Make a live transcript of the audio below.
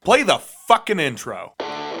Play the fucking intro.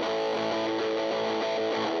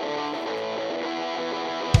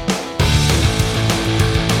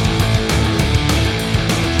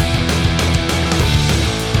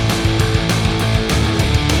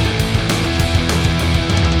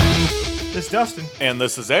 This is Dustin. And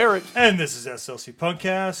this is Eric. And this is SLC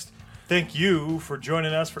Punkcast. Thank you for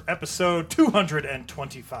joining us for episode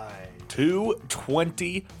 225.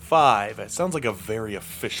 225. It sounds like a very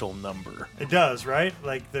official number. It does, right?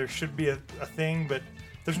 Like there should be a thing, but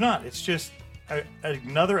there's not. It's just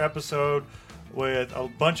another episode with a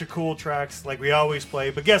bunch of cool tracks like we always play.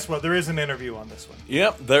 But guess what? There is an interview on this one.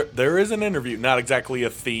 Yep, there is an interview. Not exactly a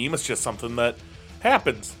theme. It's just something that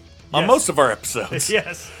happens on Yes. most of our episodes.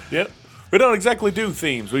 Yes. Yep. We don't exactly do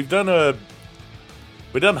themes. We've done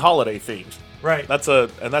holiday themes. Right. That's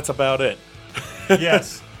about it.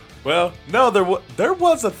 Yes. Well, no, there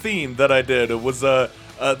was a theme that I did. It was the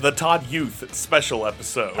Todd Youth special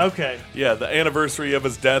episode. Okay. Yeah, the anniversary of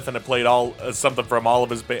his death, and it played something from all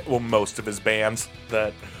of his most of his bands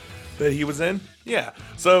that he was in. Yeah.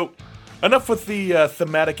 So enough with the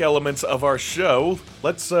thematic elements of our show.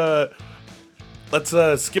 Let's skip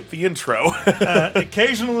the intro.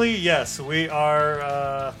 Occasionally, yes, we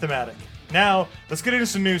are thematic. Now, let's get into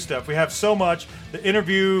some new stuff. We have so much. The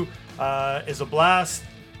interview is a blast.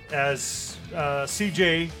 As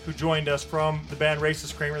CJ, who joined us from the band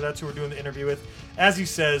Racist Kramer, that's who we're doing the interview with, as he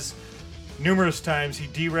says numerous times, he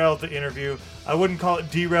derailed the interview. I wouldn't call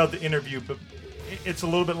it derailed the interview, but it's a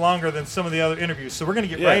little bit longer than some of the other interviews. So we're going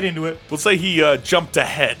to get right into it. We'll say he jumped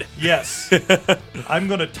ahead. Yes. I'm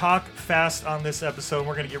going to talk fast on this episode, and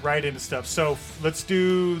we're going to get right into stuff. So let's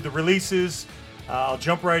do the releases. I'll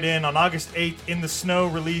jump right in. On August 8th, In the Snow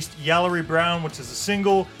released Yallery Brown, which is a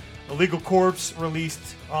single. Illegal Corpse released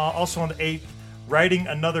also on the 8th, Riding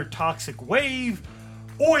Another Toxic Wave.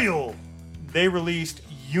 Oil, they released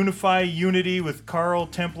Unify Unity with Carl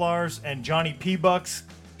Templars and Johnny P. Bucks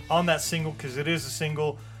on that single, because it is a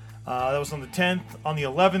single. That was on the 10th. On the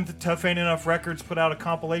 11th, Tough Ain't Enough Records put out a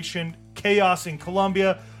compilation, Chaos in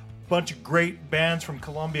Colombia. Bunch of great bands from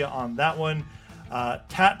Colombia on that one.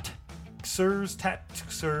 Tatxers,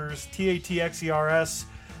 Tatxers,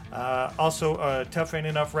 also, Tough Ain't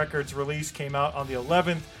Enough Records release came out on the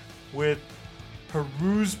 11th with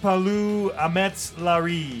Peruz Palu Amets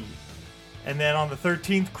Lari. And then on the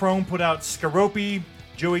 13th, Chrome put out Scaropi.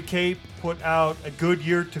 Joey Cape put out A Good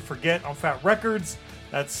Year to Forget on Fat Records.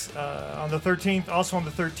 That's on the 13th. Also on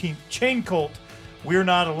the 13th, Chain Cult, We're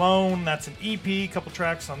Not Alone. That's an EP, couple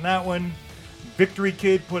tracks on that one. Victory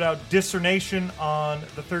Kid put out Discernation on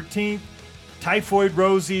the 13th. Typhoid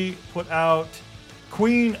Rosie put out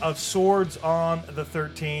Queen of Swords on the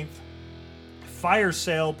 13th. Fire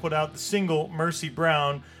Sale put out the single Mercy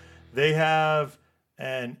Brown. They have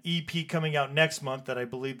an EP coming out next month that I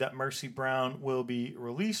believe that Mercy Brown will be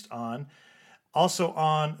released on. Also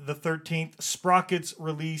on the 13th, Sprockets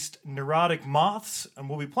released Neurotic Moths, and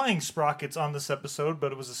we'll be playing Sprockets on this episode,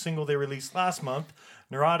 but it was a single they released last month.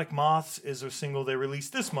 Neurotic Moths is a single they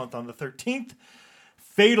released this month on the 13th.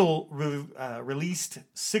 Fatal released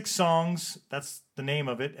 6 songs. That's the name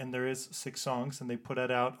of it, and there is 6 songs, and they put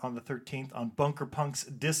it out on the 13th on Bunker Punk's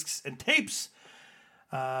Discs and Tapes.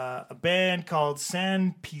 A band called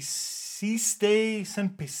San Pisiste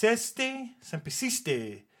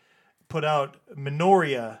put out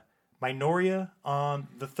Minoria on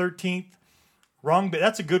the 13th.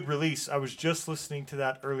 That's a good release. I was just listening to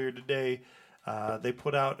that earlier today. They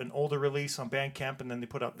put out an older release on Bandcamp, and then they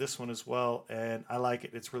put out this one as well, and I like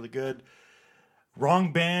it. It's really good.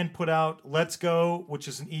 Wrong Band put out Let's Go, which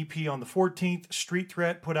is an EP on the 14th. Street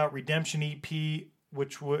Threat put out Redemption EP,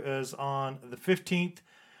 which was on the 15th.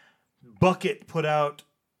 Bucket put out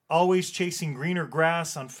Always Chasing Greener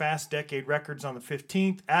Grass on Fast Decade Records on the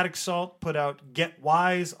 15th. Attic Salt put out Get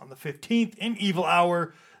Wise on the 15th. In Evil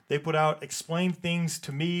Hour, they put out Explain Things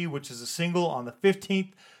to Me, which is a single on the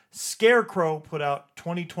 15th. Scarecrow put out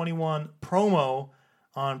 2021 Promo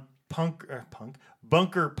on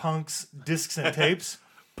Bunker Punk's Discs and Tapes.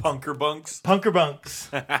 Punker Bunks.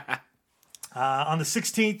 On the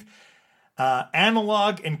 16th,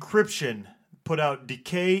 Analog Encryption put out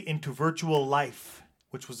Decay into Virtual Life,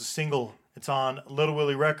 which was a single. It's on Little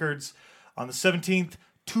Willie Records. On the 17th,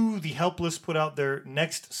 To the Helpless put out their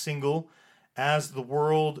next single, As the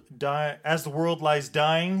World Lies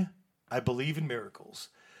Dying, I Believe in Miracles.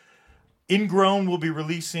 Ingrown will be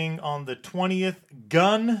releasing on the 20th.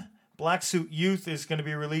 Gun, Black Suit Youth is going to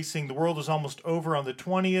be releasing The World Is Almost Over on the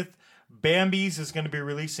 20th. Bambies is going to be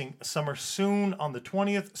releasing Summer Soon on the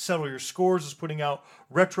 20th. Settle Your Scores is putting out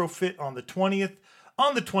Retrofit on the 20th.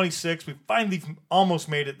 On the 26th, we finally almost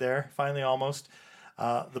made it there. Finally, almost.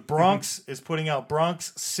 The Bronx is putting out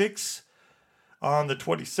Bronx 6 on the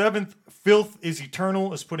 27th. Filth is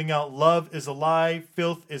Eternal is putting out Love is a Lie,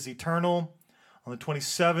 Filth is Eternal. On the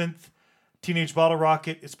 27th, Teenage Bottle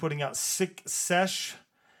Rocket is putting out Sick Sesh.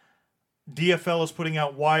 DFL is putting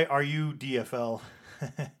out Why Are You DFL?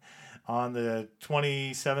 On the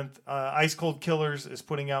 27th, Ice Cold Killers is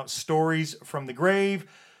putting out Stories from the Grave.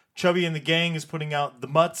 Chubby and the Gang is putting out The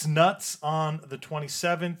Mutts Nuts on the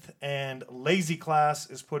 27th. And Lazy Class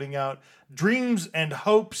is putting out Dreams and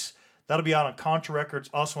Hopes. That'll be out on Contra Records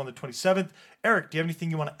also on the 27th. Eric, do you have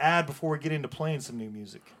anything you want to add before we get into playing some new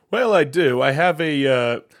music? Well, I do. I have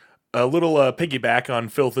a little piggyback on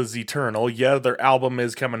Filth is Eternal. Yeah, their album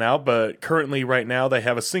is coming out, but currently right now they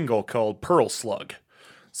have a single called Pearl Slug.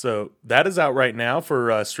 So that is out right now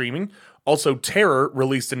for streaming. Also, Terror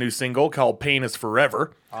released a new single called Pain is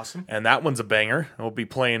Forever. Awesome. And that one's a banger. We'll be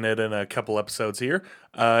playing it in a couple episodes here.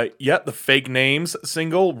 The Fake Names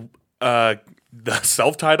single, the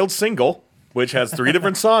self-titled single, which has 3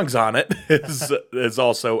 different songs on it, is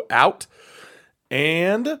also out.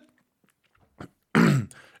 And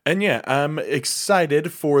yeah, I'm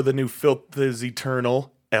excited for the new Filth is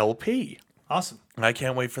Eternal LP. Awesome. I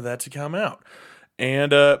can't wait for that to come out.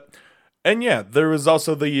 And yeah, there was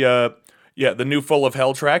also the new Full of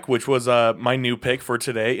Hell track, which was my new pick for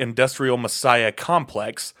today, Industrial Messiah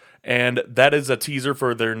Complex, and that is a teaser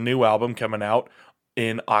for their new album coming out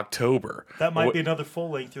in October. That might be another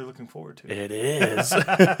full length you're looking forward to. It is.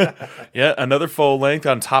 Yeah, another full length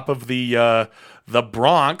on top of the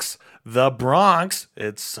Bronx. The Bronx.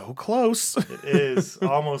 It's so close. It is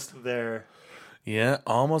almost there. Yeah,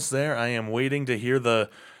 almost there. I am waiting to hear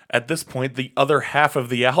at this point, the other half of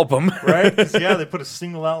the album. Right? 'Cause, yeah, they put a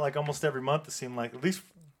single out like almost every month. It seemed like at least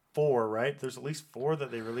 4, right? There's at least 4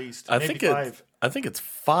 that they released. Maybe 5. I think it's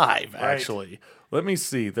 5, actually. Right. Let me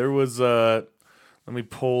see. There was let me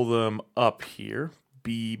pull them up here.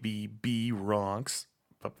 BBB Bronx.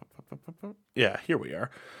 Yeah, here we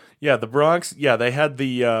are. Yeah, the Bronx. Yeah, they had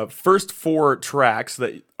the first 4 tracks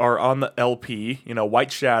that are on the LP.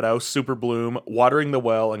 White Shadow, Super Bloom, Watering the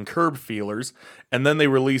Well, and Curb Feelers. And then they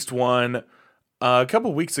released one a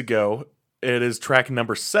couple weeks ago. It is track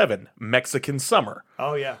number 7, Mexican Summer.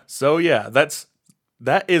 Oh yeah. So yeah,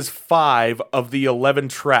 that is 5 of the 11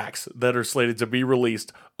 tracks that are slated to be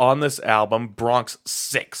released on this album, Bronx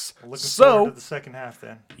 6. Looking forward to the second half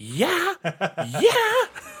then. Yeah. Yeah.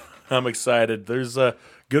 I'm excited. There's a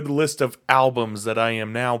good list of albums that I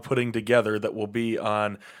am now putting together that will be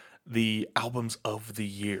on the albums of the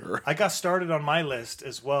year. I got started on my list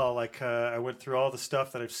as well. Like I went through all the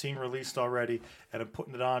stuff that I've seen released already, and I'm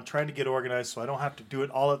putting it on, trying to get organized so I don't have to do it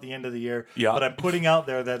all at the end of the year. Yeah. But I'm putting out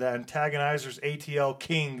there that Antagonizers ATL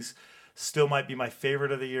Kings still might be my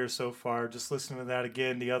favorite of the year so far. Just listening to that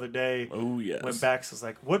again the other day. Oh, yes. Went back, so I was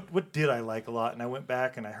like, what did I like a lot? And I went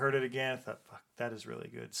back and I heard it again. I thought, fuck, that is really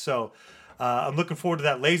good. So I'm looking forward to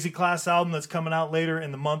that Lazy Class album that's coming out later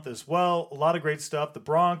in the month as well. A lot of great stuff. The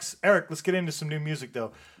Bronx. Eric, let's get into some new music,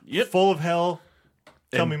 though. Yep. Full of Hell.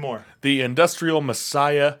 Tell me more. The Industrial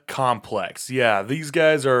Messiah Complex. Yeah, these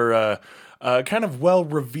guys are kind of well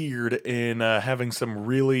revered in having some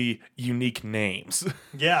really unique names.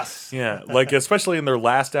 Yes. Yeah, like especially in their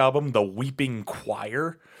last album, The Weeping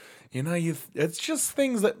Choir. It's just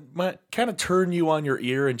things that might kind of turn you on your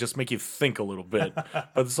ear and just make you think a little bit. But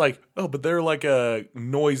it's like, but they're like a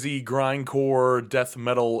noisy grindcore death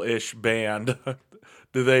metal-ish band.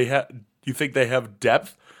 Do you think they have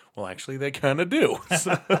depth? Well, actually, they kind of do.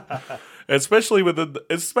 Especially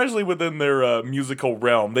within their musical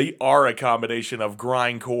realm, they are a combination of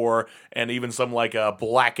grindcore and even some like a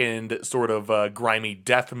blackened sort of grimy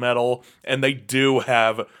death metal, and they do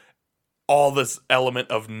have all this element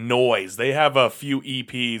of noise. They have a few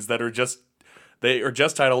EPs that are just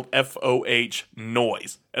titled FOH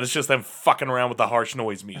Noise, and it's just them fucking around with the harsh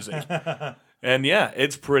noise music. And yeah,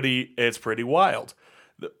 it's pretty wild.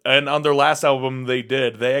 And on their last album they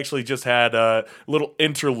actually just had little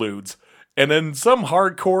interludes. And in some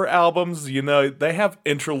hardcore albums, they have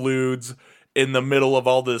interludes in the middle of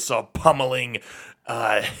all this pummeling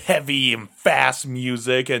heavy and fast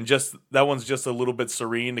music, and just that one's just a little bit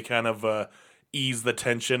serene to kind of ease the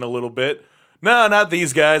tension a little bit. No, not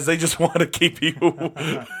these guys. They just want to keep you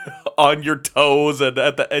on your toes and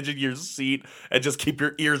at the edge of your seat and just keep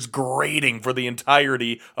your ears grating for the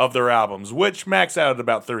entirety of their albums, which max out at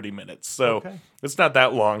about 30 minutes. So It's not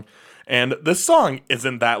that long. And the song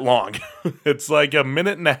isn't that long. It's like a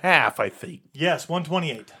minute and a half, I think. Yes,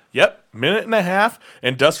 1:28. Yep, minute and a half.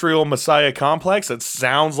 Industrial Messiah Complex. It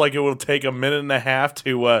sounds like it will take a minute and a half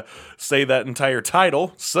to say that entire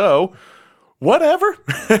title. So, Whatever.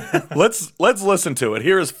 Let's listen to it.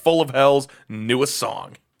 Here is Full of Hell's newest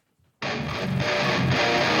song.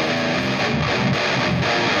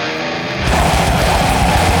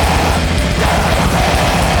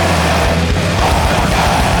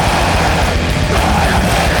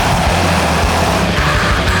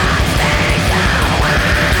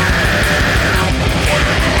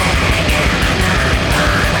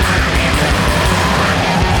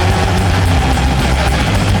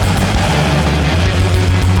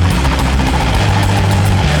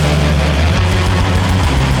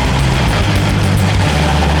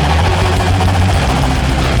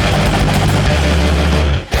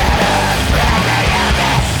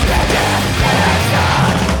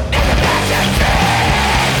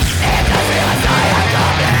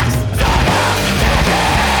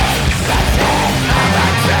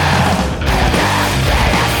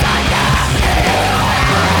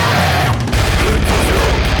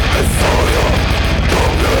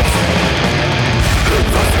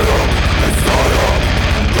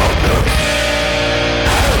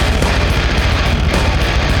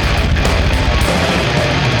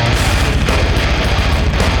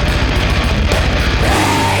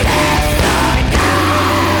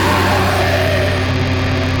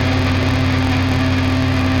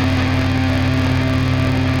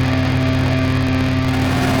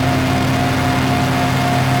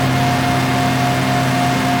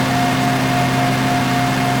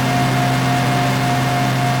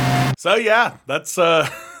 So yeah, that's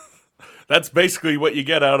that's basically what you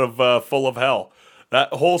get out of Full of Hell.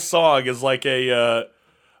 That whole song is like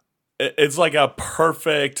it's like a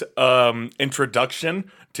perfect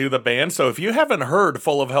introduction to the band. So if you haven't heard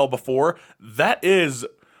Full of Hell before, that is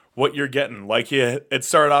what you're getting. Like it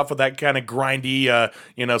started off with that kind of grindy,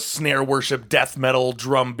 snare worship, death metal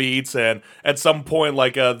drum beats, and at some point,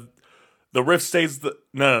 like the riff stays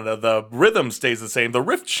the rhythm stays the same. The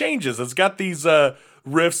riff changes. It's got these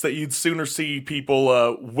riffs that you'd sooner see people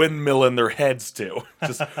windmilling their heads to,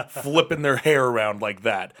 just flipping their hair around like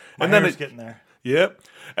that. And then it's getting there. Yep.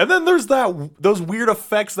 And then there's those weird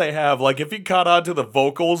effects they have. Like if you caught on to the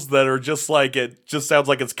vocals that are just like, it just sounds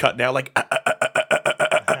like it's cutting out like,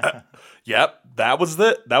 Yep, that was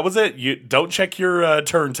it. That was it. You don't check your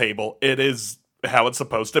turntable. It is how it's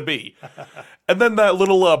supposed to be. And then that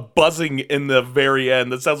little buzzing in the very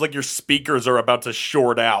end that sounds like your speakers are about to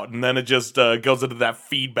short out. And then it just goes into that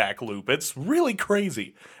feedback loop. It's really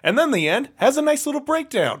crazy. And then the end has a nice little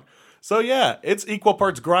breakdown. So yeah, it's equal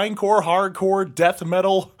parts grindcore, hardcore, death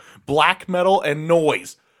metal, black metal, and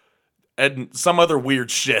noise. And some other weird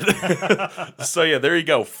shit. So yeah, there you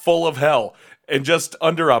go. Full of Hell. In just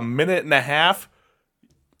under a minute and a half,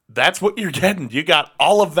 that's what you're getting. You got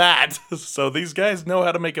all of that. So these guys know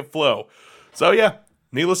how to make it flow. So yeah,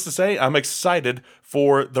 needless to say, I'm excited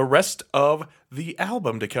for the rest of the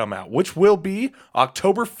album to come out, which will be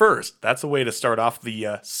October 1st. That's a way to start off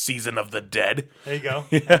the Season of the Dead. There you go.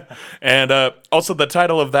 Yeah. And also the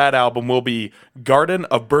title of that album will be Garden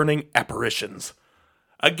of Burning Apparitions.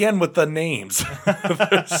 Again with the names.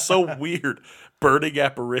 They're so weird. Burning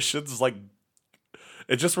Apparitions, like,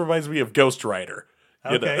 it just reminds me of Ghost Rider.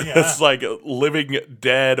 Okay, yeah. It's like a living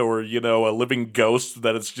dead or, a living ghost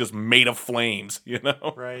that it's just made of flames,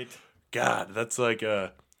 Right. God, that's like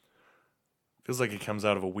feels like it comes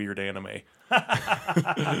out of a weird anime.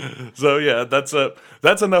 So yeah, that's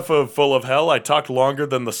enough of Full of Hell. I talked longer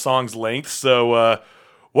than the song's length, so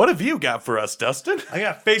what have you got for us, Dustin? I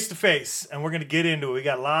got Face to Face, and we're going to get into it. We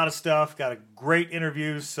got a lot of stuff, got a great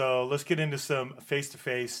interviews, so let's get into some Face to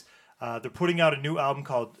Face. They're putting out a new album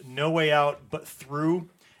called No Way Out But Through,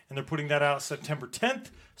 and they're putting that out September 10th,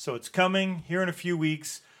 so it's coming here in a few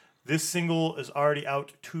weeks. This single is already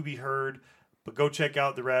out to be heard, but go check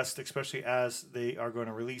out the rest, especially as they are going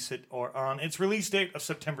to release it or on its release date of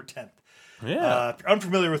September 10th. Yeah. If you're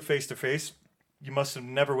unfamiliar with Face to Face, you must have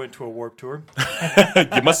never went to a Warped Tour.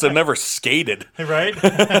 You must have never skated. Right?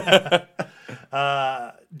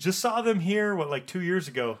 Just saw them here, 2 years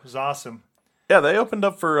ago. It was awesome. Yeah, they opened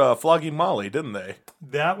up for Flogging Molly, didn't they?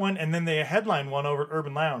 That one, and then they headlined one over at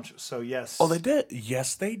Urban Lounge. So, yes. Oh, they did?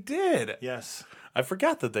 Yes, they did. Yes. I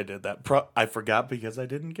forgot that they did that. I forgot because I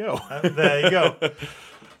didn't go. There you go.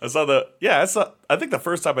 I think the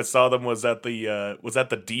first time I saw them was at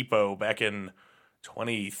the Depot back in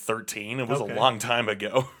 2013. It was a long time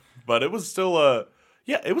ago, but it was still a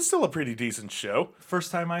pretty decent show.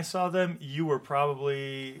 First time I saw them, you were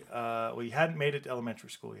probably you hadn't made it to elementary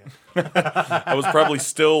school yet. I was probably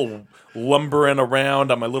still lumbering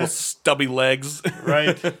around on my little stubby legs.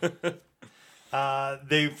 Right.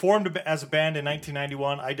 They formed as a band in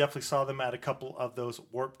 1991. I definitely saw them at a couple of those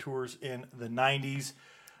Warped Tours in the 90s.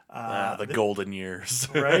 The golden years.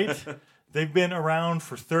 Right? They've been around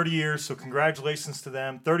for 30 years, so congratulations to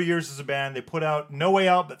them. 30 years as a band. They put out No Way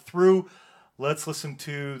Out But Through. Let's listen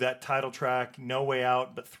to that title track, No Way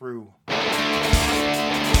Out But Through.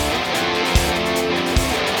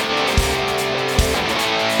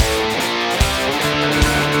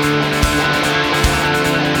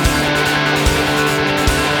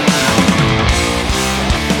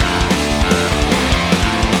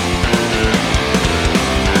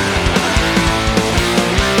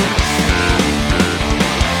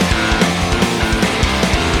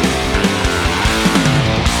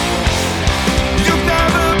 You've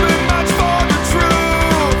never been much for the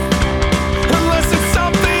truth, unless it's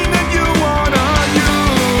something that you wanna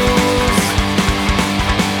use.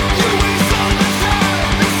 You waste all the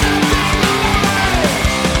time accepting the lie.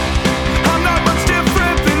 I'm not much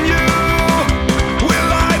different than you. We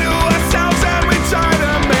lie to ourselves and we try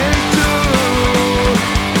to make do.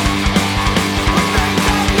 But make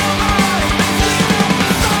up your mind and take up the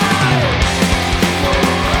side.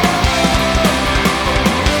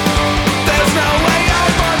 There's no way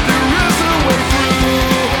out, but there is a way through.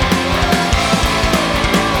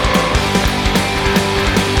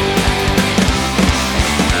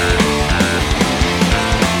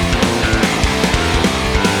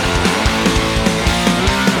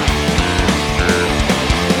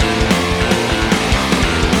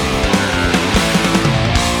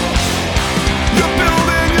 You're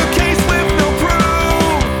building your case with no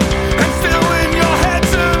proof and filling your head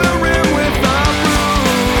to the rim with the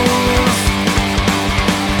bruise.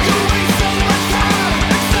 You waste so much time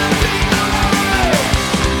accepting the lie.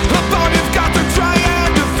 Opponents got to try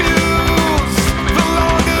and diffuse. The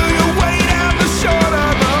longer you wait and the shorter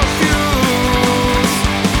the fuse.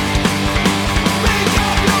 Make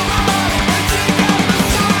up your mind and take up the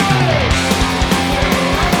side.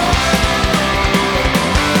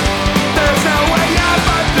 There's no way out,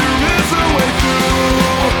 but there is a way through.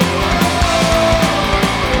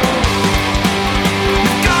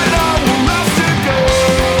 You've got nowhere else to go.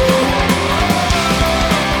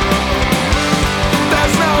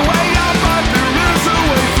 There's no way out, but there is a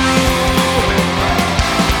way through.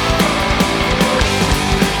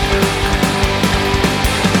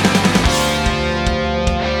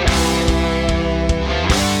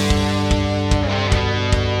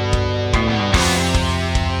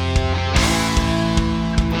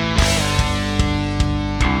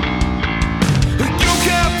 You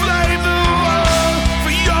can't blame the world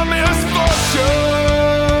for your misfortune.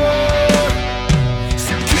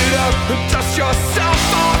 So get up and dust yourself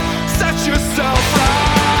off, set yourself right.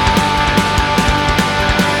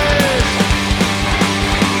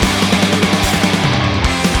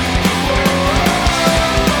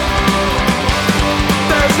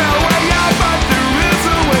 There's no way out, but there is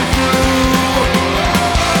a way through.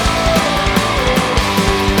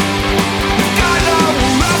 You've got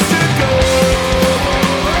nowhere else to go.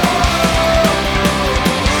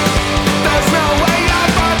 There's no way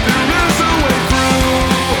out, but there is a way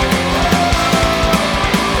through.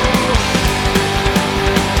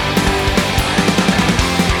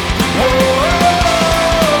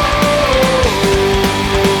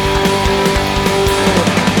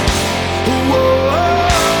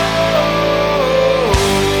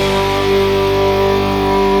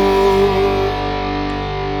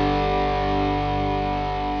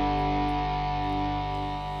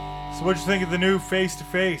 So what'd you think of the new Face to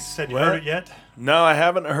Face? Had you Well- heard it yet? No, I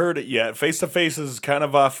haven't heard it yet. Face to Face is kind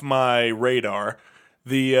of off my radar.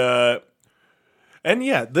 And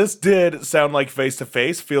yeah, this did sound like Face to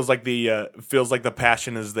Face. Feels like the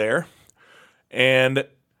passion is there. And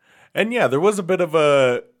yeah, there was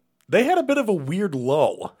they had a bit of a weird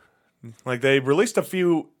lull. Like they released a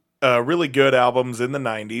few really good albums in the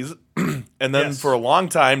 90s, and then Yes. for a long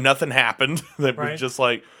time nothing happened. They were Right. just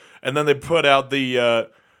like, and then they put out the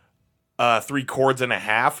 3 Chords and a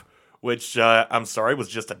Half, which I'm sorry was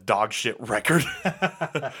just a dog shit record.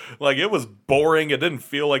 Like it was boring. It didn't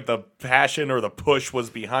feel like the passion or the push was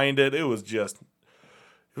behind it. It was just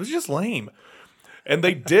lame. And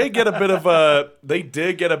they did get a bit of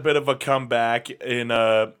a comeback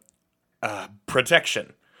in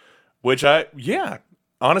Protection, which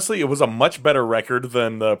honestly, it was a much better record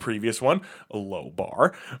than the previous one. A low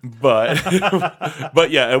bar, but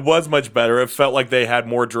but yeah, it was much better. It felt like they had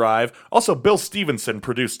more drive. Also, Bill Stevenson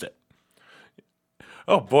produced it.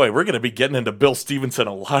 Oh boy, we're going to be getting into Bill Stevenson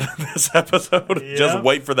a lot in this episode. Yeah. Just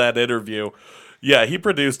wait for that interview. Yeah, he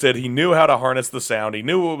produced it. He knew how to harness the sound. He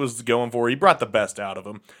knew what it was going for. He brought the best out of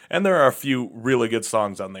him. And there are a few really good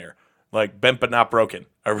songs on there, like Bent But Not Broken.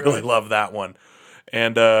 I really love that one.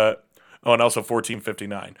 And Oh, and also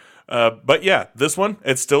 1459. But yeah, this one,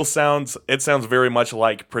 it sounds very much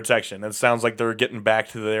like Protection. It sounds like they're getting back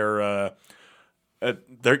to their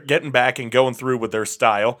they're getting back and going through with their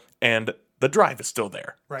style, and the drive is still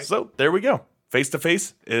there. Right. So there we go. Face to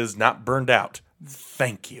Face is not burned out.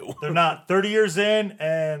 Thank you. They're not 30 years in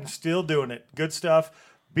and still doing it. Good stuff.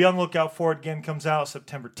 Be on the lookout for it. Again, comes out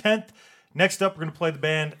September 10th. Next up, we're going to play the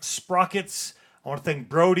band Sprockets. I want to thank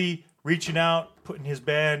Brody reaching out, putting his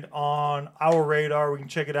band on our radar. We can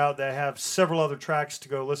check it out. They have several other tracks to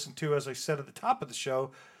go listen to, as I said at the top of the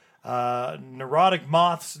show. Neurotic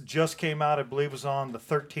Moths just came out, I believe was on the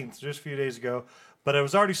 13th, just a few days ago. But I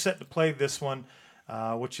was already set to play this one,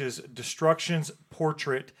 which is Destruction's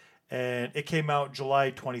Portrait, and it came out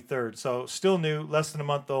July 23rd. So still new, less than a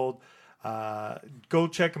month old. Go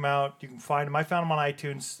check them out. You can find them. I found them on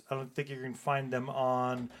iTunes. I don't think you can find them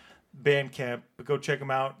on Bandcamp, but go check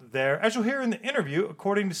them out there. As you'll hear in the interview,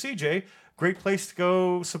 according to CJ, great place to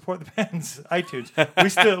go support the band's iTunes.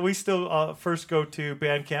 We still first go to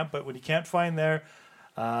Bandcamp, but when you can't find there,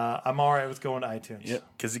 I'm all right with going to iTunes. Yeah,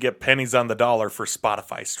 because you get pennies on the dollar for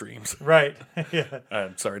Spotify streams. Right. Yeah.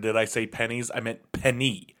 I'm sorry, did I say pennies? I meant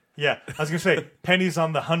penny. Yeah. I was going to say pennies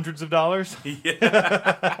on the hundreds of dollars.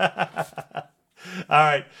 Yeah. All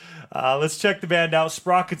right. Let's check the band out.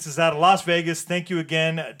 Sprockets is out of Las Vegas. Thank you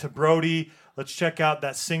again to Brody. Let's check out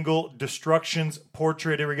that single, Destruction's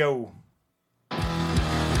Portrait. Here we go.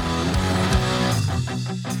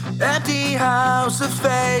 Empty house of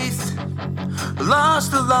faith,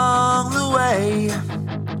 lost along the way.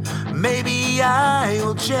 Maybe I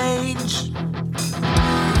will change.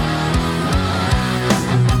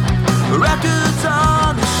 Records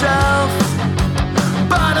on the shelf,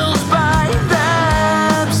 bottles by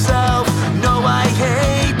themselves. No, I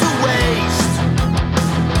hate to waste.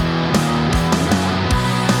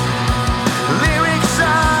 Lyrics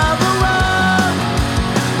of the wrong,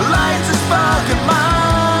 lights a spark in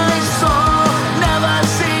my soul. Never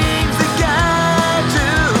seems to get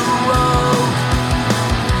too old.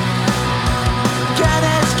 Can't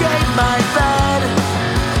escape my bed,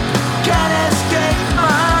 can't escape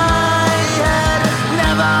my head.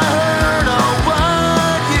 Never heard of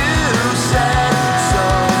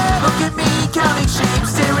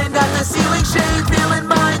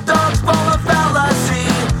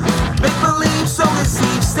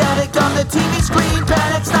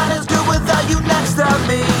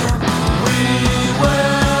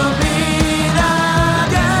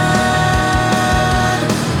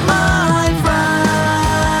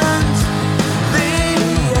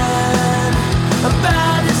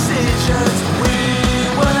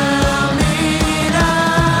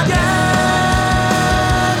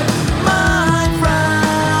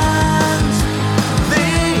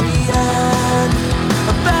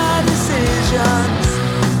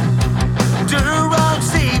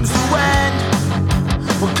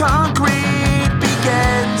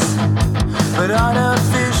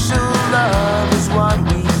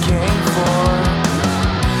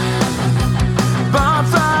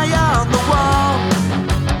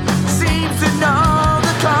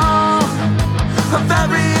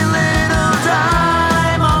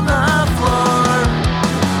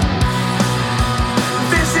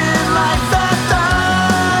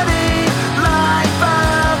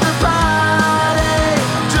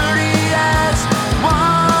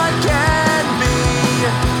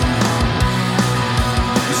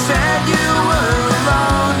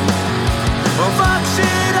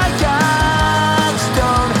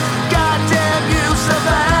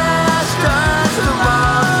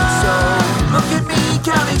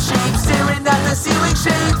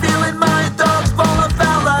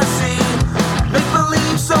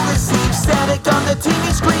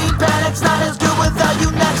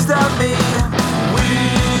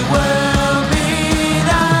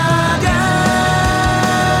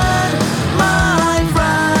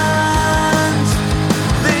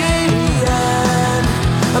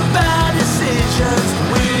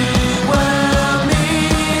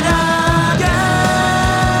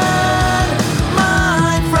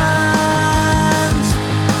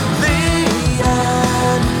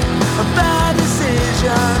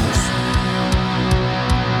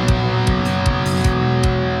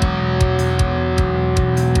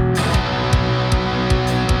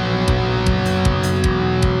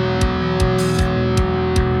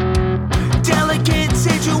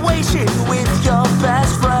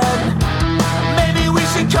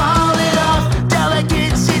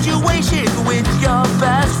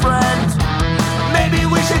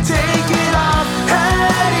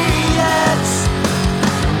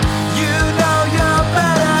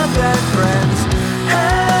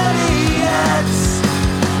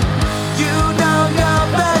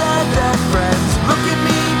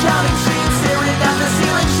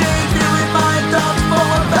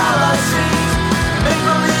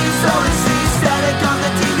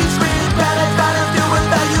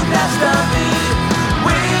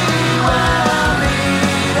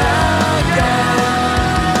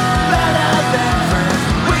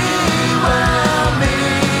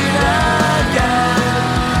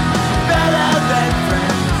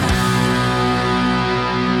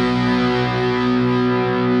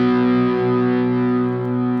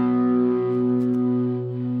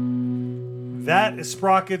that is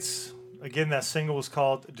Sprockets. Again, that single was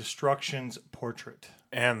called Destruction's Portrait.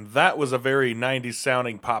 And that was a very 90s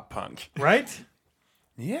sounding pop punk. Right?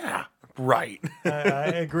 Yeah, right. I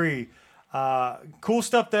agree. Cool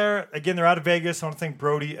stuff there. Again, they're out of Vegas. I want to thank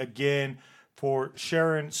Brody again for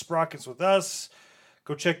sharing Sprockets with us.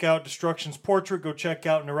 Go check out Destruction's Portrait. Go check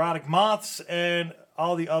out Neurotic Moths and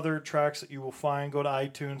all the other tracks that you will find. Go to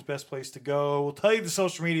iTunes, best place to go. We'll tell you the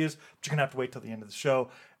social medias, but you're going to have to wait till the end of the show.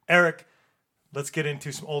 Eric, let's get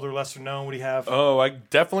into some older, lesser known. What do you have? Oh, I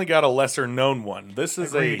definitely got a lesser known one. This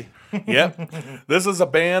is Agreed. This is a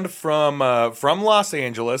band from Los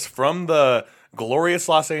Angeles, from the glorious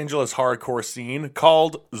Los Angeles hardcore scene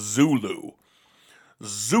called Zulu.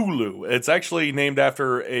 Zulu. It's actually named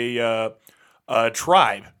after a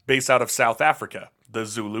tribe based out of South Africa, the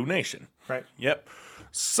Zulu Nation. Right. Yep.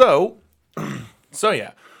 So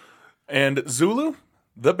yeah. And Zulu,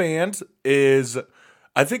 the band, is,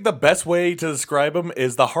 I think the best way to describe them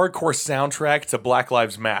is the hardcore soundtrack to Black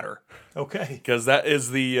Lives Matter. Okay. Because that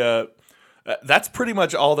is that's pretty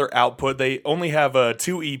much all their output. They only have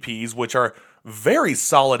 2 EPs, which are very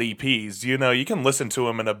solid EPs. You know, you can listen to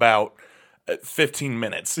them in about 15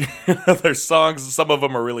 minutes. Their songs, some of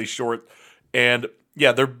them are really short. And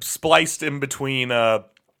yeah, they're spliced in between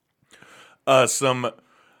some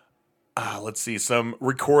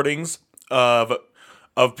recordings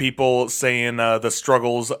of people saying the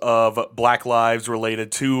struggles of Black lives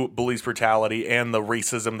related to police brutality and the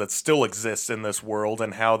racism that still exists in this world,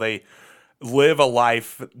 and how they live a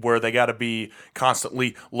life where they got to be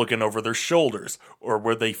constantly looking over their shoulders, or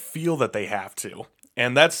where they feel that they have to.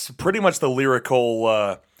 And that's pretty much the lyrical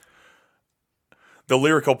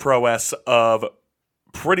prowess of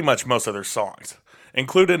pretty much most of their songs,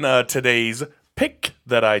 including today's pick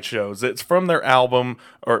that I chose. It's from their album,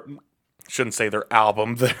 or shouldn't say their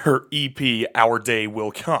album, their EP, Our Day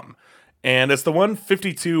Will Come. And it's the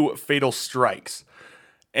 152 Fatal Strikes.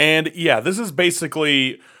 And yeah, this is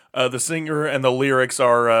basically the singer and the lyrics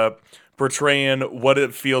are portraying what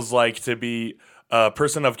it feels like to be a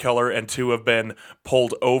person of color and to have been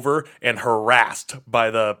pulled over and harassed by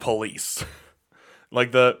the police.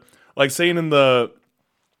 like saying in the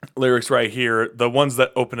lyrics right here, the ones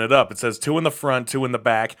that open it up, it says 2 in the front, 2 in the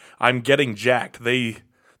back. I'm getting jacked. They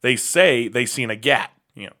say they seen a gat,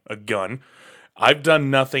 a gun. I've done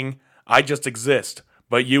nothing. I just exist.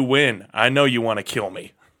 But you win. I know you want to kill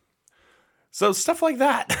me. So stuff like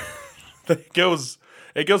that. It goes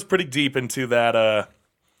pretty deep into that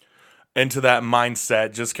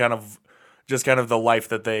mindset, just kind of the life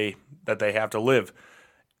that they have to live.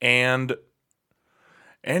 And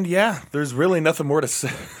yeah, there's really nothing more to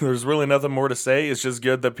say. It's just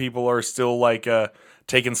good that people are still like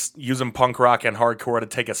using punk rock and hardcore to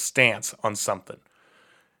take a stance on something.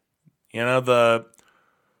 The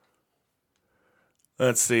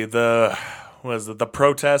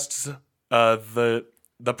protests. The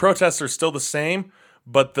protests are still the same,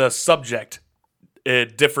 but the subject,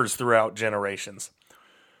 it differs throughout generations.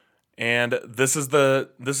 And this is the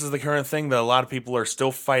current thing that a lot of people are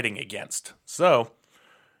still fighting against. So,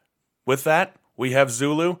 with that, we have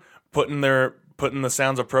Zulu putting the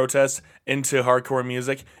sounds of protest into hardcore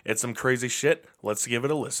music. It's some crazy shit. Let's give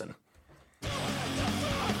it a listen.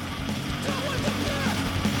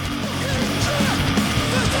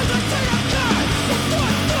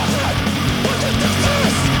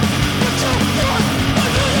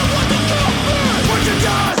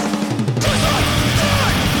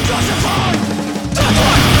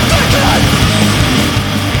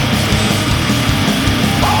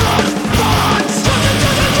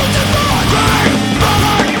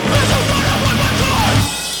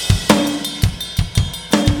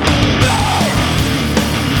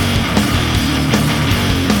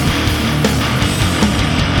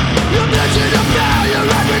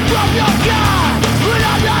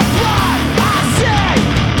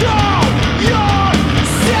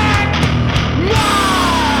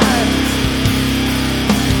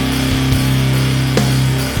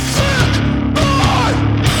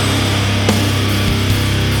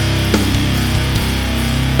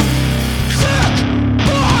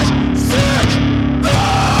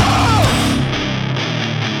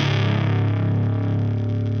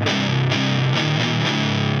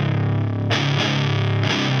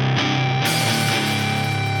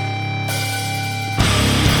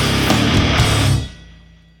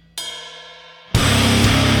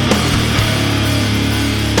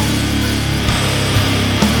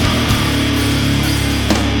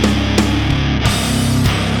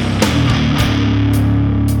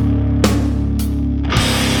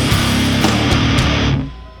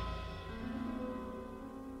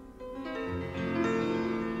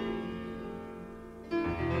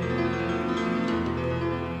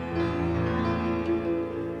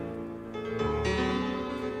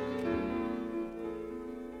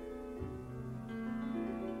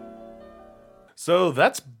 So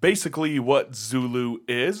that's basically what Zulu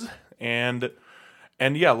is, and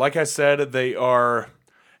yeah, like I said, they are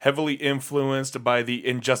heavily influenced by the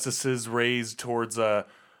injustices raised towards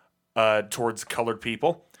colored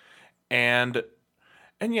people, and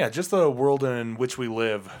yeah, just the world in which we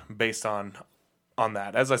live based on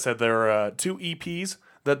that. As I said, there are 2 EPs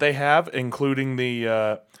that they have, including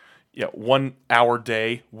the 1 Hour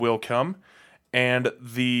Day Will Come, and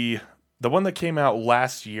the one that came out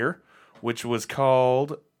last year, which is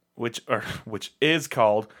called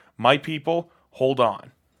My People Hold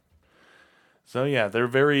On. So yeah, they're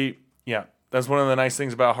very, that's one of the nice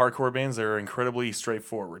things about hardcore bands. They're incredibly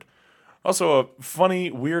straightforward. Also, a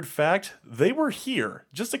funny, weird fact, they were here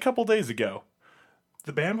just a couple days ago.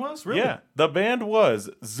 The band was? Really? Yeah, the band was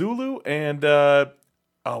Zulu and,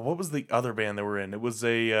 what was the other band they were in? It was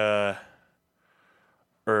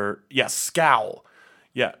Scowl.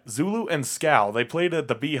 Yeah, Zulu and Scowl. They played at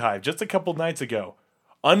the Beehive just a couple nights ago.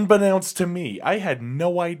 Unbeknownst to me, I had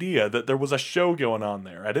no idea that there was a show going on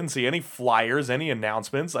there. I didn't see any flyers, any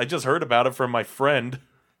announcements. I just heard about it from my friend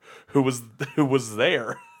who was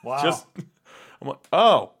there. Wow. I'm like,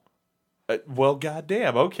 oh, well,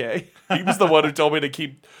 goddamn, okay. He was the one who told me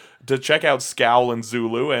to check out Scowl and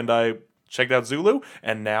Zulu, and I checked out Zulu,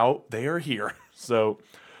 and now they are here. So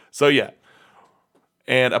yeah.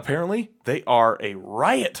 And apparently they are a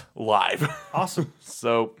riot live. Awesome.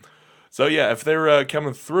 So yeah, if they're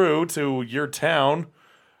coming through to your town,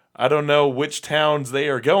 I don't know which towns they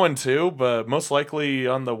are going to, but most likely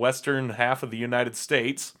on the western half of the United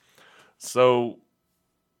States. So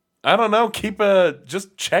I don't know.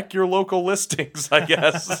 Just check your local listings, I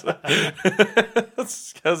guess,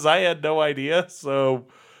 because I had no idea. So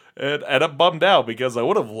and I'm bummed out because I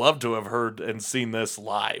would have loved to have heard and seen this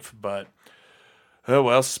live, but oh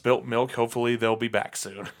well, spilt milk. Hopefully they'll be back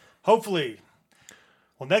soon. Hopefully.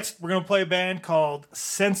 Well, next we're going to play a band called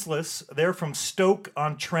Senseless. They're from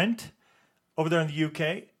Stoke-on-Trent over there in the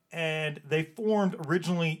UK, and they formed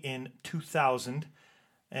originally in 2000,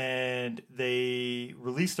 and they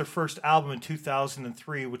released their first album in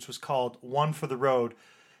 2003, which was called One for the Road,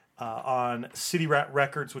 on City Rat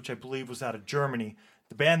Records, which I believe was out of Germany.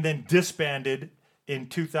 The band then disbanded in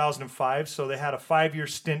 2005, so they had a 5-year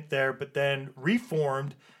stint there, but then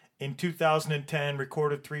reformed in 2010,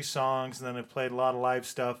 recorded 3 songs, and then have played a lot of live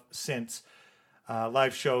stuff since,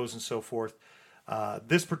 live shows and so forth.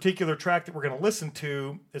 This particular track that we're going to listen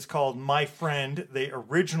to is called My Friend. They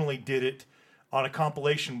originally did it on a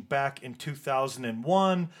compilation back in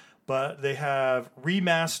 2001, but they have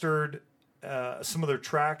remastered some of their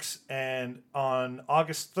tracks, and on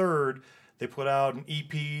August 3rd, they put out an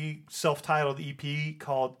EP, self-titled EP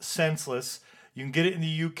called Senseless. You can get it in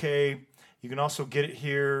the UK. You can also get it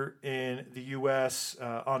here in the US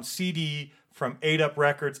on CD from 8up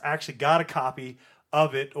Records. I actually got a copy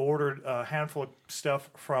of it, ordered a handful of stuff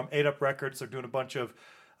from 8up Records. They're doing a bunch of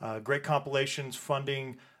great compilations,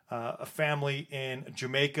 funding a family in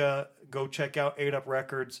Jamaica. Go check out 8up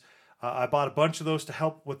Records. I bought a bunch of those to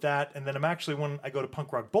help with that. And then I'm actually, when I go to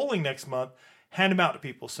Punk Rock Bowling next month, hand them out to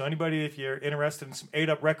people. So anybody, if you're interested in some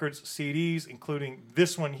 8up Records CDs, including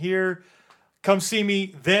this one here, come see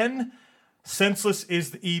me then. Senseless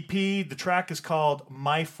is the EP. The track is called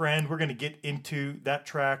My Friend. We're going to get into that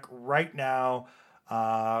track right now.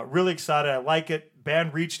 Really excited. I like it.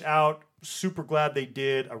 Band reached out. Super glad they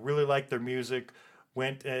did. I really like their music.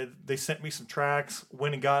 They sent me some tracks.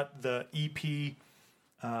 Went and got the EP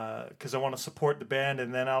because I want to support the band.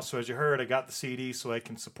 And then also, as you heard, I got the CD so I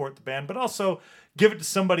can support the band, but also give it to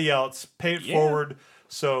somebody else. Pay it forward.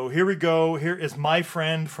 So here we go. Here is My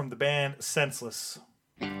Friend from the band Senseless.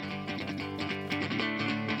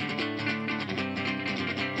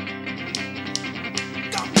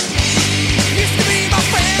 Used to be my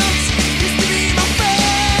friends, used to be my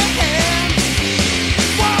friends.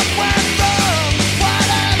 What went wrong? What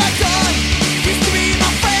have I done? Used to be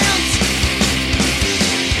my friends.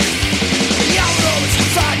 Y'all know what's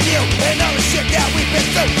inside you and all the shit that we've been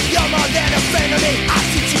through. You're more than a friend of me. I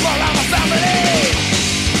teach you all I'm a family.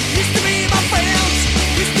 Used to be my friends,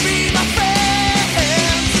 used to be my friends.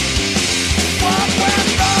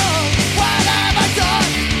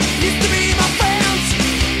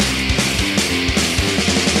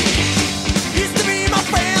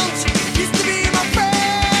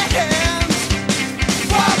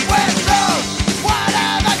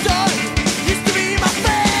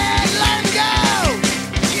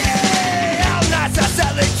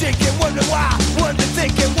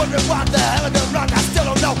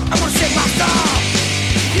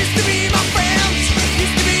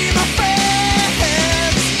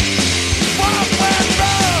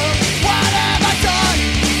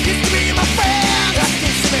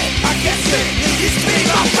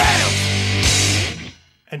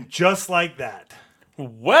 And just like that,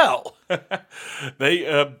 Well,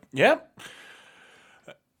 they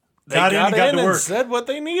They got in and got to and work. said what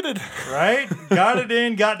they needed. right? Got it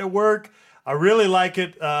in, got to work. I really like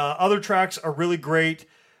it. Other tracks are really great.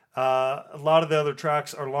 A lot of the other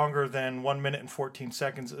tracks are longer than 1 minute and 14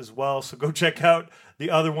 seconds as well. So go check out the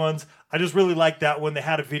other ones. I just really like that one. They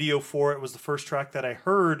had a video for it. It was the first track that I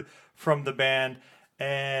heard from the band.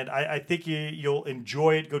 And I think you'll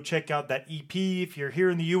enjoy it. Go check out that EP. If you're here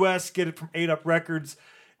in the US, get it from 8 Up Records.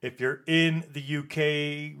 If you're in the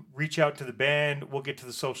UK, reach out to the band. We'll get to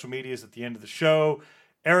the social medias at the end of the show.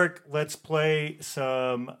 Eric, let's play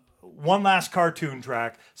one last cartoon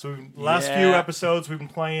track. So last few episodes, we've been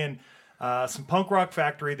playing some Punk Rock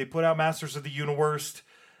Factory. They put out Masters of the Universe.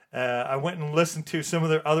 I went and listened to some of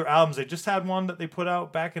their other albums. They just had one that they put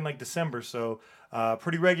out back in like December. So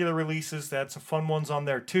pretty regular releases. They had some fun ones on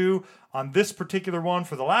there too. On this particular one,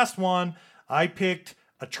 for the last one, I picked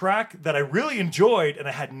a track that I really enjoyed, and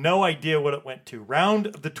I had no idea what it went to. Round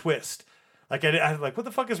the Twist. Like, I like, what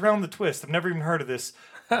the fuck is Round the Twist? I've never even heard of this.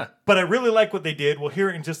 But I really like what they did. We'll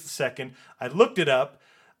hear it in just a second. I looked it up.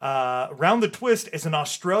 Round the Twist is an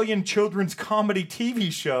Australian children's comedy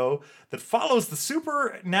TV show that follows the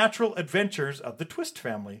supernatural adventures of the Twist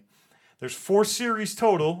family. There's 4 series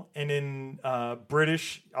total, and in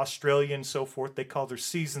British, Australian, so forth, they call their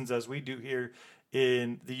seasons, as we do here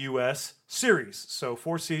in the U.S., series. So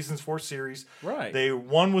 4 seasons, 4 series. Right.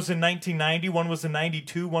 One was in 1990, one was in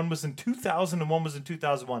 92, one was in 2000, and one was in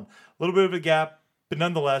 2001. A little bit of a gap, but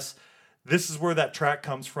nonetheless, this is where that track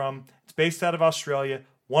comes from. It's based out of Australia.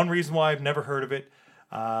 One reason why I've never heard of it.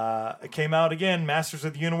 It came out again, Masters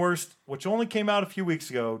of the Universe, which only came out a few weeks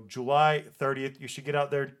ago, July 30th. You should get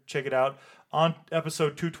out there, check it out. On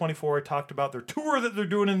episode 224, I talked about their tour that they're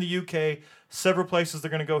doing in the UK, several places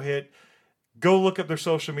they're going to go hit. Go look up their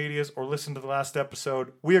social medias or listen to the last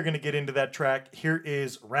episode. We are going to get into that track. Here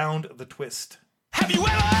is Round the Twist. Have you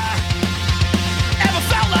ever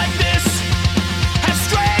felt like this? Have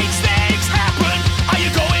strange things happen? Are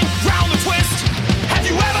you going round the twist? Have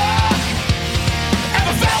you ever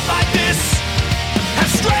felt like this?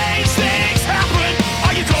 Have strange things happen?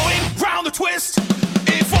 Are you going round the twist?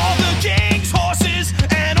 If all the king's horses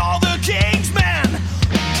and all the king's men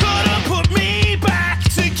couldn't put me back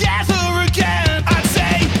together again, I'd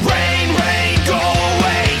say, rain, rain, go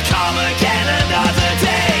away, come again another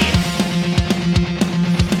day.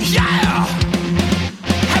 Yeah!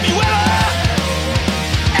 Have you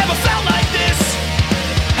ever felt like this?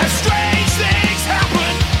 Have strange things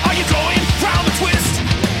happen? Are you going round the twist?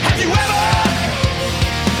 Have you ever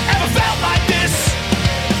felt like this?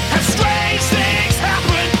 Have strange things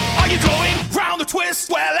happen? Are you going round the twist?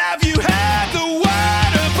 Well, have you heard the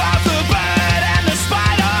word about the bird and the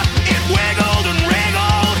spider? It wiggled and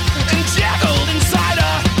wriggled and jiggled inside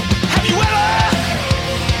her. Have you ever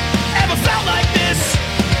felt like this?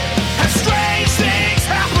 Have strange things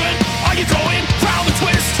happen? Are you going round the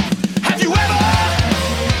twist? Have you ever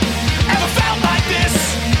felt like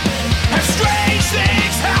this? Have strange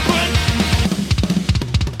things happen?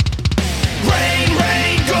 Rain,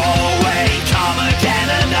 rain, go away, come again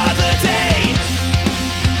another day.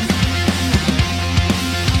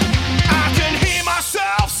 I can hear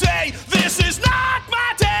myself say, this is not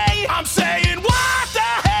my day. I'm saying, what the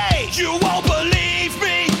hey? You won't believe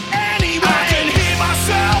me anyway. I can hear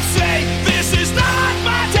myself say, this is not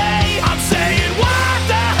my day. I'm saying, what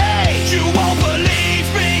the hey? You won't believe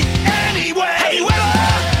me anyway. Have you ever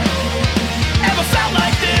felt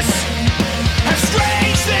like this? Have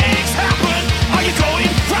strange things happen? Are you going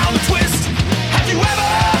round the twist? Have you ever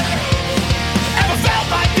felt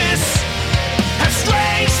like this? Have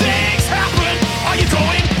strange things happen? Are you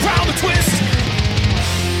going round the twist?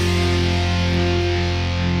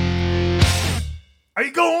 Are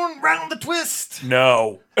you going round the twist?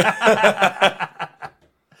 No.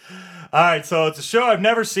 All right, so it's a show I've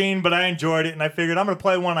never seen, but I enjoyed it, and I figured I'm going to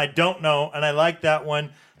play one I don't know, and I like that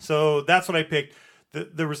one, so that's what I picked.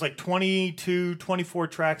 There was like 22, 24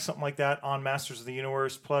 tracks, something like that, on Masters of the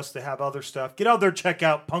Universe, plus they have other stuff. Get out there, check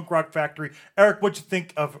out Punk Rock Factory. Eric, what'd you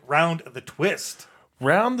think of Round the Twist?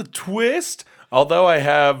 Round the Twist, although I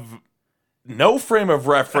have no frame of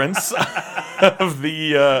reference of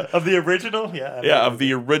the Of the original? Yeah. of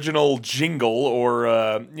the original jingle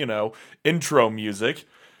or intro music.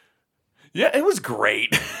 Yeah, it was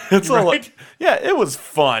great. It's all Right? like, yeah, it was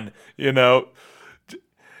fun,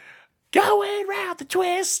 Going round the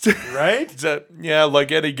twist. Right? Yeah,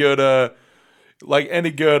 like any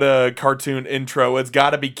good cartoon intro, it's got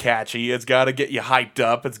to be catchy. It's got to get you hyped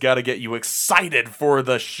up. It's got to get you excited for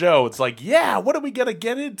the show. It's like, yeah, what are we gonna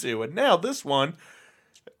get into? And now this one,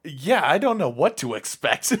 yeah, I don't know what to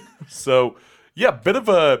expect. So, yeah, bit of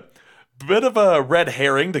a red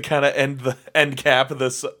herring to kind of end cap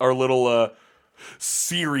this our little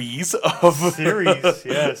series of Series,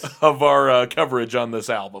 yes. of our coverage on this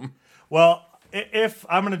album. Well, if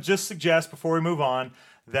I'm going to just suggest before we move on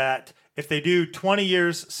that if they do 20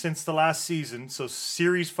 years since the last season, so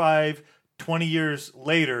Series 5, 20 years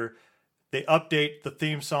later, they update the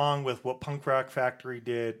theme song with what Punk Rock Factory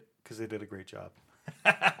did because they did a great job.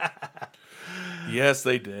 Yes,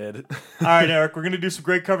 they did. All right, Eric, we're going to do some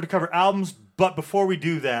great cover-to-cover albums, but before we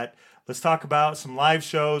do that, let's talk about some live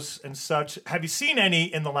shows and such. Have you seen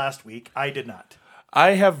any in the last week? I did not.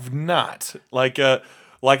 I have not. Like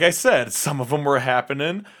I said, some of them were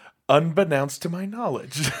happening unbeknownst to my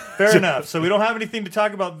knowledge. Fair enough. So we don't have anything to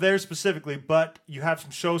talk about there specifically, but you have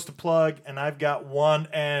some shows to plug, and I've got one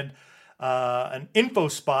and an info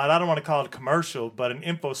spot. I don't want to call it a commercial, but an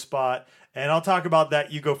info spot, and I'll talk about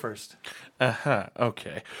that. You go first.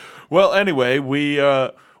 Okay. Well, anyway, we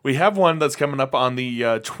have one that's coming up on the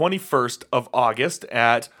 21st of August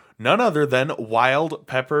at none other than Wild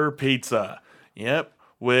Pepper Pizza. Yep.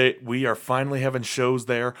 We are finally having shows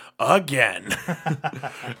there again.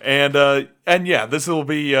 and yeah, this will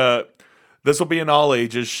be an all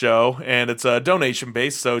ages show, and it's donation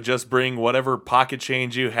based, so just bring whatever pocket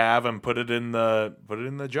change you have and put it in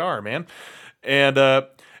the jar, man. And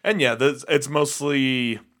yeah, it's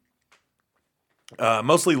mostly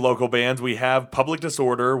local bands. We have Public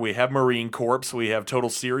Disorder, we have Marine Corps, we have Total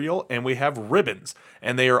Serial, and we have Ribbons.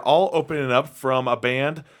 And they are all opening up from a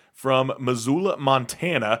band from Missoula,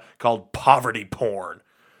 Montana called Poverty Porn.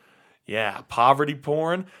 Yeah, Poverty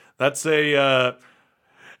Porn. That's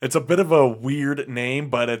it's a bit of a weird name,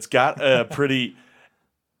 but it's got a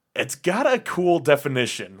cool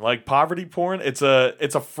definition. Like poverty porn, it's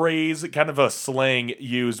a phrase, kind of a slang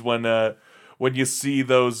used when you see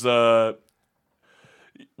those ads,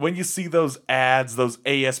 those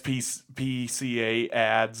ASPCA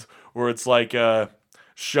ads, where it's like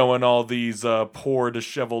showing all these poor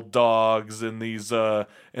disheveled dogs in these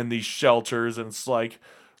shelters, and it's like,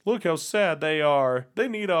 look how sad they are. They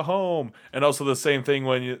need a home. And also the same thing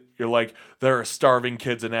when you're like, there are starving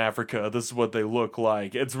kids in Africa. This is what they look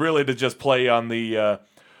like. It's really to just play on the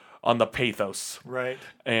pathos, Right.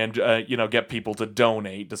 and get people to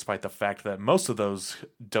donate, despite the fact that most of those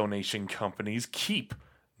donation companies keep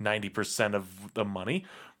 90% of the money.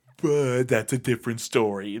 But that's a different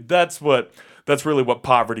story. That's really what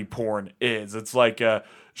poverty porn is. It's like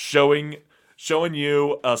showing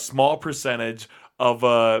you a small percentage of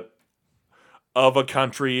a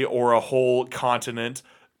country or a whole continent,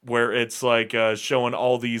 where it's like showing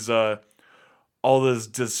all these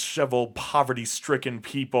disheveled, poverty-stricken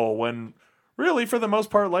people, when really, for the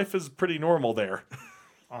most part, life is pretty normal there.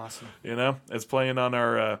 Awesome. It's playing on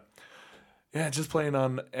our just playing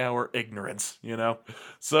on our ignorance,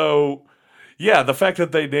 So, yeah, the fact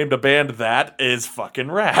that they named a band that is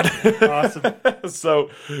fucking rad. Awesome.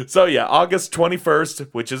 So yeah, August 21st,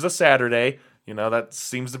 which is a Saturday. That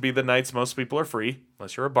seems to be the nights most people are free,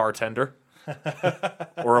 unless you're a bartender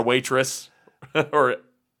or a waitress or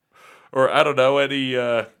I don't know,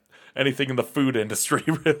 anything in the food industry,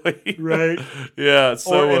 really. Right. Yeah.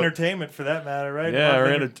 So, or entertainment, for that matter, right?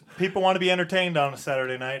 Yeah. People want to be entertained on a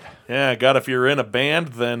Saturday night. Yeah. God, if you're in a band,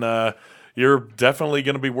 then you're definitely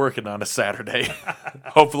going to be working on a Saturday.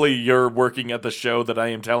 Hopefully, you're working at the show that I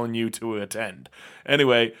am telling you to attend.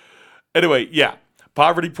 Anyway, yeah.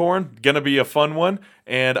 Poverty Porn, gonna be a fun one,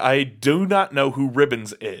 and I do not know who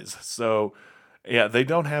Ribbons is. So, yeah, they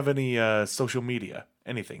don't have any social media,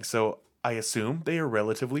 anything. So, I assume they are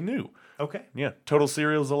relatively new. Okay. Yeah, Total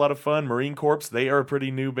Serial is a lot of fun. Marine Corps, they are a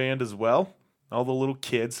pretty new band as well. All the little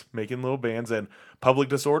kids making little bands. And Public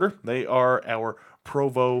Disorder, they are our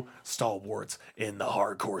Provo stalwarts in the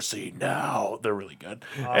hardcore scene now. They're really good.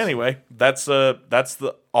 Awesome. Anyway, that's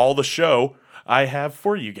all the show I have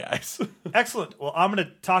for you guys. Excellent. Well, I'm going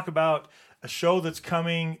to talk about a show that's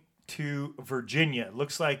coming to Virginia. It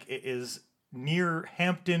looks like it is near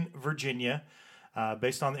Hampton, Virginia,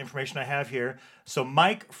 based on the information I have here. So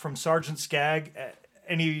Mike from Sergeant Skag,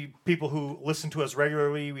 any people who listen to us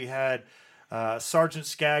regularly, we had Sergeant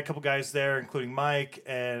Skag, a couple guys there, including Mike,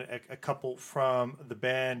 and a couple from the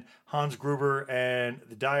band, Hans Gruber and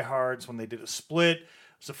the Diehards, when they did a split.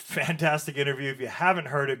 It was a fantastic interview. If you haven't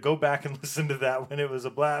heard it, go back and listen to that one. It was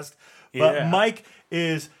a blast. But Yeah. Mike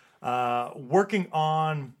is working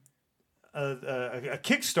on a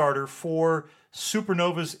Kickstarter for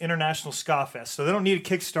Supernova's International Ska Fest. So they don't need a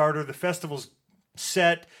Kickstarter. The festival's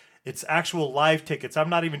set. It's actual live tickets. I'm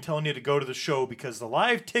not even telling you to go to the show because the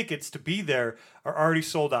live tickets to be there are already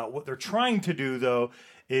sold out. What they're trying to do, though,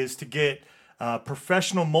 is to get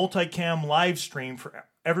professional multicam live stream for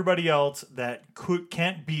everybody else that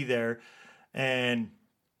can't be there. And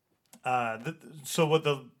so what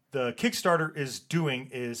the Kickstarter is doing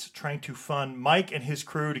is trying to fund Mike and his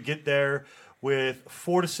crew to get there with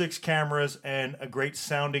 4 to 6 cameras and a great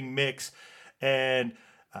sounding mix. And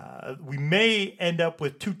we may end up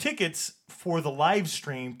with 2 tickets for the live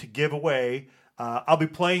stream to give away. I'll be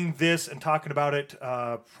playing this and talking about it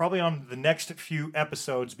probably on the next few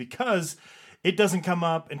episodes because it doesn't come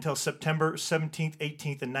up until September 17th,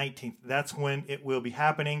 18th, and 19th. That's when it will be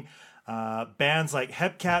happening. Bands like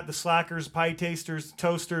Hepcat, the Slackers, Pie Tasters, the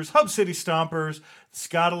Toasters, Hub City Stompers, the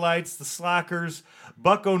Scotalites, the Slackers,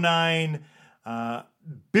 Buck-O-Nine,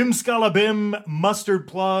 Bim Scala Bim, Mustard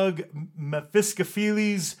Plug,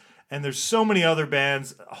 Mephiskapheles, and there's so many other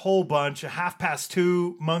bands, a whole bunch, Half Past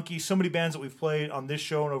Two, Monkey, so many bands that we've played on this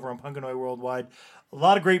show and over on Punkanoi Worldwide. A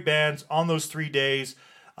lot of great bands on those 3 days.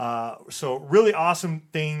 So really awesome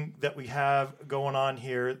thing that we have going on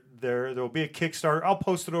here. There will be a Kickstarter. I'll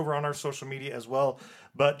post it over on our social media as well.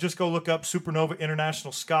 But just go look up Supernova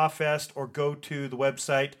International Ska Fest or go to the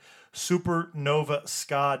website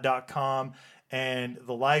supernovaska.com and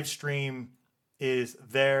the live stream is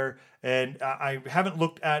there. And I haven't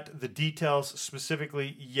looked at the details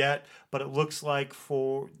specifically yet, but it looks like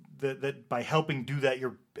that by helping do that,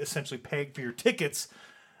 you're essentially paying for your tickets,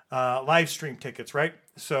 live stream tickets, right?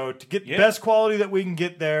 So to get the best quality that we can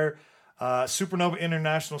get there, Supernova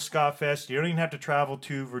International Ska Fest, you don't even have to travel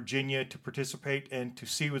to Virginia to participate and to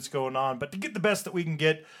see what's going on. But to get the best that we can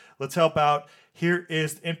get, let's help out. Here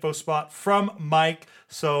is the info spot from Mike.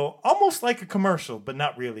 So almost like a commercial, but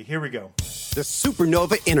not really. Here we go. The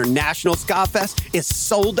Supernova International Ska Fest is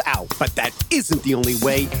sold out, but that isn't the only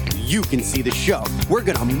way you can see the show. We're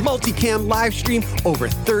gonna multicam live stream over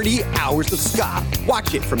 30 hours of ska.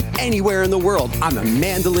 Watch it from anywhere in the world on the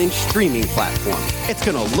Mandolin streaming platform. It's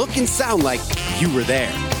gonna look and sound like you were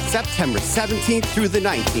there. September 17th through the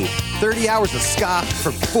 19th, 30 hours of ska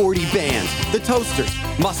for 40 bands. The Toasters,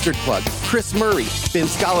 Mustard Plug, Chris Murray, Bim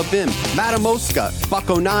Scala Bim, Matamoska,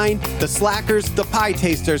 Buck-O-Nine, The Slackers, The Pie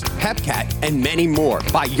Tasters, Hepcat, and many more.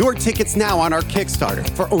 Buy your tickets now on our Kickstarter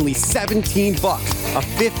for only $17, a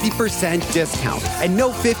 50% discount, and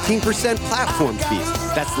no 15% platform fees.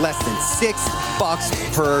 That's less than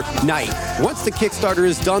 $6 per night. Once the Kickstarter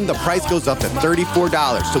is done, the price goes up to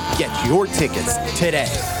 $34, so get your tickets today.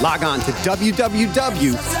 Log on to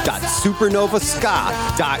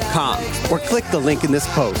www.supernovaska.com or click the link in this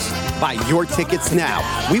post. Buy your tickets now.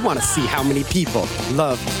 We want to see how many people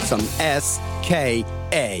love some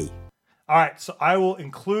SKA. All right, so I will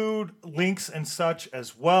include links and such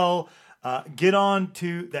as well. Get on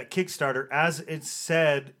to that Kickstarter. As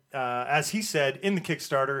he said in the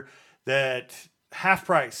Kickstarter, that half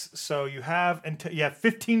price. So you have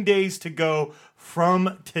 15 days to go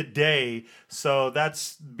from today. So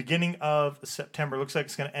that's beginning of September. Looks like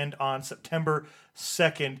it's going to end on September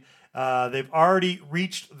 2nd. They've already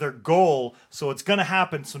reached their goal, so it's going to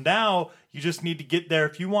happen. So now you just need to get there.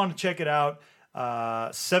 If you want to check it out,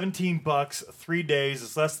 $17, 3 days.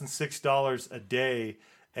 It's less than $6 a day.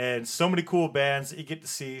 And so many cool bands that you get to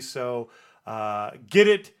see. So get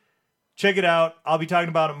it. Check it out. I'll be talking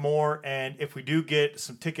about it more. And if we do get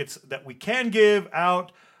some tickets that we can give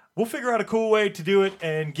out, we'll figure out a cool way to do it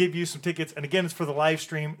and give you some tickets. And again, it's for the live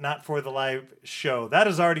stream, not for the live show. That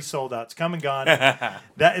is already sold out. It's come and gone.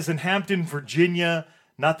 That is in Hampton, Virginia.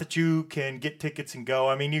 Not that you can get tickets and go.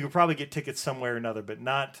 I mean, you could probably get tickets somewhere or another, but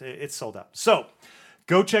it's sold out. So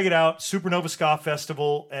go check it out, Supernova Ska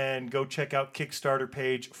Festival, and go check out Kickstarter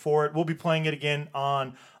page for it. We'll be playing it again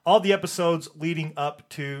on all the episodes leading up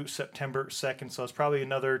to September 2nd. So it's probably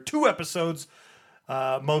another 2 episodes,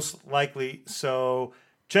 most likely. So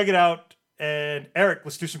check it out. And Eric,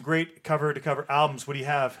 let's do some great cover-to-cover albums. What do you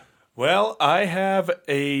have? Well, I have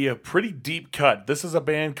a pretty deep cut. This is a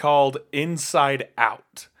band called Inside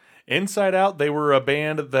Out. Inside Out, they were a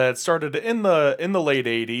band that started in the late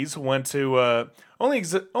 80s, went to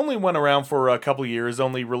only went around for a couple years,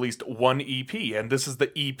 only released 1 EP, and this is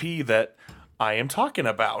the EP that I am talking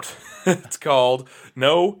about. It's called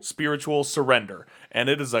No Spiritual Surrender, and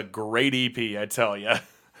it is a great EP, I tell you.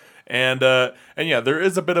 And yeah, there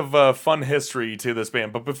is a bit of fun history to this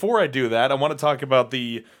band. But before I do that, I want to talk about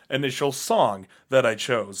the initial song that I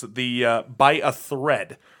chose, the By a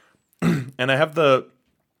Thread. And I have the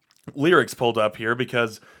lyrics pulled up here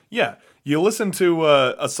because, yeah, you listen to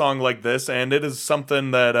a song like this, and it is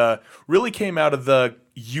something that really came out of the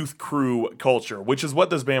youth crew culture, which is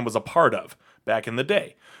what this band was a part of back in the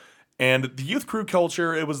day. And the youth crew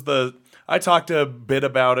culture, I talked a bit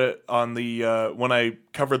about it on the when I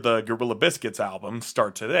covered the Gorilla Biscuits album,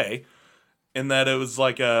 Start Today, in that it was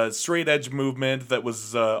like a straight edge movement that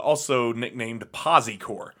was also nicknamed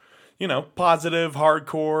Posiecore. Positive,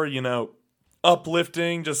 hardcore,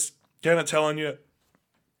 uplifting, just kind of telling you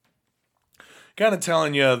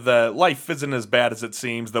that life isn't as bad as it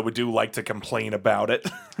seems, though we do like to complain about it.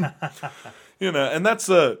 And that's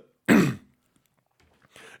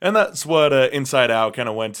and that's what Inside Out kind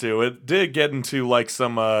of went to. It did get into like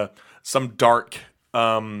some dark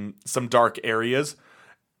areas,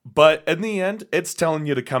 but in the end, it's telling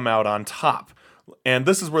you to come out on top. And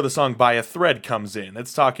this is where the song "By a Thread" comes in.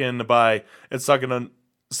 It's talking on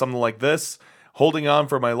something like this: holding on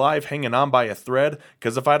for my life, hanging on by a thread.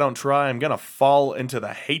 Because if I don't try, I'm gonna fall into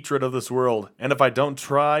the hatred of this world. And if I don't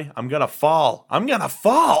try, I'm gonna fall. I'm gonna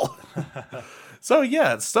fall. So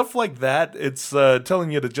yeah, stuff like that. It's telling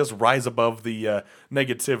you to just rise above the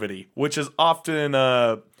negativity, which is often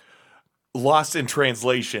lost in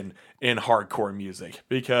translation in hardcore music.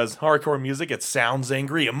 Because hardcore music, it sounds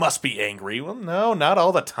angry. It must be angry. Well, no, not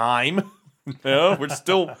all the time. We're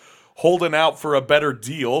still holding out for a better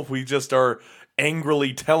deal. We just are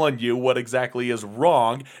angrily telling you what exactly is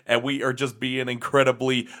wrong, and we are just being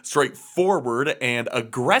incredibly straightforward and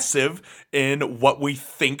aggressive in what we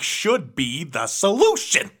think should be the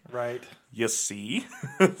solution. Right. You see?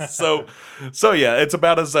 So yeah, it's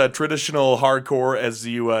about as traditional hardcore as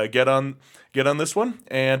you get on this one,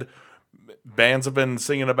 and bands have been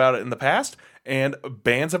singing about it in the past, and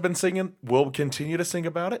bands have been singing, will continue to sing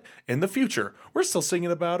about it in the future. We're still singing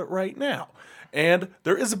about it right now. And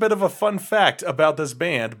there is a bit of a fun fact about this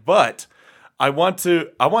band, but I want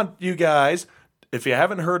you guys, if you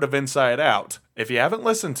haven't heard of Inside Out, if you haven't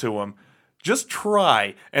listened to them, just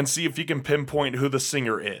try and see if you can pinpoint who the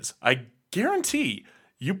singer is. I guarantee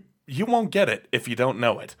you won't get it if you don't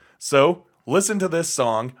know it. So listen to this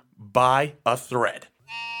song, "By a Thread."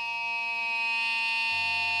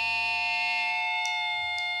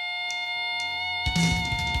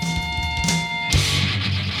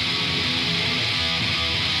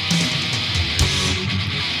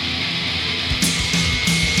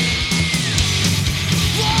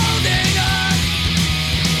 Holding on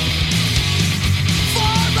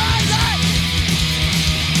for my life,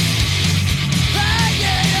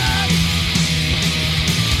 hanging on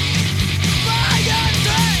by a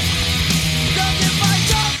thread. 'Cause if I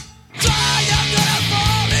don't try, I'm gonna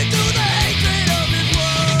fall into the hatred of this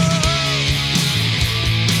world.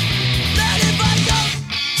 And if I don't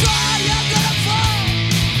try, I'm gonna fall.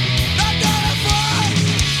 I'm gonna fall.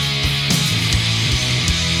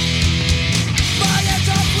 My hands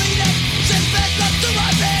are bleeding, since fed up to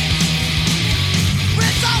my veins.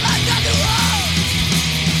 It's all I got to hold.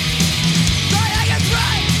 So I hang and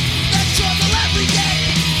try, that struggle every day.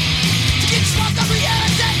 To get smoke of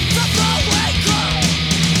reality from the way cold.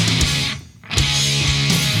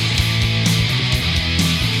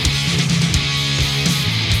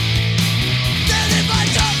 Then if I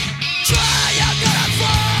don't try, I'm gonna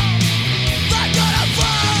fall. I'm gonna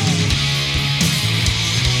fall.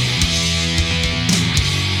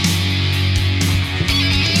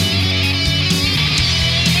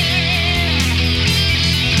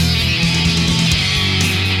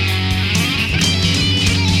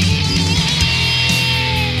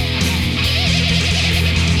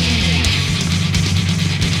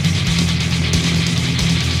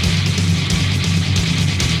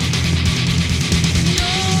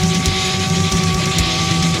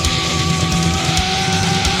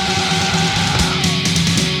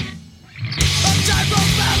 A type of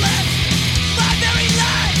balance, my very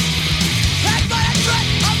life. Hanged by a thread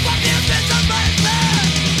upon the abyss of my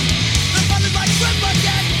land. The fun is my grip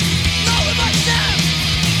again, knowing myself.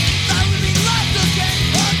 I will be lost again,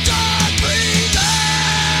 or done breathing.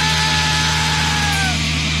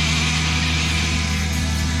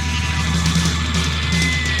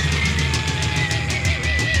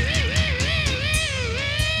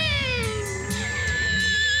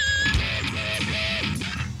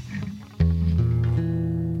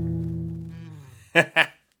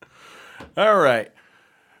 All right.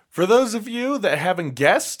 For those of you that haven't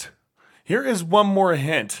guessed, here is one more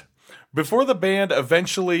hint. Before the band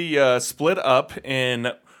eventually split up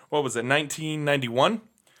in, 1991?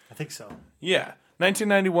 I think so. Yeah,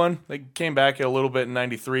 1991. They came back a little bit in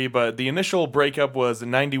 93, but the initial breakup was in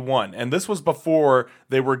 91. And this was before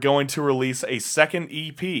they were going to release a second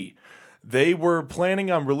EP. They were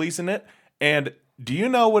planning on releasing it, and do you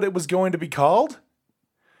know what it was going to be called?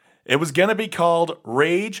 It was going to be called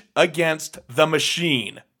Rage Against the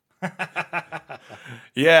Machine.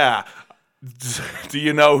 Yeah. Do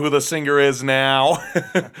you know who the singer is now?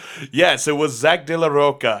 Yes, it was Zach De La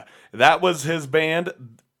Roca. That was his band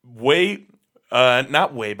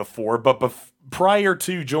not way before, but prior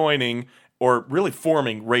to joining or really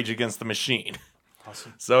forming Rage Against the Machine.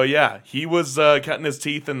 Awesome. So yeah, he was cutting his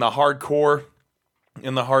teeth in the hardcore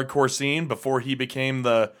scene before he became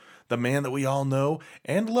the man that we all know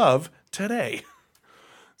and love today.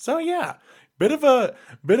 So yeah, bit of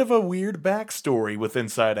a weird backstory with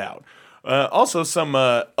Inside Out. Also, some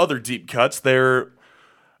other deep cuts. They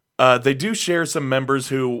do share some members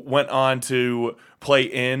who went on to play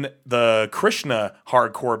in the Krishna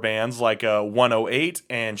hardcore bands like 108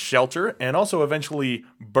 and Shelter, and also eventually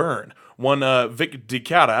Burn. One Vic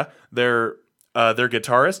DiCara, their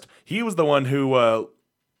guitarist, he was the one who,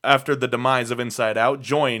 after the demise of Inside Out,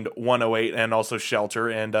 joined 108 and also Shelter,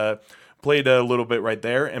 and played a little bit right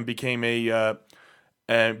there, and became a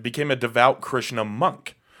devout Krishna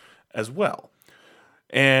monk as well.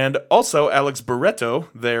 And also Alex Barreto,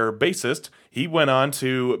 their bassist, he went on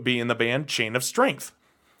to be in the band Chain of Strength.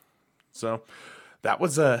 So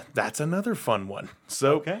that's another fun one.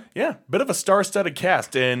 So Okay. yeah, bit of a star-studded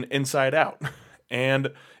cast in Inside Out.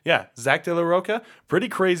 And yeah, Zach De La Roca, pretty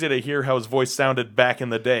crazy to hear how his voice sounded back in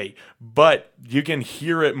the day. But you can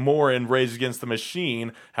hear it more in Rage Against the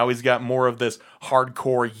Machine, how he's got more of this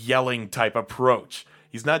hardcore yelling type approach.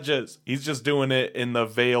 He's just doing it in the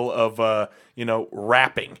veil of,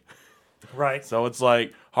 rapping. Right. So it's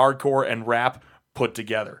like hardcore and rap put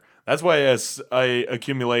together. That's why I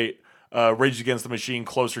accumulate Rage Against the Machine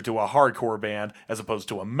closer to a hardcore band as opposed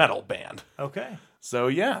to a metal band. Okay. So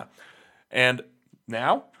yeah. And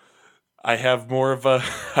now I have more of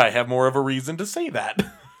a reason to say that.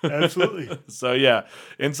 Absolutely. So yeah,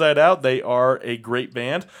 Inside Out, they are a great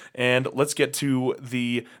band. And let's get to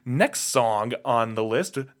the next song on the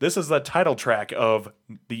list. This is the title track of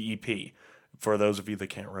the EP. For those of you that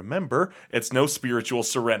can't remember, it's No Spiritual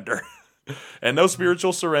Surrender. And No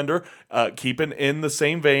Spiritual Surrender, keeping in the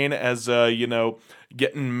same vein as,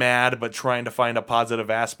 getting mad but trying to find a positive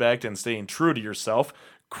aspect and staying true to yourself.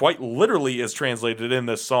 Quite literally is translated in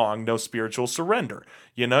this song, No Spiritual Surrender.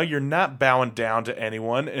 You're not bowing down to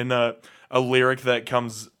anyone. And a lyric that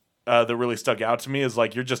comes that really stuck out to me is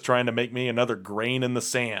like, you're just trying to make me another grain in the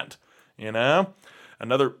sand. Not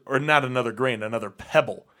another grain, another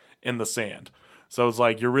pebble in the sand. So it's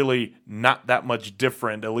like, you're really not that much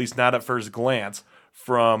different, at least not at first glance,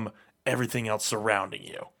 from everything else surrounding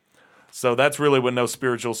you. So that's really what No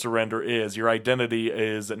Spiritual Surrender is. Your identity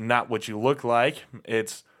is not what you look like.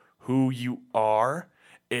 It's who you are.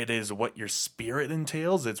 It is what your spirit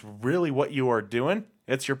entails. It's really what you are doing.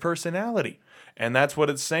 It's your personality. And that's what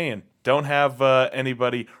it's saying. Don't have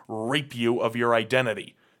anybody rape you of your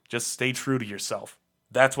identity. Just stay true to yourself.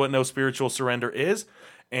 That's what No Spiritual Surrender is.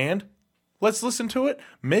 And let's listen to it.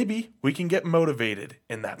 Maybe we can get motivated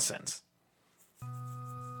in that sense.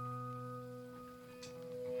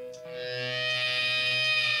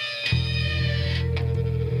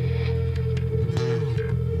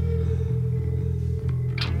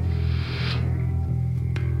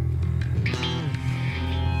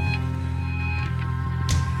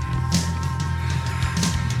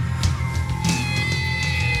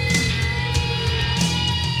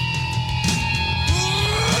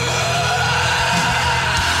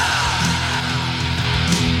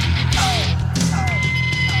 Oh!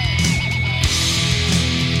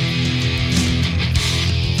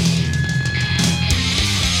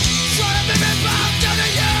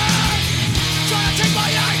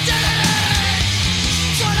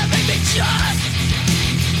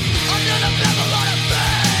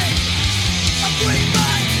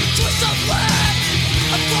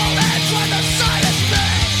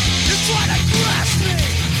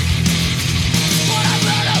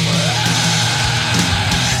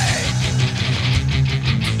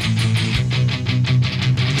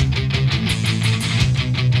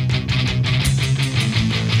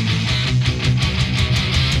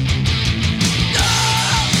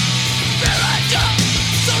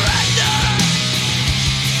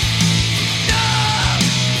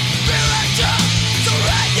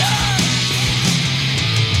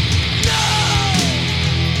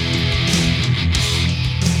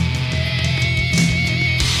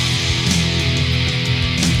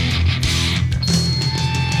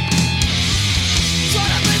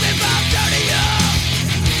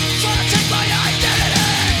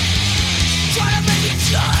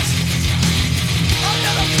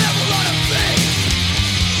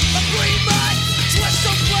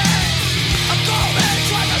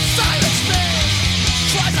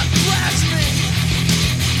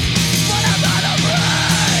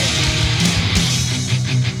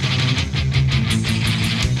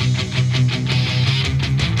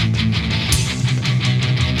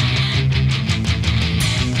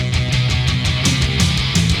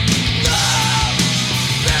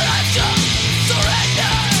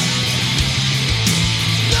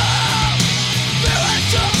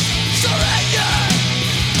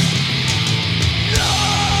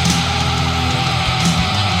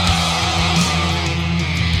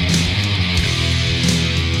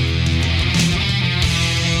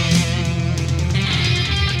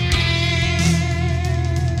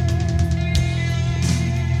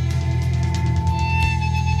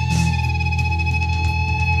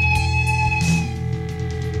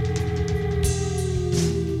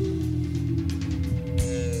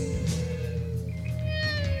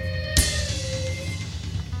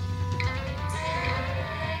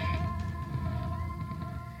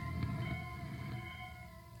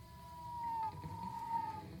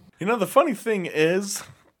 You know, the funny thing is,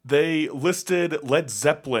 they listed Led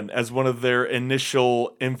Zeppelin as one of their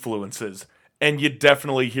initial influences, and you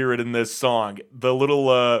definitely hear it in this song. The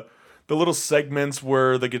little segments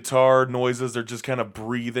where the guitar noises are just kind of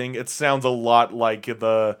breathing, it sounds a lot like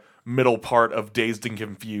the middle part of Dazed and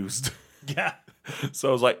Confused. Yeah. So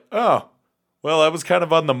I was like, oh, well, I was kind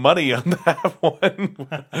of on the money on that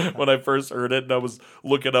one when I first heard it. And I was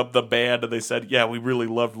looking up the band, and they said, yeah, we really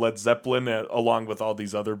loved Led Zeppelin, along with all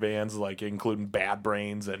these other bands, like including Bad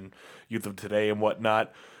Brains and Youth of Today and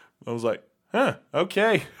whatnot. I was like, huh,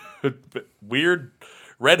 okay. Weird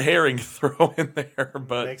red herring throw in there,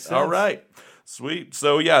 but Makes sense. all right. Sweet.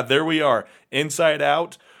 So, yeah, there we are. Inside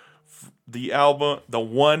Out. The album, the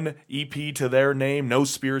one EP to their name, No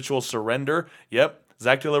Spiritual Surrender. Yep,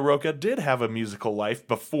 Zach De La Rocha did have a musical life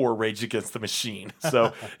before Rage Against the Machine.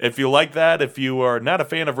 So if you like that, if you are not a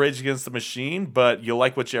fan of Rage Against the Machine, but you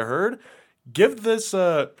like what you heard, give this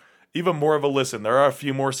even more of a listen. There are a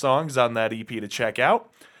few more songs on that EP to check out.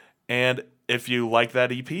 And if you like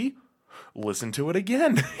that EP, listen to it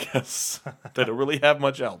again, because they don't really have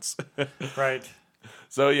much else. Right.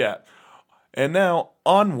 So yeah. And now,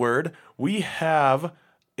 onward, we have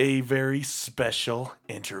a very special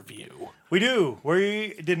interview. We do.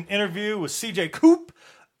 We did an interview with CJ Coop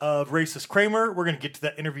of Racist Kramer. We're going to get to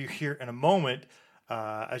that interview here in a moment.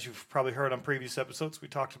 As you've probably heard on previous episodes, we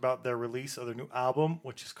talked about their release of their new album,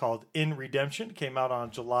 which is called In Redemption. It came out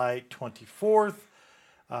on July 24th.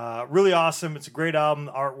 Really awesome. It's a great album.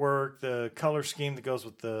 The artwork, the color scheme that goes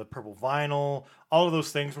with the purple vinyl, all of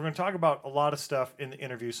those things. We're going to talk about a lot of stuff in the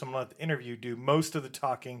interview, so I'm going to let the interview do most of the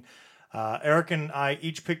talking. Eric and I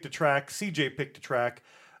each picked a track. CJ picked a track.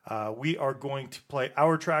 We are going to play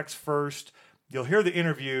our tracks first. You'll hear the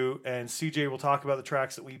interview, and CJ will talk about the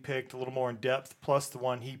tracks that we picked a little more in depth, plus the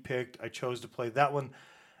one he picked. I chose to play that one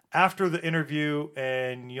after the interview,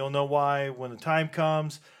 and you'll know why when the time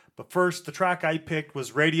comes. But first, the track I picked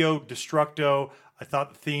was Radio Destructo. I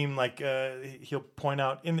thought the theme, like he'll point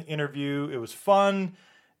out in the interview, it was fun.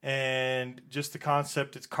 And just the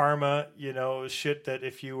concept, it's karma, shit that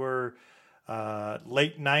if you were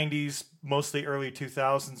late 90s, mostly early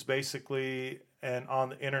 2000s, basically, and on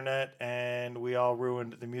the internet, and we all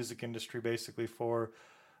ruined the music industry, basically, for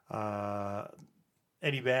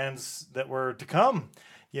any bands that were to come.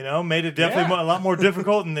 Made it definitely a lot more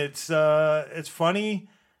difficult, and it's funny,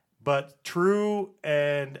 but true,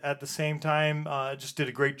 and at the same time, just did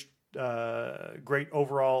a great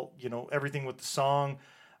overall, everything with the song.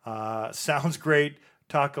 Sounds great.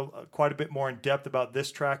 Talk quite a bit more in depth about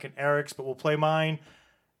this track and Eric's, but we'll play mine.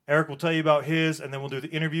 Eric will tell you about his, and then we'll do the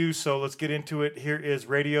interview, so let's get into it. Here is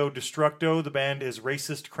Radio Destructo. The band is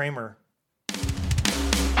Racist Kramer.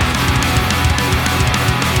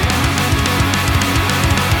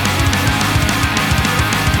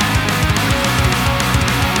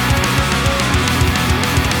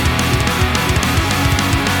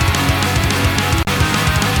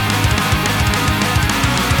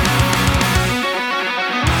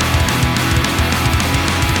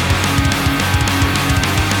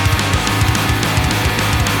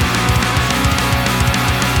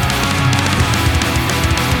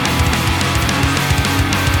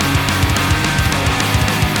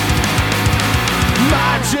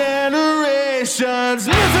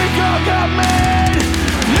 Music all got made,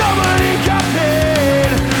 nobody got paid.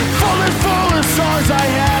 Full of songs I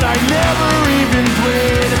had, I never even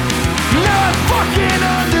played. Now I fucking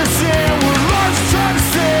understand what Lord's trying to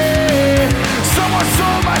say. Someone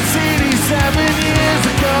sold my CD 7 years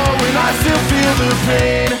ago, and I still feel the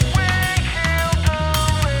pain.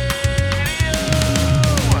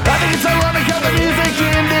 I think it's ironic how the music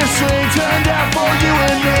industry turned out for you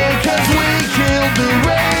and me, 'cause we killed the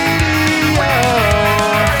radio.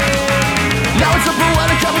 Now it's a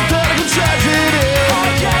poetic, hypothetical track.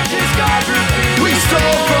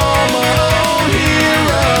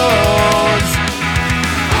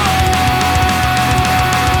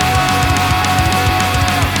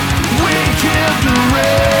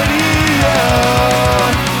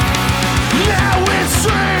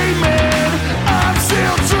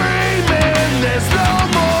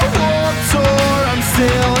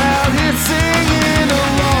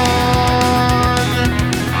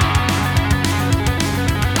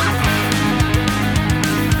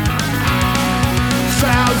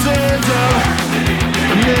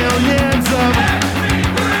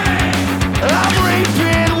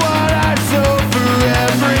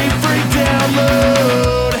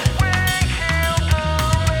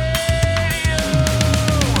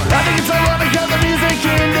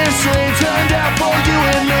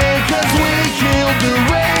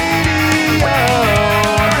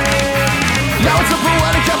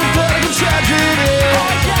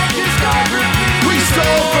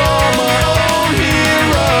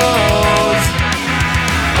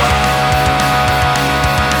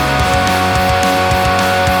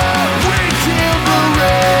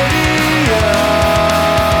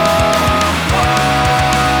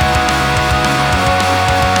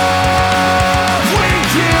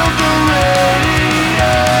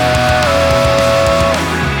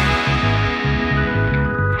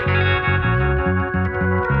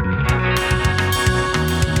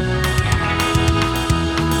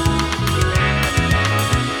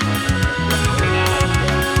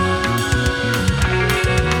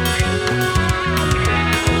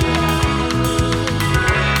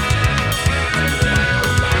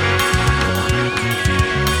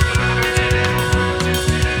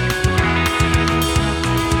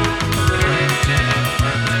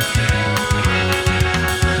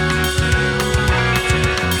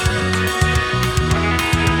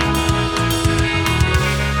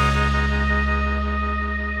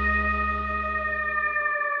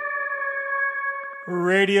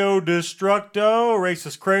 Radio Destructo,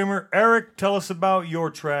 Racist Kramer. Eric, tell us about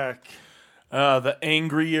your track. The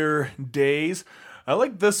Angrier Days. I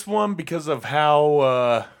like this one because of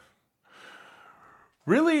how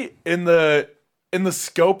really in the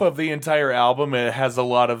scope of the entire album, it has a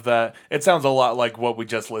lot of that. It sounds a lot like what we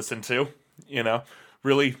just listened to, you know,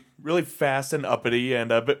 really fast and uppity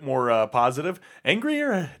and a bit more positive.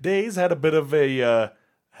 Angrier Days had a bit of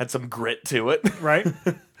had some grit to it, Right?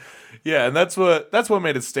 yeah, and that's what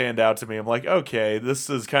made it stand out to me. I'm like, okay, this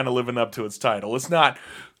is kind of living up to its title. It's not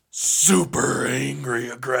super angry,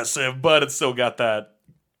 aggressive, but it's still got that.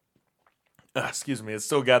 It's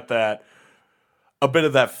still got that. A bit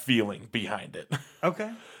of that feeling behind it.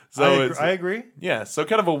 Okay. So I agree. Yeah, so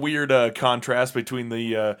kind of a weird contrast between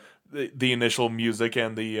the initial music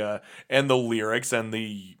and the lyrics and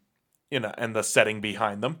the and the setting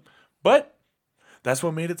behind them. But that's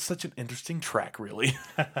what made it such an interesting track, really.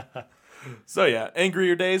 So yeah,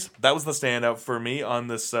 Angrier Days, that was the standout for me on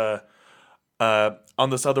this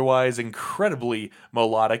otherwise incredibly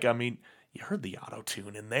melodic. I mean, you heard the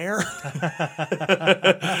auto-tune in there.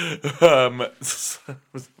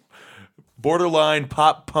 Borderline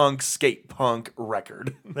pop punk, skate punk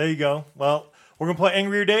record. There you go. Well, we're going to play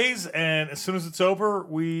Angrier Days, and as soon as it's over,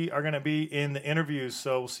 we are going to be in the interviews,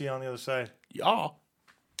 so we'll see you on the other side. Yeah.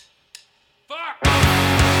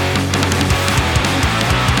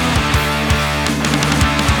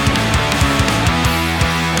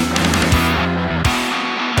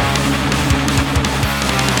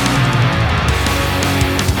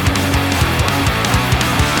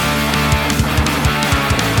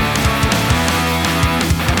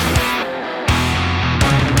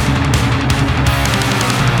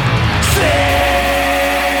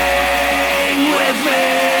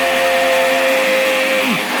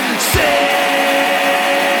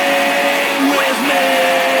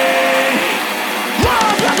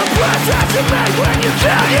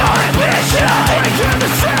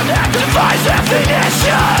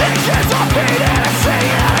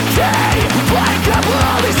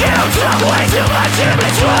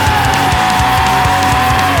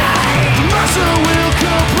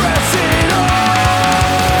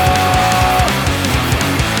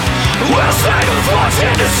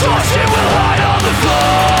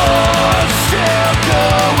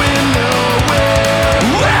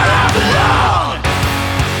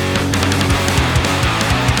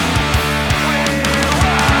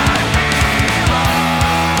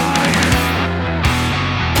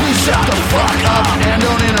 Shut the fuck up and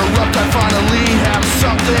don't interrupt. I finally have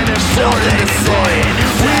something important to say.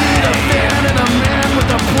 We need a fan and a man with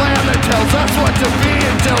a plan that tells us what to be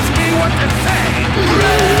and tells me what to say.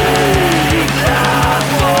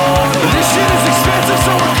 This shit is expensive,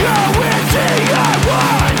 so we're going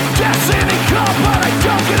DIY. Destiny come, but I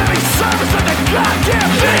don't get any service at the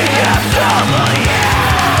goddamn BMW.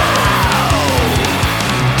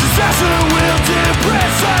 Disaster will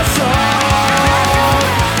depress us all.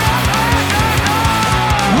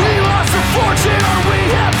 Fortune, or we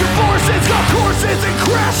have divorces, golf courses and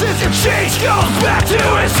crashes, and change goes back to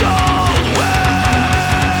its old ways.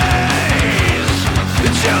 The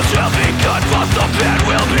jail shall be cut, but the bed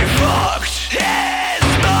will be fucked. His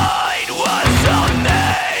mind was a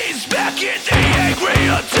maze back in the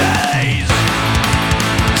angrier days.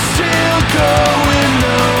 Still going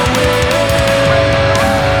nowhere.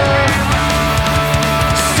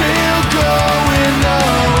 Still going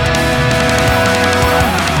nowhere.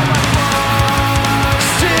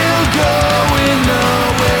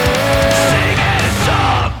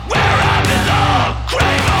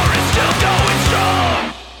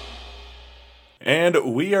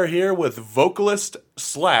 And we are here with vocalist /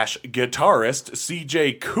 guitarist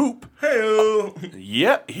CJ Coop. Hey-o.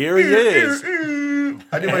 Yep, here he is.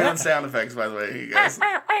 I do my own sound effects, by the way, you guys.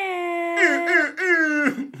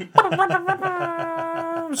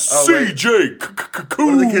 CJ Coop. What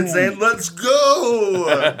are the kids saying? Let's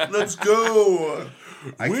go! Let's go!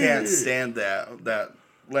 I can't stand that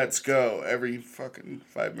let's go every fucking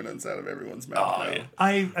 5 minutes out of everyone's mouth now. Yeah.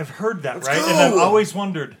 I've heard that, Let's right? go! And I've always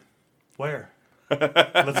wondered, where?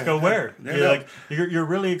 Let's go where? Yeah, You're no. like you're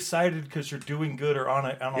really excited because you're doing good or on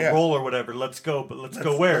a Yeah. roll or whatever. Let's go, but let's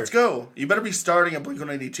go where? Let's go. You better be starting a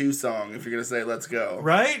Blink-182 song if you're going to say let's go.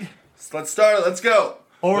 Right? Let's start it. Let's go.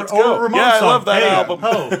 Or Let's go. a Ramones Yeah, I song. love that Hey, album.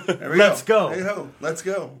 Ho, There we let's go. Hey ho. Let's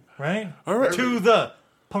go. Right? All right. To the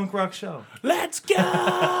punk rock show. Let's go.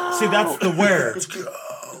 See, that's the where. Let's go.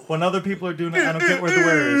 When other people are doing it, I don't get where the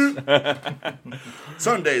where is.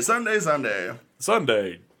 Sunday.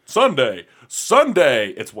 Sunday, Sunday.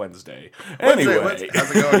 It's Wednesday. Wednesday, Anyway.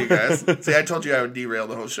 how's it going, you guys? See, I told you I would derail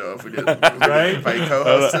the whole show if we did. Right? If I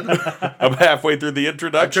co-hosted. I'm halfway through the I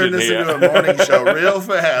introduction turned this here. into a morning show real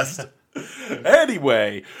fast.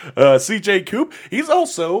 Anyway, CJ Coop, he's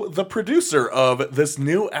also the producer of this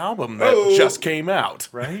new album that Oh. just came out.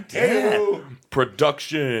 Right? Ew.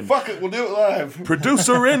 Production. Fuck it, we'll do it live.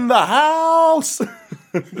 Producer in the house.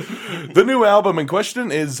 The new album in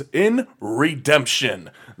question is In Redemption,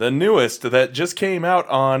 the newest that just came out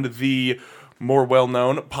on the more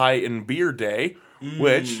well-known Pie and Beer Day,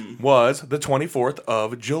 which was the 24th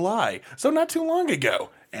of July. So not too long ago.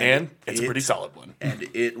 And it's a pretty solid one. And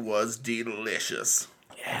it was delicious.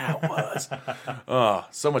 Yeah, it was. Oh,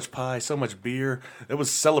 so much pie, so much beer. It was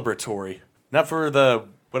celebratory. Not for the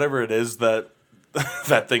whatever it is that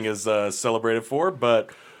that thing is celebrated for, but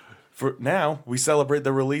for now, we celebrate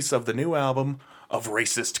the release of the new album of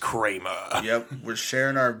Racist Kramer. Yep, we're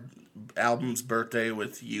sharing our album's birthday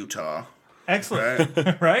with Utah. Excellent.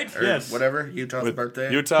 Right? Right? Or Yes. whatever, Utah's birthday.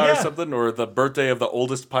 Utah or Yeah. something, or the birthday of the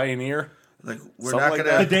oldest pioneer. Like, we're Something not like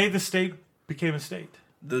gonna. The day the state became a state.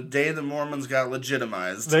 The day the Mormons got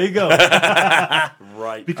legitimized. There you go.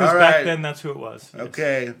 Right. Because All back right. then, that's who it was.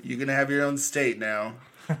 Okay, you can have your own state now.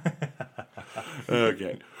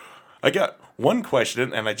 Okay. I got one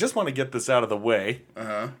question, and I just want to get this out of the way.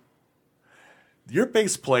 Your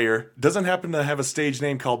bass player doesn't happen to have a stage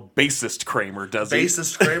name called Bassist Kramer, does he?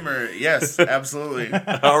 Bassist Kramer, yes, absolutely.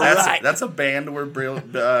 All right. That's a band we're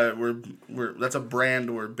that's a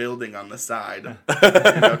brand we're building on the side,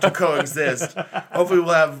 to coexist. Hopefully,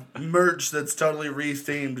 we'll have merch that's totally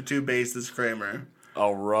rethemed to Bassist Kramer,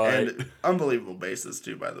 All right. and unbelievable bassist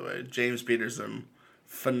too. By the way, James Peterson,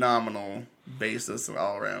 phenomenal bassist and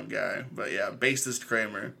all around guy. But yeah, Bassist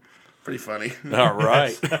Kramer. Pretty funny. All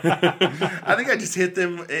right. I think I just hit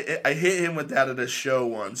them. I hit him with that at a show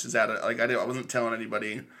once. Just I wasn't telling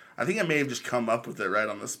anybody. I think I may have just come up with it right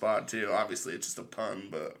on the spot too. Obviously, it's just a pun,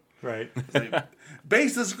 but Right. it's like,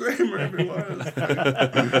 bassist Kramer, everyone.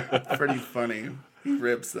 It's pretty funny. He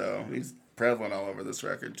rips though. He's prevalent all over this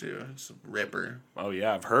record too. He's a ripper. Oh,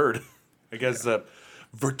 yeah, I've heard. I guess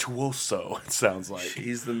virtuoso, it sounds like.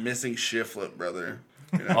 He's the missing Shiflet brother.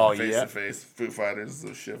 Oh, face yeah. to face. Foo Fighters, the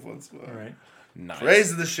Shiflets. All right. Nice.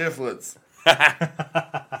 Praise the Shiflets.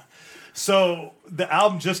 So the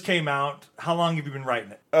album just came out. How long have you been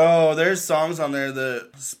writing it? Oh, there's songs on there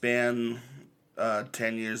that span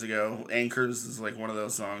 10 years ago. Anchors is like one of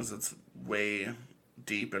those songs that's way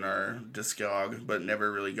deep in our discog, but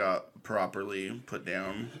never really got properly put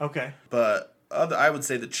down. Okay. But I would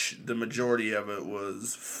say the majority of it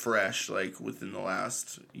was fresh, like within the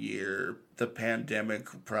last year. The pandemic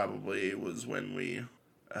probably was when we.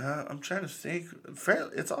 I'm trying to think.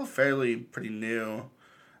 It's all fairly pretty new.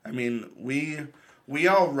 I mean, we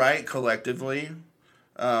all write collectively.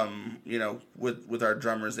 With our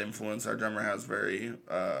drummer's influence. Our drummer has very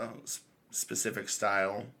specific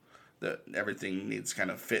style that everything needs kind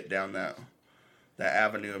of fit down that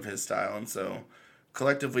avenue of his style, and so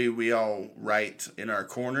collectively we all write in our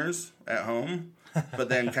corners at home, but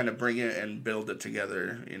then kind of bring it and build it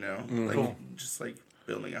together. Like Cool. just like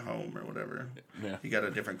building a home or whatever. Yeah. You got a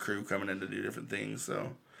different crew coming in to do different things.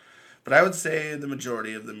 So, but I would say the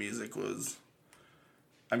majority of the music was,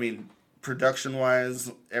 I mean,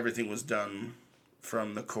 production-wise, everything was done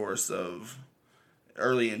from the course of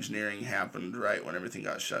early engineering happened right when everything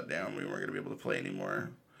got shut down. We weren't going to be able to play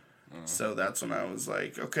anymore. So that's when I was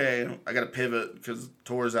like, okay, I got to pivot because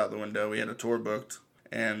tour's out the window. We had a tour booked,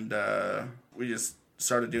 and we just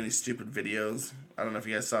started doing these stupid videos. I don't know if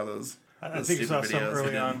you guys saw those. I those think you saw stupid some videos we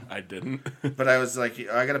early did. on. I didn't. But I was like,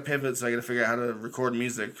 I got to pivot, so I got to figure out how to record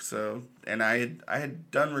music. So, and I had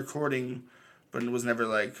done recording, but it was never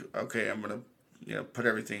like, okay, I'm gonna put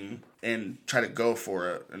everything and try to go for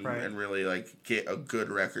it and, Right. and really like get a good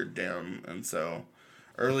record down. And so,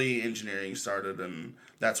 early engineering started, and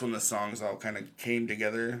that's when the songs all kind of came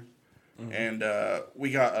together. And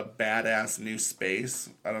we got a badass new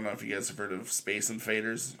space. I don't know if you guys have heard of Space and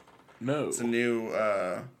Faders. No. It's a new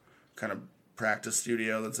kind of practice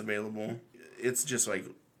studio that's available. It's just like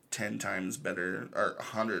 10 times better, or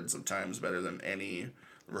hundreds of times better than any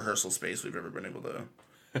rehearsal space we've ever been able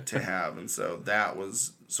to have. And so that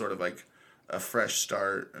was sort of like a fresh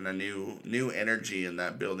start and a new energy in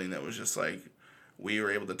that building that was just like we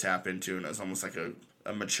were able to tap into, and it was almost like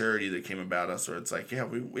a maturity that came about us where it's like, yeah,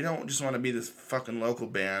 we don't just want to be this fucking local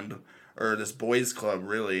band or this boys club,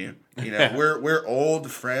 really. We're old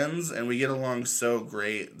friends and we get along so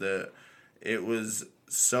great that it was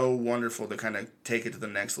so wonderful to kind of take it to the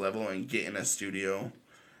next level and get in a studio.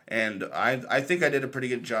 And I think I did a pretty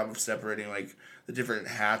good job of separating like the different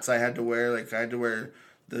hats I had to wear. Like, I had to wear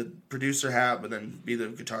the producer hat, but then be the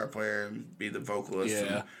guitar player and be the vocalist.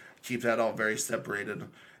 Yeah. And keep that all very separated.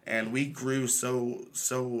 And we grew so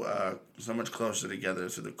much closer together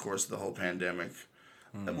through the course of the whole pandemic.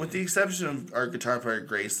 With the exception of our guitar player,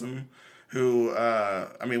 Grayson, who,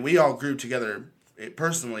 we all grew together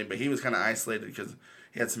personally, but he was kind of isolated because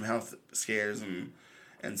he had some health scares.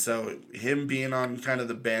 And so him being on kind of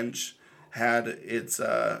the bench had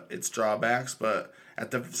its drawbacks, but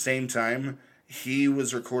at the same time, he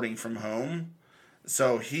was recording from home.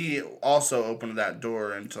 So he also opened that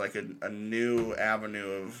door into like a new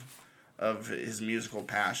avenue of his musical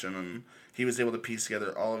passion, and he was able to piece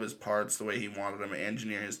together all of his parts the way he wanted them,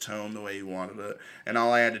 engineer his tone the way he wanted it, and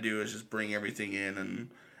all I had to do was just bring everything in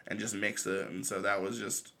and just mix it, and so that was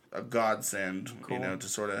just a godsend, Cool. to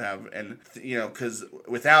sort of have, and because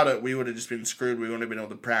without it we would have just been screwed. We wouldn't have been able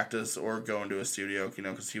to practice or go into a studio,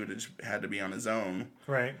 because he would have just had to be on his own.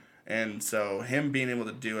 Right. And so him being able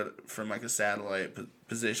to do it from like a satellite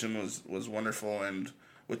position was wonderful. And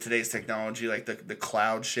with today's technology, like the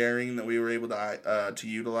cloud sharing that we were able to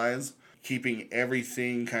utilize, keeping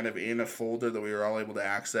everything kind of in a folder that we were all able to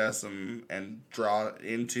access and draw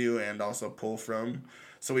into and also pull from.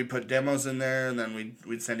 So we put demos in there, and then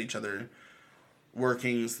we'd send each other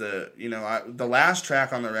workings that, the last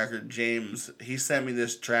track on the record, James, he sent me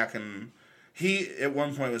this track, and he at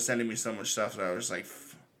one point was sending me so much stuff that I was like,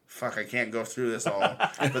 fuck, I can't go through this all.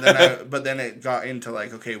 But then it got into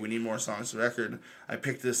like, okay, we need more songs to record. I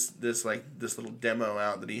picked this little demo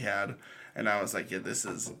out that he had, and I was like, yeah, this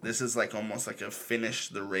is like almost like a finish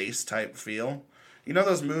the race type feel. You know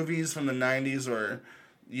those movies from the 90s where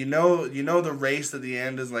you know the race at the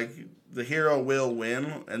end is like the hero will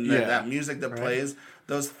win, and that music that plays,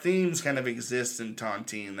 those themes kind of exist in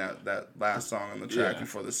Tontine, that last song on the track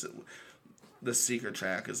before the secret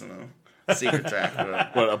track isn't a secret track.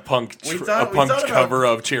 But What a punk We thought cover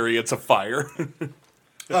of Chariots of Fire.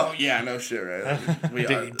 oh yeah, no shit, right? We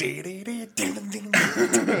are,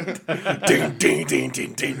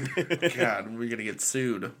 God, we're gonna get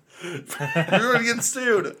sued. We're gonna get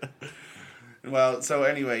sued. Well, so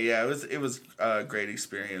anyway, yeah, it was a great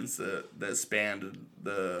experience that spanned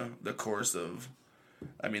the course of.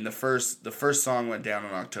 I mean, the first song went down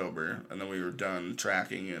in October, and then we were done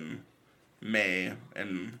tracking in May,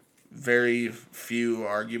 and very few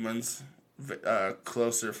arguments,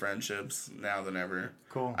 closer friendships now than ever.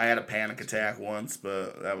 Cool. I had a panic attack once,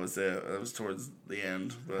 but that was it. That was towards the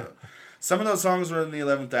end. But some of those songs were in the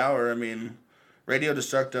 11th hour. I mean, Radio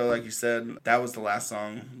Destructo, like you said, that was the last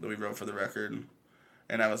song that we wrote for the record,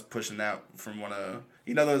 and I was pushing that from one of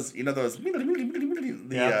those the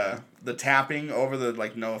tapping over the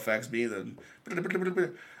like no effects beat.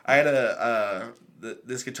 I had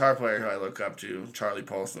this guitar player who I look up to, Charlie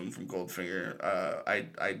Paulson from Goldfinger.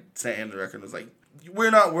 I sent him the record and was like,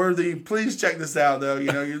 "We're not worthy. Please check this out, though.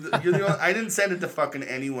 You're the only." I didn't send it to fucking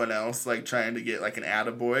anyone else, like trying to get like an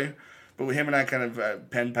attaboy. But with him and I kind of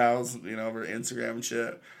pen pals, over Instagram and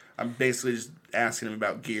shit. I'm basically just asking him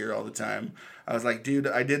about gear all the time. I was like, dude,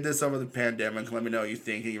 I did this over the pandemic. Let me know what you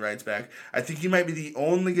think. And he writes back, I think you might be the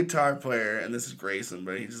only guitar player, and this is Grayson,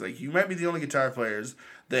 but he's like, you might be the only guitar players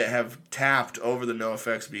that have tapped over the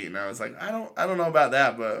NoFX beat. And I was like, I don't know about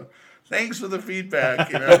that, but thanks for the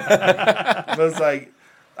feedback. But it's like,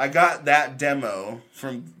 I got that demo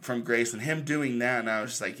from Grayson, him doing that, and I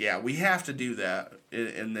was just like, yeah, we have to do that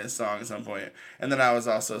in this song at some point. And then I was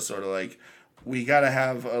also sort of like, we got to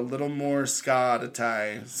have a little more ska to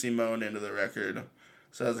tie Simone into the record.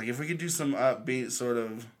 So I was like, if we could do some upbeat sort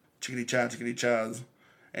of chickadee-chas,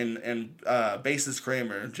 and bassist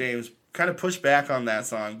Kramer, James, kind of pushed back on that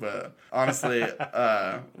song, but honestly,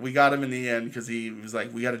 we got him in the end because he was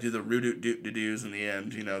like, we got to do the roo-doot-doot-doos in the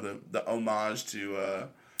end, the homage to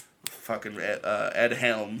fucking Ed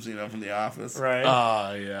Helms, from The Office. Right.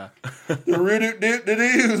 Yeah. The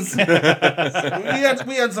roo-doot-doot-doos.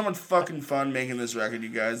 we had so much fucking fun making this record, you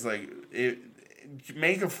guys. Like,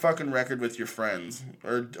 make a fucking record with your friends,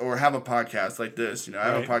 or have a podcast like this. I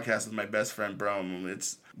have a podcast with my best friend Brom.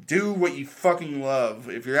 It's do what you fucking love.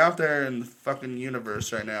 If you're out there in the fucking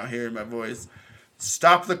universe right now hearing my voice,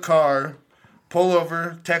 stop the car, pull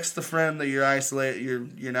over, text the friend that you're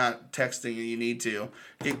isolated, you're not texting and you need to.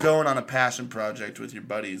 Get going on a passion project with your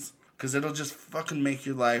buddies, because it'll just fucking make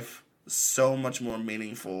your life so much more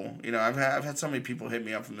meaningful. I've had so many people hit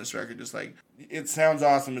me up from this record just like, it sounds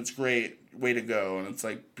awesome, it's great, way to go. And it's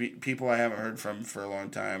like people I haven't heard from for a long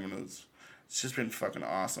time, and it's it's just been fucking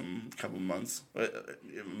awesome. Couple months, a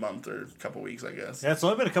month or a couple weeks, I guess. Yeah, it's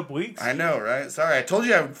only been a couple weeks. I know, right? Sorry, I told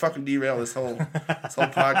you I would fucking derail this whole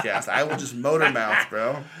podcast. I will just motor mouth,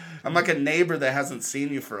 bro. I'm like a neighbor that hasn't seen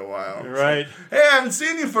you for a while. Right. Hey, I haven't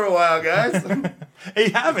seen you for a while, guys. Hey,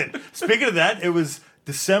 you haven't. Speaking of that, it was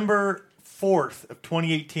December 4th of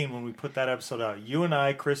 2018 when we put that episode out. You and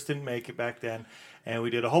I, Chris didn't make it back then, and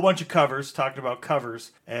we did a whole bunch of covers, talking about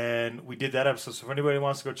covers, and we did that episode. So if anybody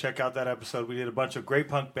wants to go check out that episode, we did a bunch of great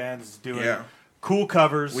punk bands doing cool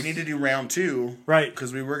covers. We need to do round 2. Right.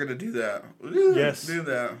 Because we were going to do that. Yes. Do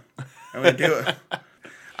that. I'm going to do it.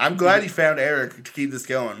 I'm glad you found Eric to keep this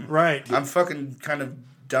going. Right. I'm fucking kind of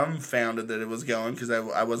dumbfounded that it was going because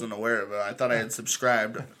I wasn't aware of it. I thought I had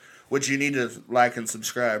subscribed, which you need to like and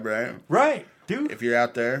subscribe, right? Right, dude. If you're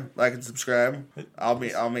out there, like and subscribe.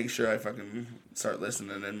 I'll make sure I fucking start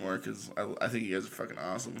listening in more because I think you guys are fucking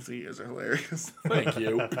awesome. I think you guys are hilarious. Thank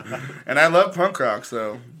you. And I love punk rock,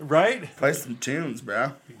 so Right? play some tunes,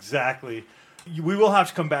 bro. Exactly. We will have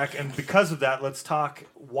to come back, and because of that, let's talk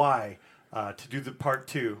why to do the part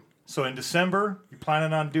 2. So in December, you're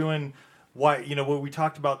planning on doing what we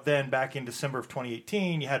talked about then back in December of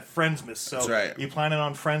 2018. You had Friendsmas, so That's right. you planning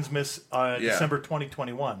on Friendsmas December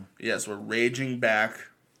 2021. Yes, we're raging back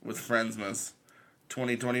with Friendsmas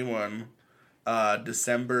 2021.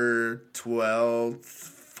 December 12th.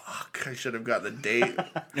 Fuck, I should have got the date.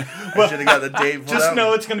 I should have got the date. pulled Just up.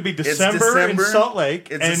 know it's going to be December in Salt Lake,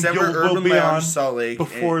 It's and December we'll Urban be Lounge, on Salt Lake.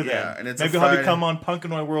 before and, then. Yeah, and it's maybe a I'll Friday. become on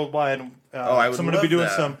Punkanoid Worldwide, and I would so I'm going to be love doing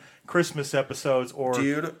that. some Christmas episodes or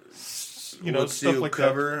Dude, let's stuff do like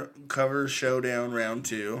that. cover showdown round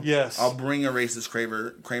 2. Yes. I'll bring a Racist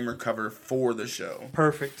Kramer cover for the show.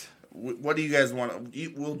 Perfect. What do you guys want?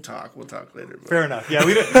 We'll talk. We'll talk later. But Fair enough. Yeah,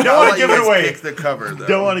 we don't I'll want let to you give it guys away. Pick the cover though.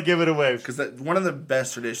 Don't want to give it away. Because one of the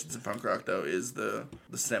best traditions in punk rock, though, is the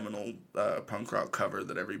seminal punk rock cover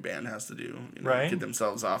that every band has to do. Right. Get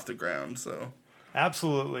themselves off the ground. So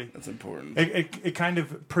Absolutely. that's important. It kind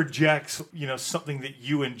of projects, something that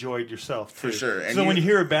you enjoyed yourself too. For sure. And So when you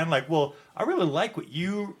hear a band like, well, I really like what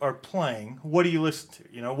you are playing. What do you listen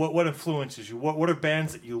to? What influences you? What are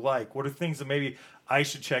bands that you like? What are things that maybe I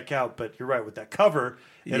should check out? But you're right, with that cover,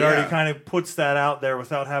 it already kind of puts that out there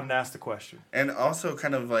without having to ask the question. And also,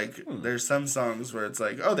 kind of like, there's some songs where it's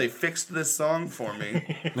like, oh, they fixed this song for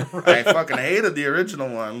me. I fucking hated the original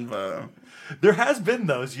one, but There has been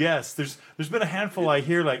those, yes. There's been a handful I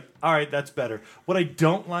hear like, all right, that's better. What I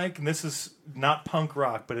don't like, and this is not punk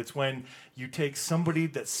rock, but it's when you take somebody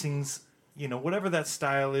that sings, whatever that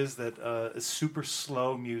style is, that is super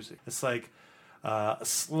slow music. It's like a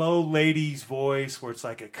slow lady's voice where it's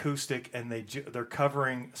like acoustic, and they're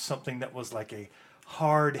covering something that was like a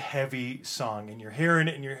hard, heavy song, and you're hearing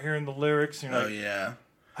it, and you're hearing the lyrics, and you're oh like, yeah.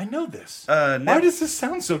 I know this. Net- Why does this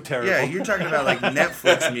sound so terrible? Yeah, you're talking about like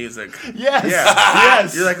Netflix music. Yes. Yeah.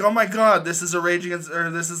 Yes. You're like, oh my god, this is a Rage Against, or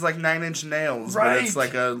this is like 9 Inch Nails, Right. but it's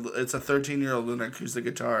like it's a 13-year-old with an acoustic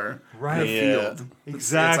guitar Right. in a Yeah. field.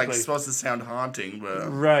 Exactly. It's like supposed to sound haunting, but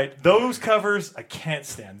Right. Those covers, I can't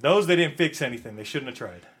stand. Those, they didn't fix anything. They shouldn't have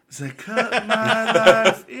tried. it's like cut my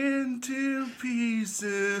life into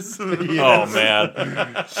pieces. Oh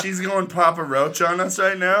man. She's going Papa Roach on us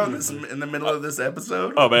right now. In the middle of this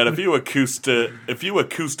episode. Oh man. If you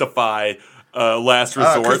acoustify Last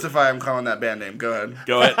Resort. Christopher, I'm calling that band name. Go ahead.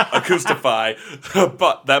 Go ahead, acoustify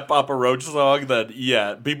but that Papa Roach song. Then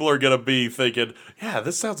people are gonna be thinking, yeah,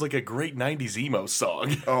 this sounds like a great '90s emo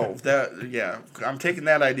song. Oh, I'm taking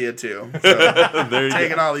that idea too. So, There you go.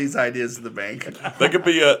 taking all these ideas to the bank. That could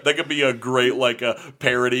be a great like a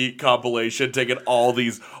parody compilation, taking all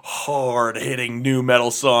these hard hitting new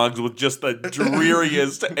metal songs with just the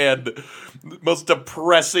dreariest and most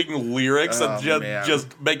depressing lyrics, and man.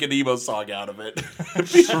 just make an emo song out of it.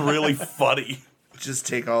 It'd be really funny. Just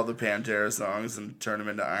take all the Pantera songs and turn them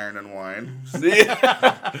into Iron and Wine.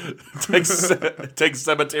 Take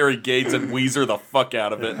Cemetery Gates and Weezer the fuck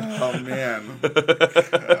out of it. Oh man.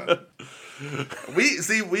 God.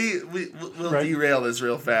 We'll Right. derail this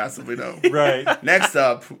real fast if we don't. Right. Next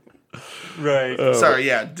up, Right. sorry,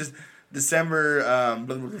 December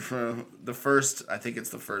the first. I think it's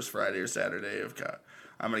the first Friday or Saturday of.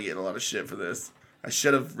 I'm gonna get a lot of shit for this. I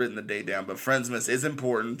should have written the date down, but Friendsmas is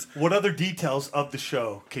important. What other details of the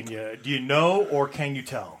show do you know or can you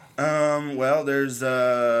tell? Well, there's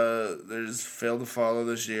Fail to Follow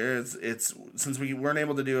this year. It's since we weren't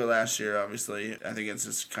able to do it last year, obviously. I think it's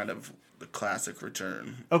just kind of the classic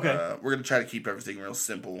return. Okay. We're gonna try to keep everything real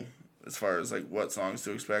simple as far as like what songs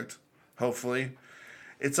to expect. Hopefully,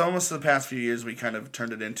 it's almost the past few years we kind of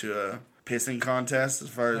turned it into a pissing contest as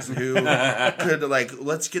far as who could, like,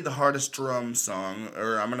 let's get the hardest drum song,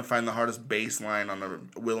 or I'm going to find the hardest bass line on the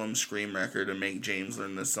Willem Scream record and make James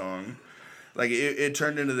learn this song. Like, it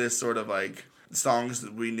turned into this sort of, like, songs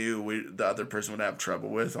that we knew the other person would have trouble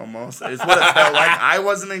with, almost. It's what it felt like. I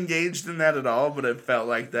wasn't engaged in that at all, but it felt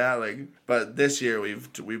like that. Like, but this year we've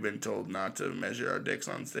been told not to measure our dicks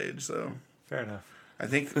on stage, so Fair enough. I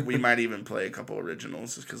think we might even play a couple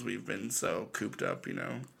originals just because we've been so cooped up, you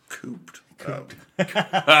know, cooped up.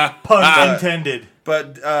 Pun intended.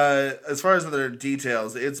 But as far as other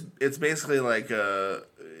details, it's basically like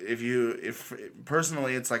if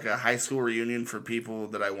personally, it's like a high school reunion for people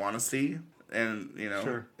that I want to see. And, you know,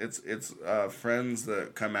 Sure. it's friends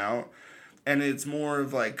that come out. And it's more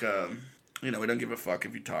of like, you know, we don't give a fuck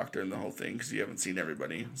if you talk during the whole thing because you haven't seen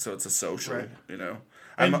everybody. So it's a social, Right. you know.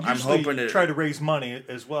 And I'm usually hoping to try to raise money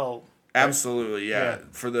as well. absolutely, yeah, Yeah.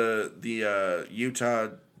 for the Utah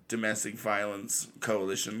Domestic Violence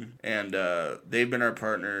Coalition, and they've been our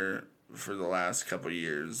partner for the last couple of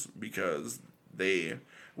years because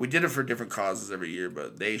we did it for different causes every year,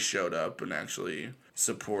 but they showed up and actually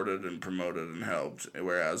supported and promoted and helped.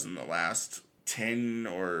 Whereas in the last 10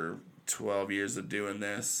 or 12 years of doing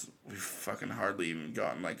this, we've fucking hardly even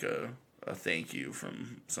gotten like a thank you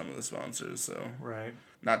from some of the sponsors. So Right.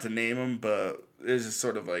 not to name them, but it's just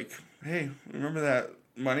sort of like, hey, remember that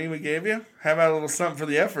money we gave you? How about a little something for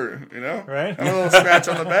the effort, you know? Right. And a little scratch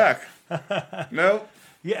on the back. No?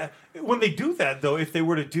 Yeah. When they do that, though, if they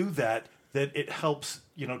were to do that, that it helps,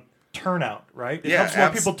 you know, turnout, right? It Yeah, helps more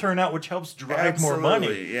people turn out, which helps drive more money.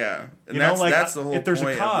 Absolutely, yeah. And You know, like that's the whole if there's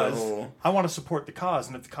point a cause, of the whole... I want to support the cause,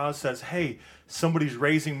 and if the cause says, "Hey, somebody's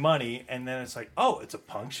raising money," and then it's like, "Oh, it's a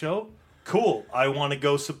punk show, cool. I want to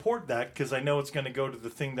go support that because I know it's going to go to the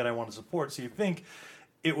thing that I want to support." So you think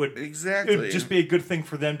it would Exactly. it would just be a good thing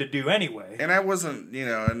for them to do anyway. And I wasn't, you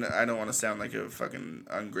know, and I don't want to sound like a fucking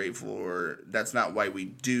ungrateful, or that's not why we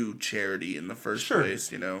do charity in the first Sure.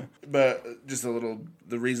 place, you know. But just a little,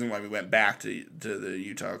 the reason why we went back to the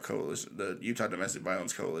Utah Coalition, the Utah Domestic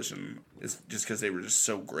Violence Coalition, is just because they were just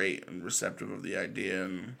so great and receptive of the idea,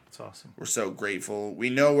 and It's awesome. we're so grateful.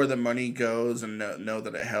 We know where the money goes and know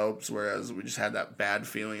that it helps, whereas we just had that bad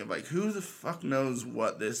feeling of like, who the fuck knows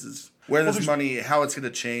what this is, where this there's money, how it's going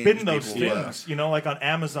to change Been those people. things, you know, like on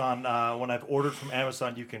Amazon. When I've ordered from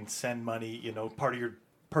Amazon, you can send money. You know, part of your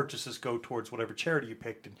purchases go towards whatever charity you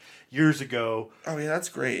picked. And years ago, Oh, yeah, that's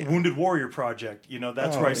great. Wounded Warrior Project, you know,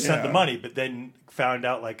 that's Oh, where I sent the yeah. money, but then found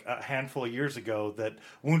out like a handful of years ago that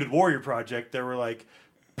Wounded Warrior Project, there were like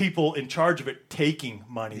people in charge of it taking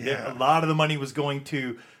money. Yeah. A lot of the money was going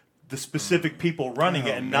to the specific people running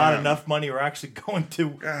it, Oh, and not man. enough money were actually going to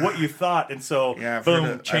what you thought. And so, Yeah, I've heard boom,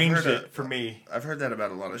 it- I've changed heard it for me. I've heard that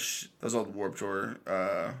about a lot of those old Warped Tour.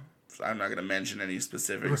 I'm not going to mention any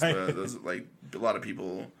specifics, Right. but there's like a lot of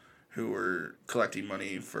people who were collecting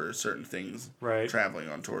money for certain things, Right. traveling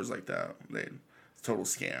on tours like that. Total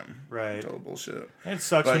scam, Right. Total bullshit. And it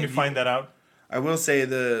sucks But when you you- find that out. I will say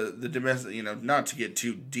the domestic, you know, not to get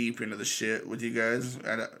too deep into the shit with you guys,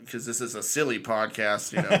 because this is a silly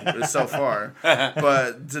podcast, you know, so far.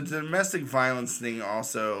 But the domestic violence thing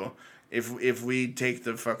also, if we take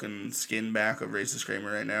the fucking skin back of Racist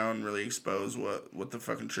Kramer right now and really expose what the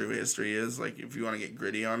fucking true history is, like if you want to get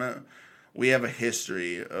gritty on it, we have a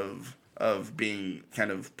history of being kind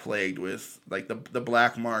of plagued with, like the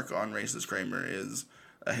black mark on Racist Kramer is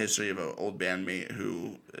a history of an old bandmate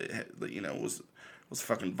who, you know, was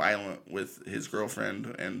fucking violent with his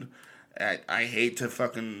girlfriend, and I hate to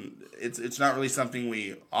fucking, it's not really something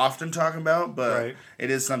we often talk about, but Right.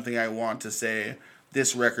 it is something I want to say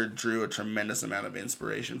this record drew a tremendous amount of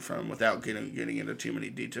inspiration from, without getting into too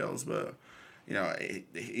many details. But you know,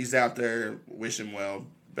 he's out there, wish him well,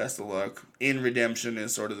 best of luck. In redemption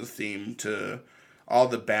is sort of the theme to all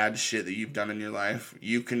the bad shit that you've done in your life.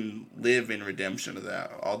 You can live in redemption of that.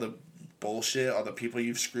 All the bullshit, all the people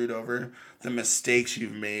you've screwed over, the mistakes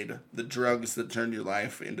you've made, the drugs that turned your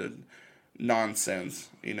life into nonsense,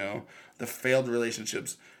 you know, the failed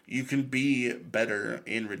relationships. You can be better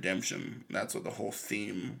in redemption. That's what the whole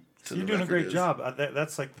theme to You're the doing a record great is. job.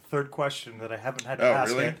 That's like the third question that I haven't had to Oh,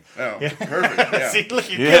 ask really? yet. Oh, Yeah. perfect. Yeah. See, look,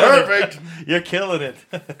 you're killing Perfect. it. You're killing it.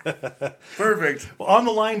 Perfect. Well, on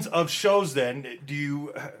the lines of shows, then,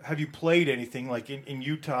 have you played anything like in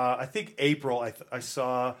Utah? I think April I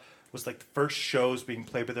saw was like the first shows being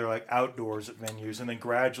played, but they're like outdoors at venues, and then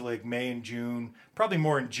gradually like May and June, probably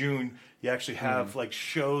more in June, you actually have like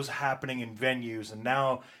shows happening in venues, and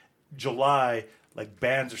now July, like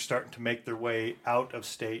bands are starting to make their way out of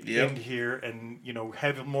state Yep. into here, and you know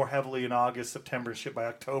more heavily in August, September, shit by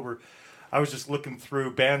October. I was just looking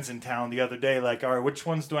through bands in town the other day, like, all right, which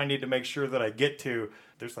ones do I need to make sure that I get to?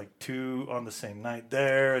 There's like 2 on the same night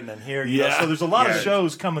there, and then here. You know, so there's a lot of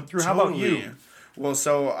shows coming through. How about you? Well,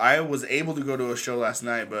 so I was able to go to a show last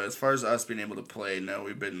night, but as far as us being able to play, no,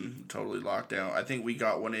 we've been totally locked down. I think we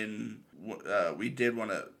got one in, we did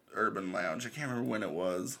one at Urban Lounge. I can't remember when it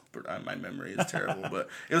was, but my memory is terrible. But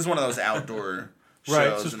it was one of those outdoor shows. Right,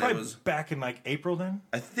 so it's and probably it was back in like April then?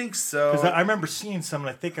 I think so. Because I remember seeing some, and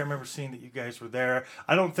I think I remember seeing that you guys were there.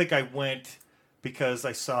 I don't think I went because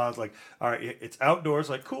I saw, like, all right, it's outdoors.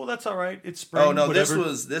 Like, cool, that's all right. It's spring, Oh, no, whatever.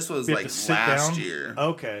 this was We have like to sit last down? year.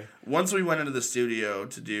 Okay. Once we went into the studio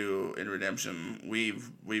to do In Redemption, we've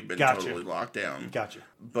been Gotcha. totally locked down. Gotcha.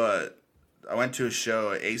 But I went to a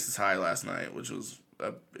show at Aces High last night, which was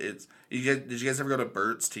did you guys ever go to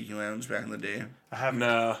Bert's Tiki Lounge back in the day? I haven't.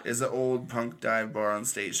 No. It's an old punk dive bar on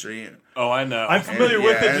State Street. Oh, I know. I'm familiar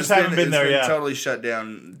with it, and just haven't been there yet. yet. It's totally shut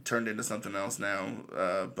down, turned into something else now.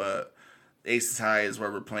 But Aces High is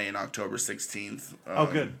where we're playing October 16th. Oh,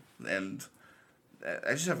 good. And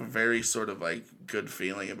I just have a very sort of like good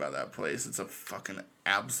feeling about that place. It's a fucking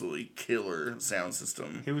absolutely killer sound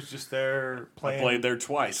system. He was just there I playing. played there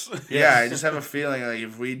twice. Yeah, I just have a feeling like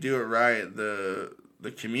if we do it right, the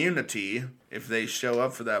community, if they show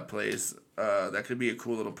up for that place, that could be a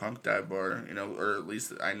cool little punk dive bar, you know, or at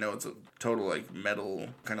least I know it's a total like metal,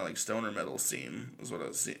 kind of like stoner metal scene is what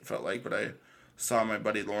it felt like. But I saw my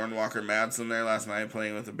buddy Lauren Walker Madsen there last night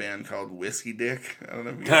playing with a band called Whiskey Dick. I don't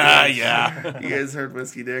know if you guys, Yeah. you guys heard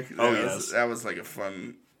Whiskey Dick? Oh, Yes. That was like a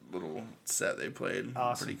fun little set they played.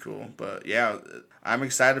 Awesome. Pretty cool. But yeah, I'm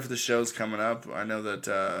excited for the shows coming up. I know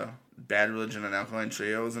that Bad Religion and Alkaline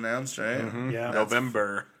Trio was announced, right? Yeah.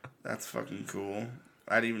 November. That's fucking cool.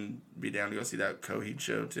 I'd even be down to go see that Coheed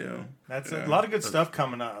show too. That's Yeah. a lot of good stuff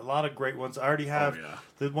coming out. A lot of great ones. I already have yeah.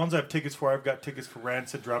 the ones I have tickets for. I've got tickets for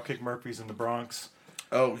Rancid, Dropkick Murphys in the Bronx.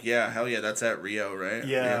 Oh yeah, hell yeah, that's at Rio, right?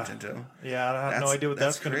 Yeah. Rio Tinto. Yeah, I have no That's- idea what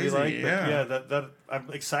that's that's going to be crazy, like. But yeah. that I'm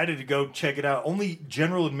excited to go check it out. Only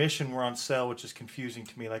general admission were on sale, which is confusing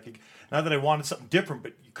to me. Like, not that I wanted something different,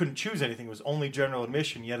 but you couldn't choose anything. It was only general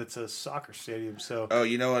admission, yet it's a soccer stadium. So Oh,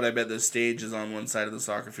 you know what? I bet the stage is on one side of the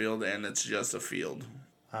soccer field, and it's just a field.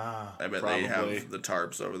 I bet they Probably. have the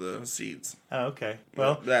tarps over the seats. Oh, okay.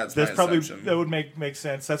 Well, That's my probably assumption. that would make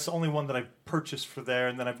sense. That's the only one that I purchased for there,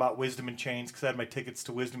 and then I bought Wisdom and Chains because I had my tickets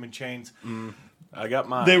to Wisdom and Chains. I got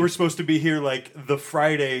mine. They were supposed to be here like the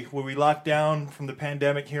Friday where we locked down from the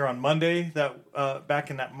pandemic here on Monday. That back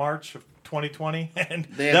in that March of 2020, and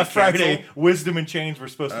They had that to Friday, cancel? Wisdom and Chains were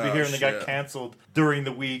supposed to be Oh, here, and they got shit. canceled during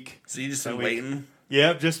the week. So you just been week. waiting?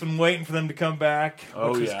 Yep, just been waiting for them to come back,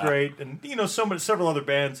 Oh, which is yeah. great. And you know, several other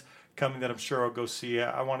bands coming that I'm sure I'll go see.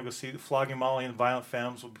 I want to go see Flogging Molly and Violent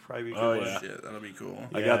Femmes will probably be a good Oh, one. yeah. Shit, that'll be cool.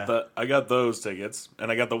 I got those tickets, and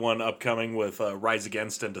I got the one upcoming with Rise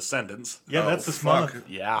Against and Descendants. Yeah, Oh, that's this fuck. month.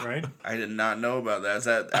 Yeah. Right? I did not know about that. Is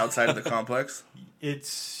that outside of the complex?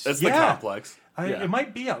 It's It's yeah. the complex. Yeah. It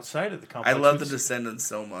might be outside of the I complex. love the It's- Descendants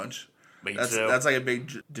so much. Me That's too. like a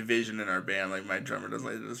big division in our band. Like my drummer doesn't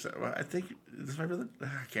like the Descendants. Well, I think this might be the.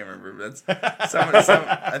 I can't remember. But that's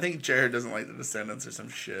I think Jared doesn't like the Descendants or some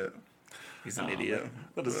shit. He's an idiot.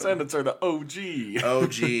 The Descendants are the OG.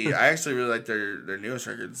 OG. I actually really like their newest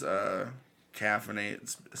records.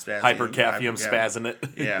 Caffeinate, Spazzy. Hypercaphium spazzing it.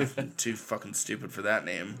 Yeah, too fucking stupid for that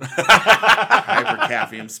name.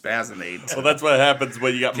 Hypercaphium Spazzinate. Well, that's what happens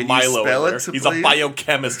when you got Can you Milo spell in it, there. He's please? a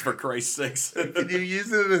biochemist, for Christ's sakes. Can you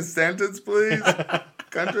use it in a sentence, please?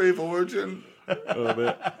 Country of origin.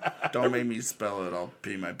 Don't make me spell it. I'll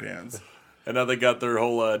pee my pants. And now they got their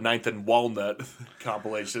whole Ninth and Walnut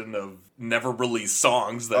compilation of never released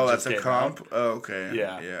songs. That Oh, just that's a came comp. out. Oh, okay.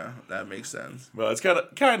 Yeah. Yeah, that makes sense. Well, it's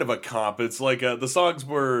kind of a comp. It's like the songs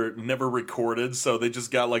were never recorded, so they just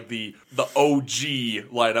got like the OG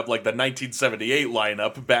lineup, like the 1978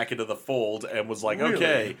 lineup, back into the fold, and was like, Really?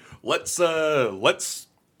 okay, let's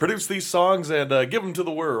produce these songs and give them to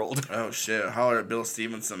the world. Oh shit! Holler at Bill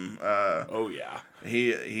Stevenson. Oh yeah.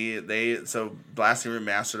 So Blasting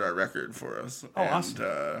remastered our record for us. Oh,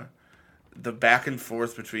 awesome. The back and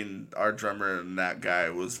forth between our drummer and that guy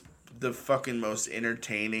was the fucking most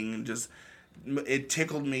entertaining. Just it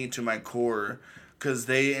tickled me to my core because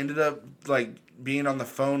they ended up like being on the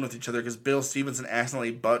phone with each other because Bill Stevenson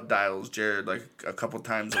accidentally butt dials Jared like a couple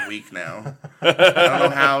times a week now. I don't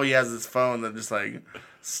know how he has his phone that just like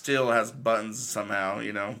still has buttons somehow.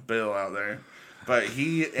 You know, Bill out there. But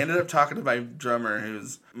he ended up talking to my drummer,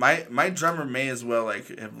 who's my drummer may as well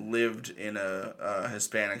like have lived in a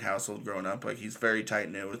Hispanic household growing up. Like he's very tight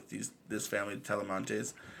knit with this family,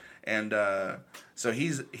 Telemontes, and so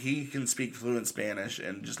he can speak fluent Spanish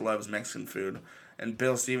and just loves Mexican food. and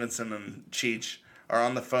Bill Stevenson and Cheech are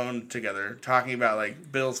on the phone together talking about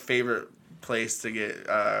like Bill's favorite place to get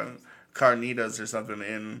carnitas or something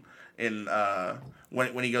in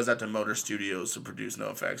when he goes out to Motor Studios to produce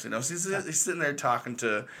NoFX. You know, so he's sitting there talking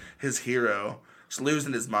to his hero, just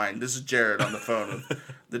losing his mind. This is Jared on the phone with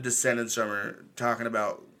the Descendants drummer talking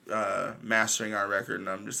about mastering our record, and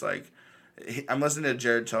I'm just like, I'm listening to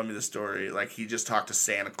Jared tell me the story like he just talked to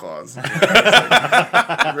Santa Claus. You know?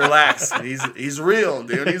 Like, relax, he's real,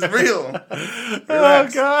 dude. He's real. Relax. Oh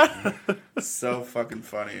God. So fucking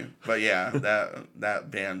funny. But yeah, that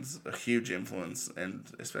band's a huge influence, and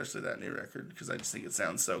especially that new record, because I just think it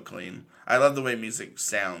sounds so clean. I love the way music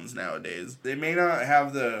sounds nowadays. They may not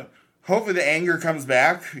have the... Hopefully the anger comes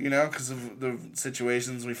back, you know, because of the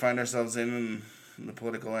situations we find ourselves in the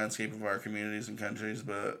political landscape of our communities and countries,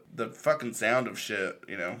 but the fucking sound of shit,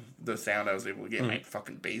 you know, the sound I was able to get in my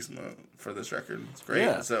fucking basement for this record, it's great.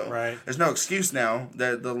 Yeah, so right. There's no excuse now.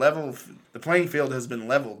 The playing field has been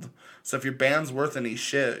leveled. So if your band's worth any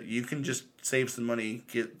shit, you can just save some money,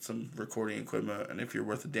 get some recording equipment, and if you're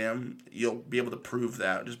worth a damn, you'll be able to prove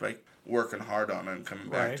that just by working hard on it and coming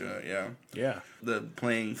back Right. to it. Yeah. Yeah. The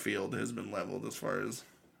playing field has been leveled as far as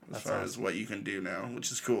what you can do now,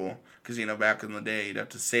 which is cool. Because, you know, back in the day, you'd have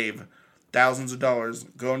to save thousands of dollars,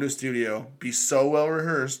 go into a studio, be so well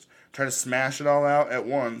rehearsed, try to smash it all out at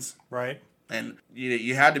once. Right. And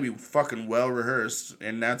you had to be fucking well rehearsed.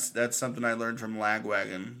 And that's something I learned from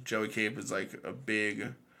Lagwagon. Joey Cape is like a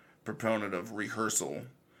big proponent of rehearsal.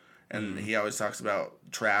 And he always talks about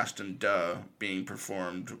Trashed and Duh being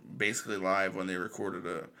performed basically live when they recorded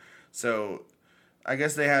it. So I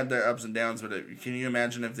guess they had their ups and downs, but can you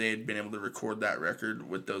imagine if they had been able to record that record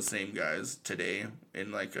with those same guys today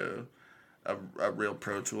in like a real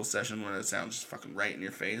Pro Tool session when it sounds just fucking right in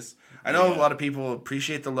your face? I know a lot of people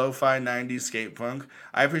appreciate the lo-fi 90s skate punk.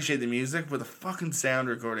 I appreciate the music, but the fucking sound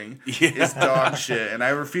recording is dog shit, and I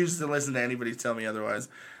refuse to listen to anybody tell me otherwise.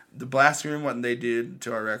 The blasting room, what they did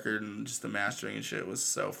to our record, and just the mastering and shit was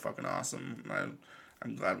so fucking awesome.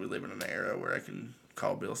 I'm glad we live in an era where I can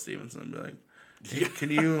call Bill Stevenson and be like, hey,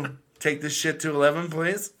 can you take this shit to 11,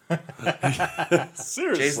 please?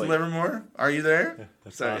 Seriously. Jason Livermore, are you there?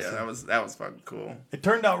 That's Yeah, awesome. that was fucking cool. It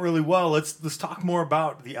turned out really well. Let's talk more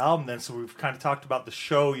about the album then. So we've kind of talked about the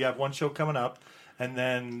show. You have one show coming up, and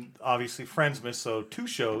then obviously Friendsmas, so 2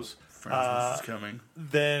 shows. Friendsmas is coming.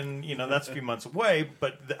 Then, you know, that's a few months away,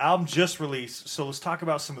 but the album just released. So let's talk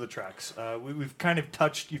about some of the tracks. We've kind of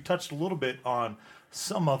you've touched a little bit on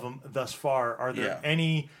some of them thus far. Are there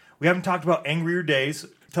any? We haven't talked about Angrier Days.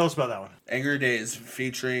 Tell us about that one. Angry Days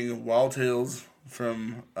featuring Walt Hills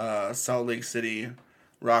from Salt Lake City,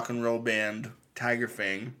 rock and roll band Tiger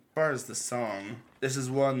Fang. As far as the song, this is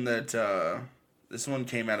one that this one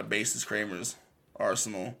came out of Bassist Kramer's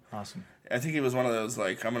arsenal. Awesome. I think it was one of those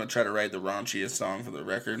like, I'm gonna try to write the raunchiest song for the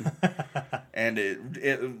record, and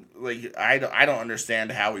it like I don't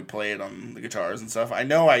understand how we play it on the guitars and stuff. I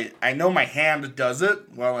know my hand does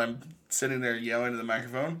it while I'm sitting there yelling to the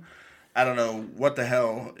microphone. I don't know what the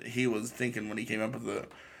hell he was thinking when he came up with it,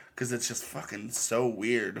 because it's just fucking so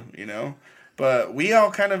weird, you know. But we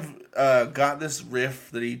all kind of got this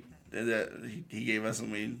riff that he gave us, and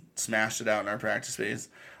we smashed it out in our practice space.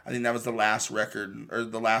 I think that was the last record, or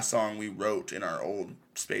the last song we wrote in our old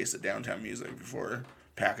space at Downtown Music before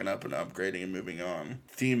packing up and upgrading and moving on.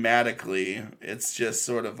 Thematically, it's just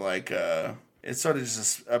sort of like it's sort of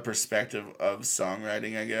just a perspective of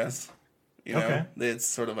songwriting, I guess. You know, Okay. It's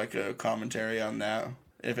sort of like a commentary on that.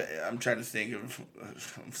 I'm trying to think of,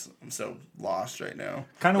 I'm so lost right now.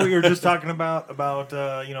 Kind of what you were just talking about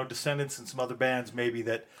you know, Descendants and some other bands, maybe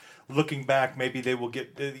that looking back, maybe they will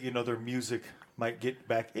get, you know, their music might get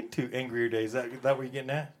back into Angrier Days. That what you're getting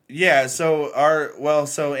at? Yeah, so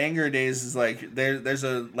Angry Days is like, there's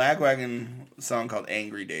a Lagwagon song called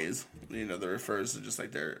Angry Days, you know, that refers to just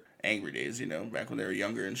like their angry days, you know, back when they were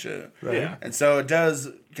younger and shit. Right. Yeah. And so it does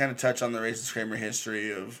kind of touch on the Racist Kramer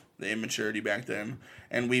history of the immaturity back then.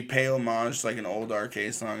 And we pay homage to like an old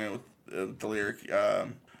RK song with the lyric,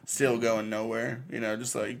 still going nowhere, you know,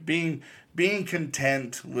 just like being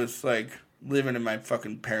content with like living in my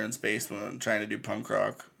fucking parents' basement and trying to do punk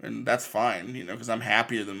rock. And that's fine, you know, because I'm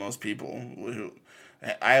happier than most people.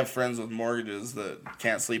 I have friends with mortgages that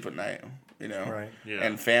can't sleep at night, you know, Right. Yeah.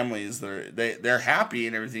 and families they're happy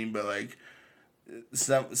and everything, but like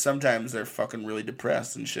sometimes they're fucking really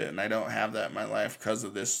depressed and shit, and I don't have that in my life because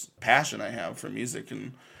of this passion I have for music,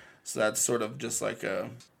 and so that's sort of just like a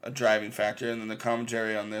driving factor. And then the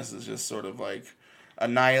commentary on this is just sort of like a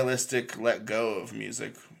nihilistic let go of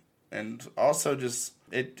music, and also just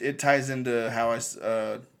it ties into how I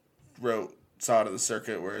wrote Saw to the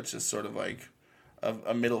Circuit, where it's just sort of like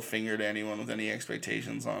a middle finger to anyone with any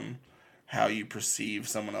expectations on how you perceive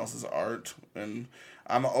someone else's art. And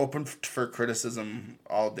I'm open for criticism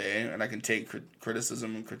all day, and I can take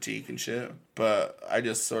criticism and critique and shit. But I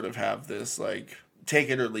just sort of have this, like, take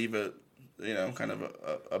it or leave it, you know, kind of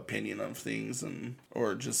a opinion of things, and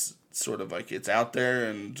or just sort of like it's out there,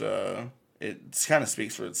 and it kind of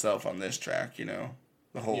speaks for itself on this track, you know.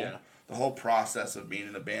 The whole process of being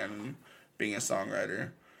in a band and being a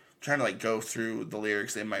songwriter. Trying to like go through the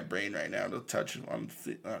lyrics in my brain right now to touch on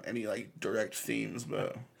any like direct themes,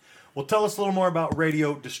 but Well, tell us a little more about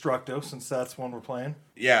Radio Destructo, since that's one we're playing.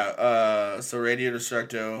 yeah. So Radio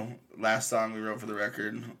Destructo, last song we wrote for the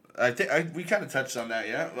record. I think we kind of touched on that,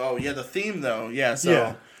 yeah. Oh yeah, the theme though, yeah. So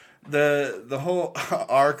Yeah. the whole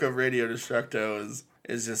arc of Radio Destructo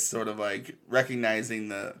is just sort of like recognizing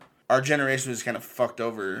that our generation was kind of fucked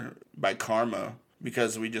over by karma.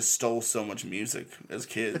 Because we just stole so much music as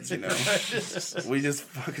kids, you know. We just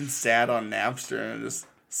fucking sat on Napster and just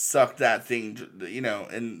sucked that thing, you know.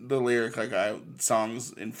 And the lyric, like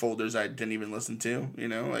songs in folders I didn't even listen to, you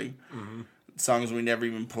know, like songs we never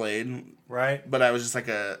even played. Right. But I was just like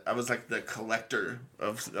I was like the collector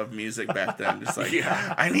of music back then. Just like,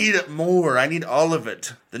 I need it more. I need all of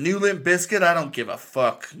it. The new Limp Bizkit, I don't give a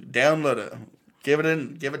fuck. Download it. Give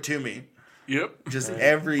it to me. Yep. Just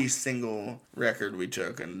every single record we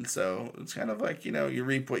took. And so it's kind of like, you know, you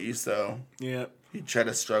reap what you sow. Yep. You try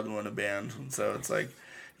to struggle in a band. And so it's like,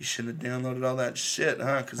 you should have downloaded all that shit,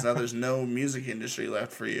 huh? Because now there's no music industry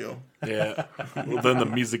left for you. Yeah. Well, then the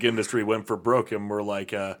music industry went for broke, and we're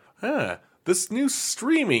like, this new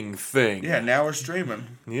streaming thing. Yeah, now we're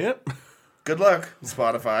streaming. Yep. Good luck,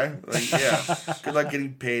 Spotify. Like, yeah. Good luck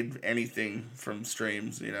getting paid anything from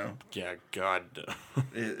streams, you know. Yeah, God.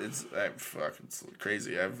 It's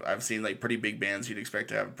crazy. I've seen like pretty big bands you'd expect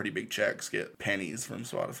to have pretty big checks get pennies from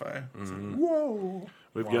Spotify. It's like, whoa.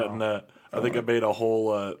 We've gotten, I think I made a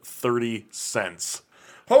whole 30 cents.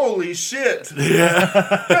 Holy shit!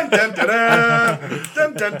 Yeah. Dun, dun, dun, dun,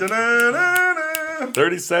 dun, dun, dun, dun, dun.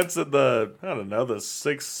 30 cents in the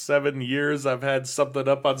 6-7 years I've had something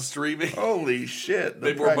up on streaming. Holy shit.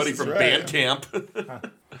 Made more money from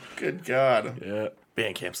Bandcamp. Good God. Yeah.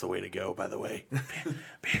 Bandcamp's the way to go, by the way.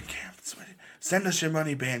 Bandcamp. Send us your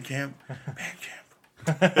money, Bandcamp.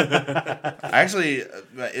 Bandcamp. Actually,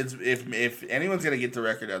 it's if anyone's gonna get the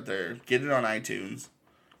record out there, get it on iTunes,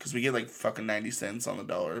 because we get like fucking 90 cents on the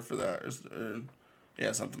dollar for that, or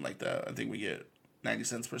yeah, something like that. I think we get 90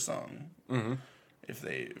 cents per song if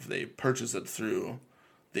they purchase it through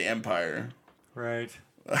the Empire. Right.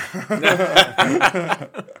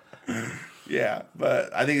 Yeah,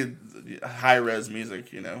 but I think high res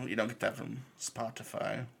music, you know, you don't get that from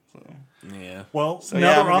Spotify. So. Yeah. Well, So, now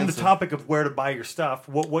yeah, that we're we're on the gonna- topic of where to buy your stuff,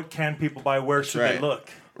 what can people buy? Where should they right. look?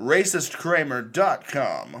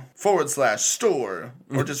 racistkramer.com/store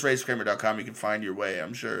or just racistkramer.com. You can find your way,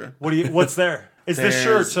 I'm sure. What's there? Is this shirt?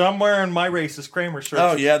 There's- So I'm wearing my Racist Kramer shirt.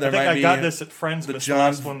 Oh, yeah, there I think might I be got this at Friends. The This John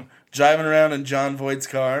last one, driving around in John Voight's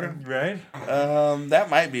car. right? That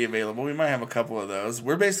might be available. We might have a couple of those.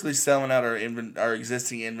 We're basically selling out our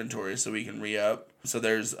existing inventory so we can re-up. So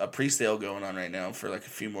there's a pre-sale going on right now for like a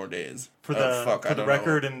few more days. For the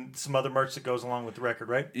record and some other merch that goes along with the record,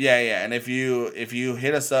 right? Yeah. And if you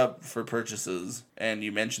hit us up for purchases and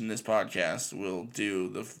you mention this podcast, we'll do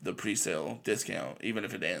the pre-sale discount, even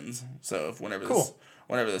if it ends. So if whenever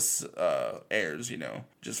this airs, you know,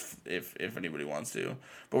 just if anybody wants to.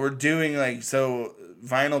 But we're doing so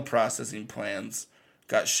vinyl processing plants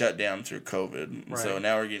got shut down through COVID. Right. So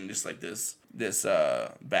now we're getting just like the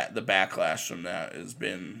backlash from that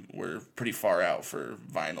we're pretty far out for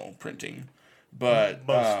vinyl printing. But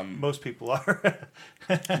Most people are.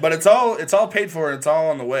 but it's all paid for. It's all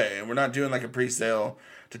on the way, and we're not doing like a pre-sale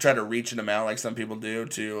to try to reach an amount like some people do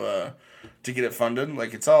to get it funded.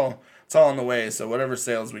 Like it's all on the way. So whatever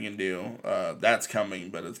sales we can do, that's coming.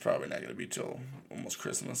 But it's probably not going to be till almost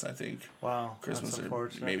Christmas, I think. Wow, Christmas that's or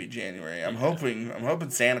unfortunate. maybe January. I'm hoping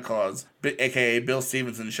Santa Claus, aka Bill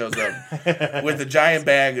Stevenson, shows up with a giant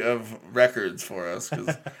bag of records for us. Cause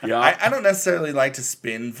Yeah. I don't necessarily like to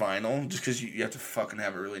spin vinyl just because you have to fucking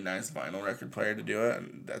have a really nice vinyl record player to do it.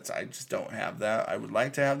 And I just don't have that. I would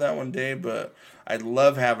like to have that one day, but I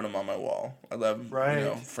love having them on my wall. I love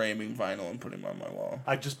framing vinyl and putting them on my wall.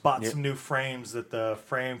 I just bought some new frames that the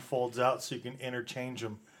frame folds out so you can interchange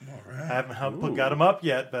them. All right. I haven't got them up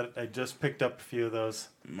yet, but I just picked up a few of those.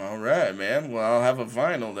 All right, man. Well, I'll have a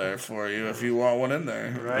vinyl there for you if you want one in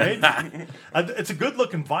there. Right? It's a good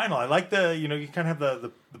looking vinyl. I like you kind of have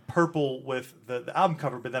the purple with the album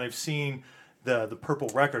cover, but then I've seen the purple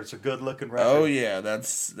record. It's a good looking record. Oh yeah,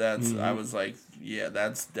 that's I was like, yeah,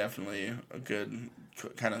 that's definitely a good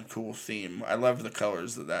kind of cool theme. I loved the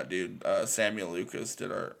colors that dude Samuel Lucas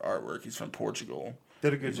did our artwork. He's from Portugal.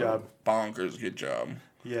 Did a good job. Bonkers good job.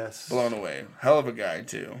 Yes. Blown away. Hell of a guy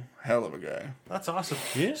too. Hell of a guy. That's awesome.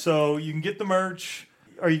 Yeah. So you can get the merch.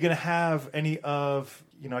 Are you going to have any of,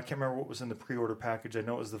 I can't remember what was in the pre-order package. I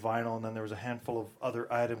know it was the vinyl, and then there was a handful of other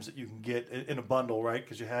items that you can get in a bundle, right?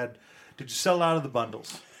 Because did you sell out of the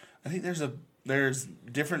bundles? I think there's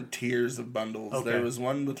different tiers of bundles. Okay. There was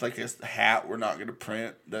one with like a hat we're not going to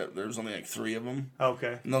print. That there was only like 3 of them.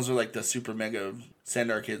 Okay. And those are like the super mega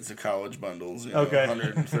send our kids to college bundles. Okay.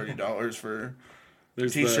 $130 for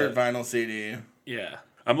There's t-shirt, vinyl, CD. Yeah.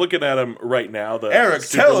 I'm looking at them right now. The Eric,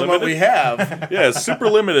 super tell them what we limited. have. Yeah, super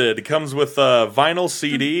limited. It comes with vinyl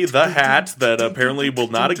CD, the hat that apparently will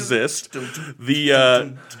not exist,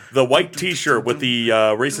 the white T-shirt with the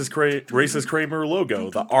Racist Kramer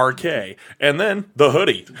logo, the RK, and then the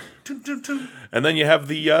hoodie. And then you have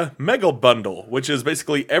the Mega Bundle, which is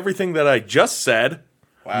basically everything that I just said,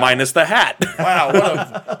 minus the hat. Wow,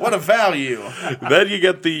 what a value. Then you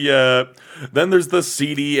get then there's the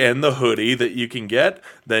CD and the hoodie that you can get.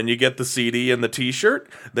 Then you get the CD and the T-shirt.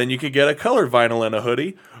 Then you could get a colored vinyl and a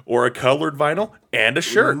hoodie, or a colored vinyl and a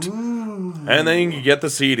shirt. And then you can get the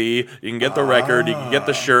CD, you can get the record, you can get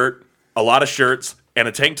the shirt, a lot of shirts, and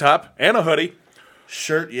a tank top and a hoodie,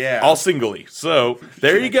 Shirt, yeah. all singly. So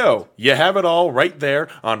there you go. You have it all right there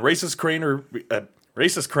on Racist Crane or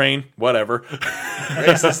Racist Crane, whatever.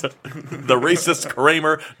 Racist. The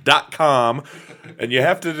racistkramer.com. And you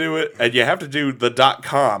have to do it, and you have to do the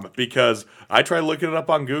 .com, because I tried looking it up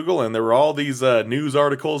on Google, and there were all these news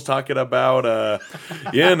articles talking about,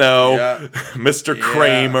 Mr. Yeah.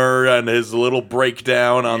 Kramer and his little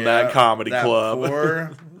breakdown on that Yeah, comedy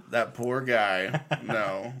club. That poor guy.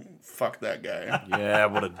 No, fuck that guy. Yeah,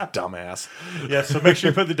 what a dumbass. Yeah, so make sure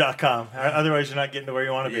you put the .com. Otherwise, you're not getting to where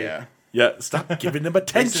you want to be. Yeah. Yeah, stop giving him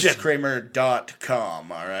attention.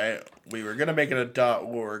 RacistKramer.com, all right? We were going to make it a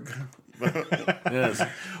 .org. Yes.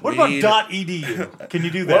 What about .edu? Can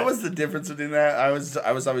you do that? What was the difference between that? I was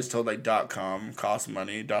always told like .com costs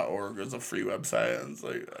money, .org is a free website. And it's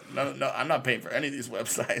like no, I'm not paying for any of these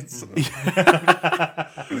websites.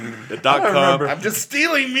 The .com. I'm just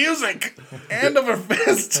stealing music, hand over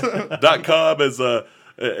fist. .com is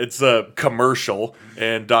it's a commercial,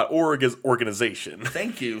 and .org is organization.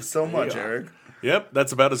 Thank you so much, Eric. Yep,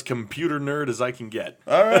 that's about as computer nerd as I can get.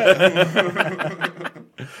 All right.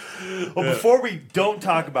 Well, before we don't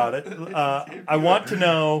talk about it, I want to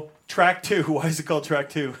know track 2. Why is it called track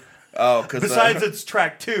 2? Oh, because Besides, it's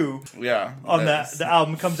track 2 yeah, on that's- the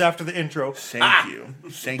album comes after the intro. Thank you.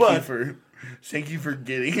 Thank But- you for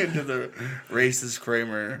getting into the Racist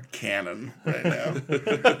Kramer canon right now.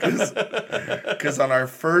 Because on our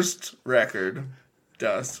first record,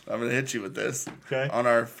 Dust, I'm gonna hit you with this. Okay. On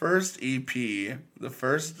our first EP, the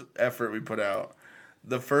first effort we put out,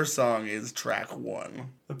 the first song is track 1,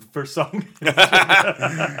 The first song.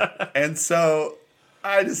 and so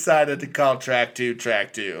I decided to call track 2,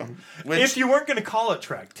 which If you weren't going to call it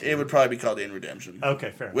track 2. it would probably be called In Redemption. Okay,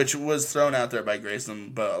 fair enough. Which was thrown out there by Grayson,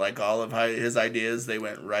 but like all of his ideas, they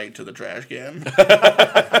went right to the trash can.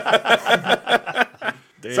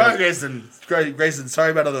 Sorry, Grayson. Grayson, sorry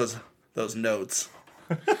about all those notes.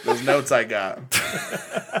 Those notes I got.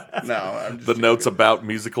 No, I'm just The notes about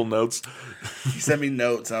musical notes. He sent me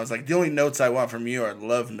notes, and I was like, the only notes I want from you are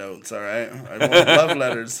love notes, all right? I want love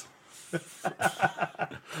letters.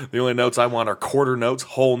 The only notes I want are quarter notes,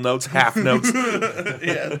 whole notes, half notes.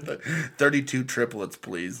 Yeah, 32 triplets,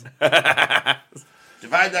 please.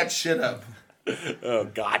 Divide that shit up. Oh,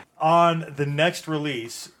 God. On the next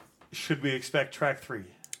release, should we expect track 3?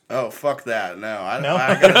 Oh, fuck that. No. No?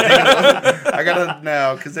 I gotta take a look. I gotta,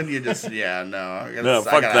 no, because then you just, yeah, no. No,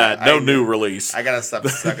 fuck that. No new release. I gotta stop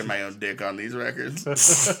sucking my own dick on these records. All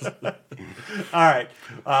right.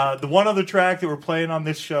 The one other track that we're playing on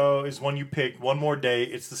this show is one you picked, One More Day.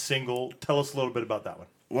 It's the single. Tell us a little bit about that one.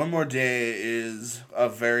 One More Day is a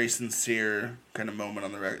very sincere kind of moment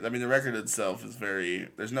on the record. I mean, the record itself is very,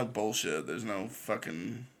 there's no bullshit. There's no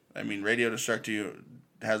fucking, I mean, Radio Destruct You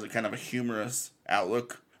has a kind of a humorous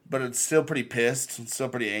outlook, but it's still pretty pissed. It's still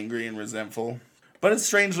pretty angry and resentful. But it's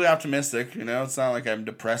strangely optimistic, you know? It's not like I'm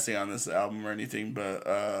depressing on this album or anything, but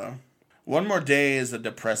One More Day is a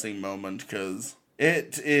depressing moment because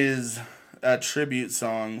it is a tribute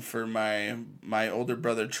song for my older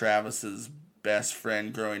brother Travis's best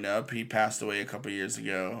friend growing up. He passed away a couple years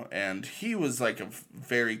ago, and he was like a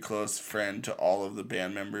very close friend to all of the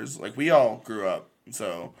band members. Like, we all grew up,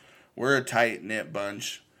 so we're a tight-knit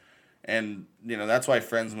bunch. And, you know, that's why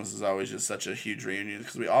Friendsmas is always just such a huge reunion,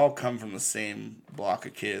 because we all come from the same block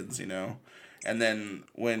of kids, you know? And then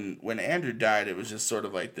when Andrew died, it was just sort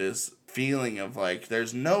of like this feeling of like,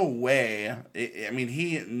 there's no way. I mean,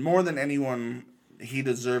 he, more than anyone, he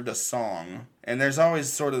deserved a song. And there's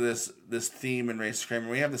always sort of this theme in Race Kramer.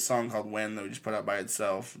 We have this song called When that we just put out by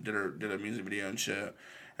itself, did a music video and shit.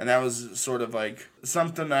 And that was sort of like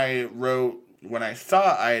something I wrote when I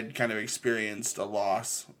thought I had kind of experienced a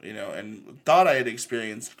loss, you know, and thought I had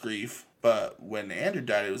experienced grief. But when Andrew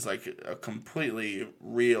died, it was like a completely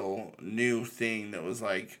real new thing that was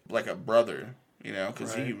like a brother, you know,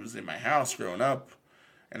 because he was in my house growing up,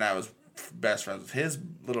 and I was best friends with his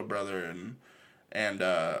little brother, and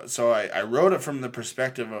so I wrote it from the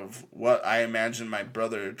perspective of what I imagined my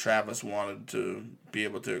brother Travis wanted to be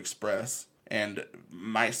able to express. And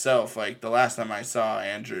myself, like the last time I saw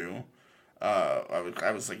Andrew,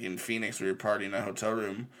 I was like in Phoenix. We were partying in a hotel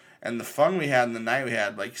room, and the fun we had and the night we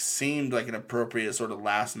had like seemed like an appropriate sort of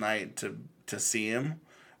last night to see him,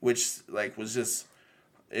 which like was just,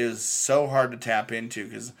 it was so hard to tap into,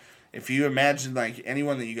 because if you imagine like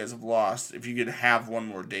anyone that you guys have lost, if you could have one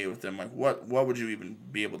more day with them, like what would you even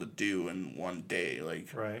be able to do in one day,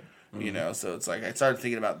 like Right. you know? So it's like I started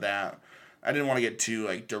thinking about that. I didn't want to get too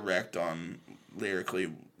like direct on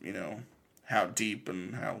lyrically, you know, how deep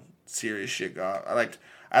and how serious shit got.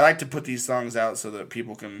 I like to put these songs out so that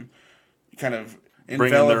people can kind of Bring in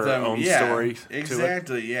envelop their them. own Yeah, story to it.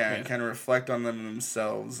 exactly. Yeah, and kind of reflect on them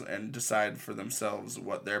themselves and decide for themselves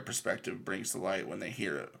what their perspective brings to light when they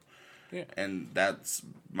hear it. Yeah. And that's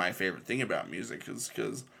my favorite thing about music, is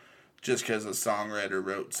because just because a songwriter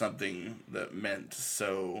wrote something that meant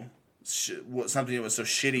so something that was so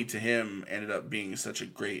shitty to him ended up being such a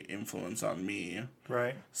great influence on me.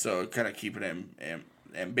 Right. So kind of keep it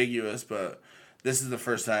ambiguous, but this is the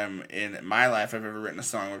first time in my life I've ever written a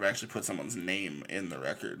song where I've actually put someone's name in the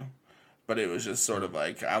record. But it was just sort of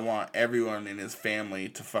like, I want everyone in his family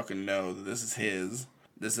to fucking know that this is his.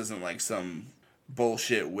 This isn't like some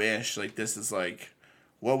bullshit wish. Like, this is like,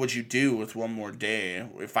 what would you do with one more day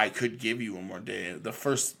if I could give you one more day? The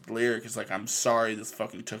first lyric is like, I'm sorry this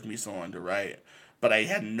fucking took me so long to write, but I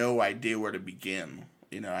had no idea where to begin.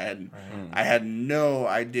 You know, I had no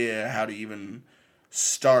idea how to even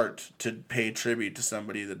start to pay tribute to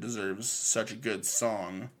somebody that deserves such a good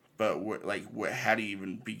song. But how do you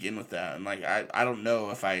even begin with that? And like, I don't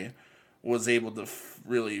know if I was able to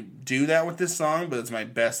really do that with this song, but it's my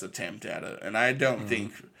best attempt at it. And I don't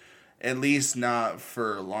think, at least not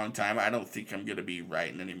for a long time, I don't think I'm going to be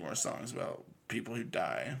writing any more songs about people who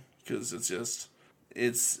die. Because it's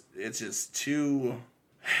just too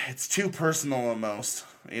personal almost,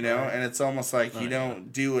 you know? And it's almost like you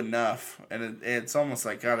don't do enough. And it's almost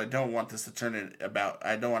like, God, I don't want this to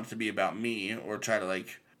I don't want it to be about me, or try to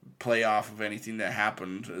like play off of anything that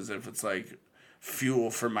happened as if it's like fuel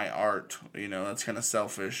for my art, you know? That's kind of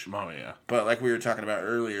selfish. Oh, yeah. But like we were talking about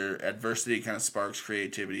earlier, adversity kind of sparks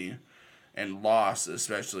creativity, and loss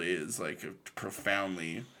especially is like a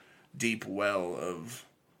profoundly deep well of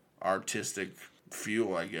artistic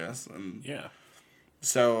fuel, I guess. And Yeah.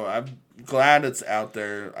 so I'm glad it's out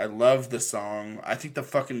there. I love the song. I think the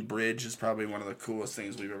fucking bridge is probably one of the coolest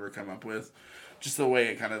things we've ever come up with. Just the way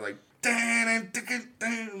it kind of like,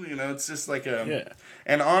 you know, it's just like a... Yeah.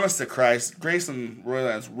 And honest to Christ, Grayson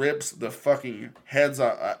Roylance rips the fucking heads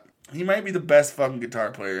off. He might be the best fucking guitar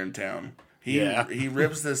player in town. He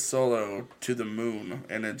rips this solo to the moon,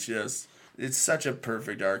 and it's such a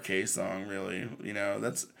perfect RK song, really. You know,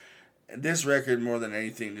 this record more than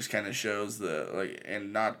anything just kind of shows the, like,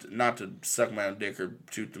 and not to suck my own dick or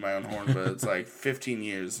toot to my own horn, but it's like 15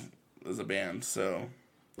 years as a band, so...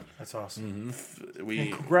 That's awesome.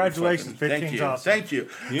 And congratulations, 15's awesome. Thank you.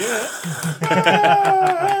 Yeah.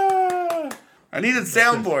 I need a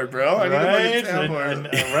soundboard, bro. I need a fucking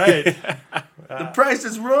soundboard. Right. The price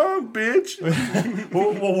is wrong, bitch.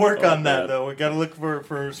 We'll work on that, though. We got to look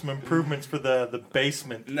for some improvements for the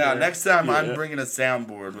basement. No, there. next time I'm bringing a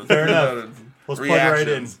soundboard with Fair enough. Let's plug right in.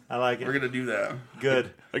 reactions. I like it. We're gonna do that.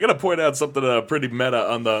 Good. I gotta point out something pretty meta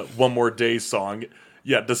on the One More Day song.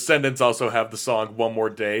 Yeah, Descendants also have the song One More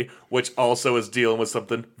Day, which also is dealing with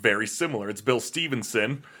something very similar. It's Bill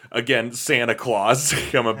Stevenson, again, Santa Claus,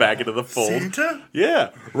 coming back into the fold. Santa? Yeah,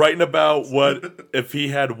 writing about what if he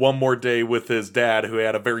had one more day with his dad, who he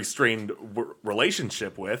had a very strained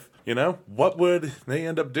relationship with, you know, what would they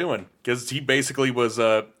end up doing? Because he basically was,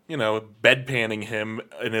 bedpanning him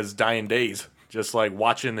in his dying days, just like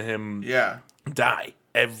watching him Yeah. die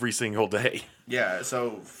every single day. Yeah,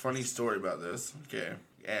 so funny story about this, okay,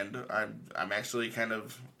 and I'm actually kind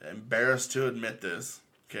of embarrassed to admit this,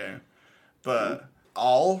 okay, but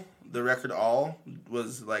the record All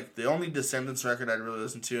was like the only Descendants record I'd really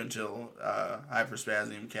listened to until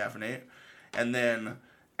Hyperspasm Caffeinate. And then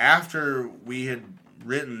after we had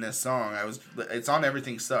written this song, it's on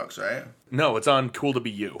Everything Sucks, right? No, it's on Cool to Be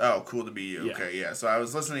You. Oh, Cool to Be You. Yeah. Okay, yeah. So I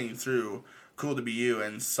was listening through Cool to Be You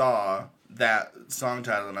and saw that song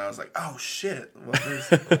title, and I was like, oh shit, well,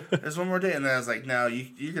 there's one more day. And then I was like, no,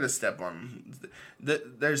 you're going to step on.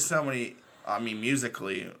 There's so many, I mean,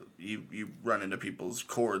 musically, you run into people's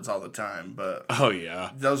chords all the time, but Oh,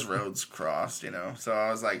 yeah. those roads crossed, So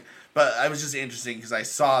I was like, but I was just interesting because I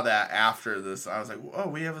saw that after this. I was like, oh,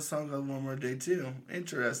 we have a song called One More Day too.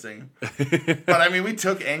 Interesting. But I mean, we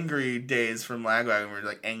took Angry Days from Lagwagon. We were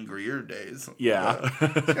like Angrier Days. Yeah.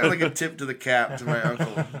 It's kind of like a tip to the cap to my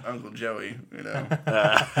Uncle Joey,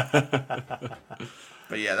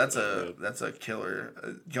 But yeah, that's a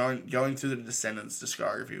killer. Going through the Descendants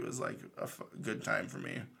discography was like a good time for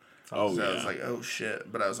me. Oh, So yeah. I was like, oh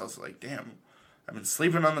shit. But I was also like, damn, I've been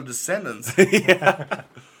sleeping on the Descendants.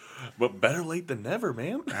 But better late than never,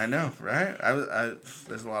 man. I know, right?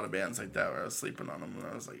 There's a lot of bands like that where I was sleeping on them, and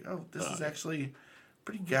I was like, oh, this is actually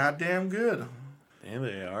pretty goddamn good. Damn,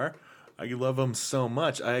 they are. I love them so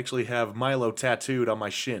much. I actually have Milo tattooed on my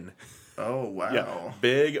shin. Oh, wow. Yeah,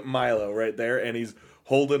 big Milo right there, and he's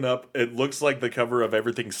holding up. It looks like the cover of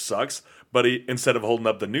Everything Sucks, but instead of holding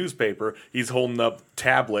up the newspaper, he's holding up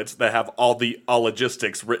tablets that have all the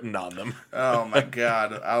ologistics written on them. Oh, my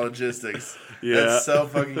God. Ologistics. Yeah. That's so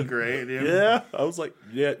fucking great, dude. Yeah, I was like,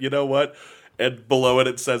 yeah, you know what? And below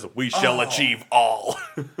it says, "We shall achieve all."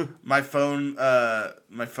 My phone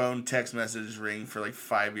text message ring for like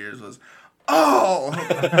 5 years was, oh!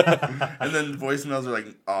 And then voicemails are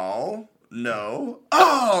like, all? No.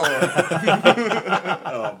 Oh!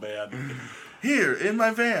 Oh man. Here, in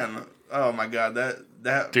my van. Oh my God, that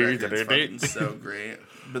record's fucking so great.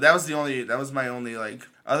 But that was my only, like,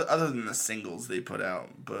 other than the singles they put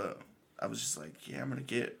out, but I was just like, yeah, I'm gonna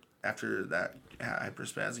get, after that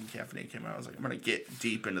Hyperspasm Caffeinate came out, I was like, I'm gonna get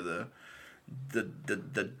deep into the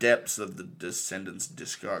depths of the Descendants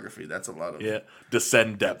discography. That's a lot of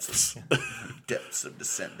Descend depths. depths of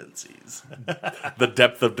Descendancies. The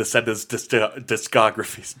depth of Descendants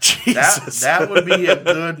discographies. Jesus. That would be a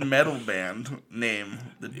good metal band name.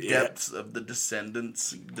 The depths of the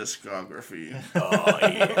Descendants discography.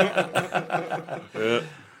 Yeah.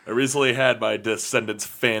 I recently had my Descendants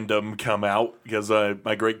fandom come out because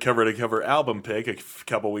my great cover-to-cover album pick a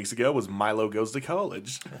couple weeks ago was Milo Goes to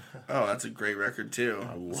College. Oh, that's a great record too.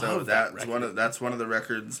 love that record. That's one of the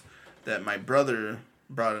records that my brother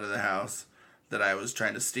brought into the house that I was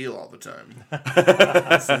trying to steal all the time.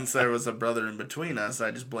 Since there was a brother in between us, I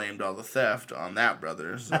just blamed all the theft on that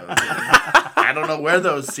brother. So I don't know where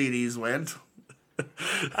those CDs went.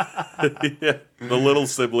 Yeah. The little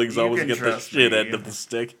siblings You always can get the trust shit me. end of the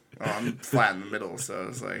stick. Oh, I'm flat in the middle, so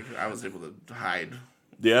it's like I was able to hide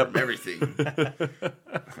Yep. everything.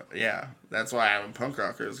 Yeah, that's why I'm a punk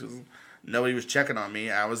rocker, because nobody was checking on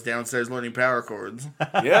me. I was downstairs learning power chords.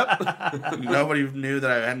 Yep. Nobody knew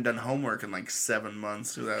that I hadn't done homework in like 7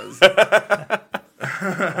 months. Because I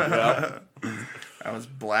was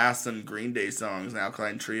blasting Green Day songs and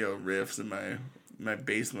Alkaline Trio riffs in my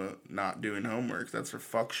basement, not doing homework. That's for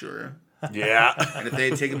fuck sure. Yeah. And if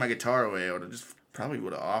they had taken my guitar away, I would have just probably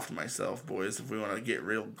would have offed myself, boys, if we want to get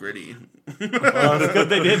real gritty. Well, it's good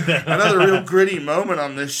they did that. Another real gritty moment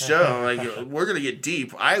on this show. Like, we're going to get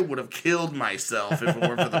deep. I would have killed myself if it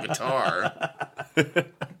weren't for the guitar.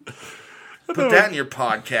 Put that in your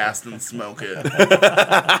podcast and smoke it.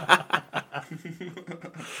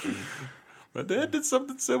 My dad did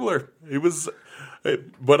something similar. He was,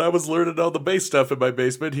 when I was learning all the bass stuff in my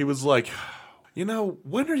basement, he was like, you know,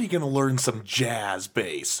 when are you going to learn some jazz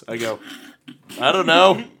bass? I go, I don't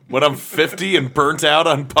know. When I'm 50 and burnt out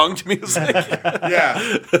on punk music?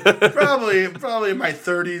 Yeah. Probably in my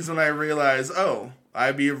 30s when I realized, oh,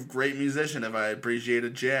 I'd be a great musician if I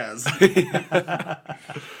appreciated jazz.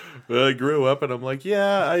 Well, I grew up and I'm like,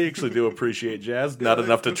 yeah, I actually do appreciate jazz. Not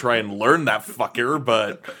enough to try and learn that fucker,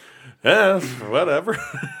 but whatever.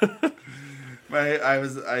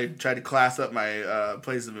 I tried to class up my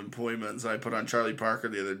place of employment, so I put on Charlie Parker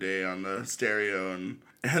the other day on the stereo, and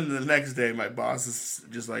the next day my boss is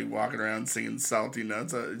just like walking around singing Salty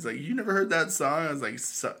Nuts. He's like, you never heard that song? I was like,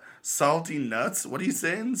 Salty Nuts? What are you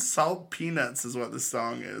saying? Salt Peanuts is what the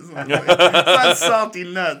song is. I'm like, it's not Salty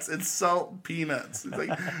Nuts, it's Salt Peanuts. It's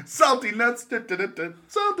like, Salty Nuts,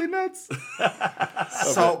 Salty Nuts.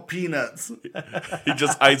 Salt Peanuts. He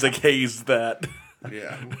just Isaac Hayes that.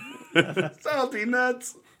 Yeah. Salty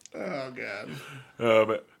Nuts. Oh, God.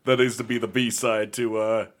 But That needs to be the B-side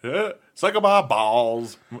to Suck My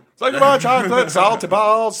Balls. Suck My Chocolate Salty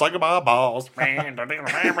Balls. Suck My Balls. Oh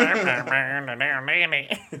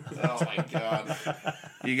my god.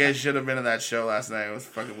 You guys should have been at that show last night with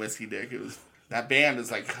fucking Whiskey Dick. That band is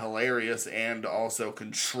like hilarious and also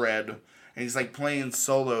can shred. And he's like playing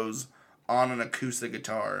solos on an acoustic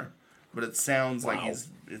guitar. But it sounds like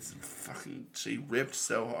she ripped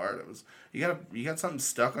so hard. You got something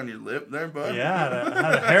stuck on your lip there, bud? Yeah, I had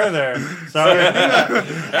a hair there. Sorry.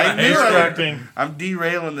 I'm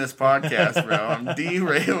derailing this podcast, bro. I'm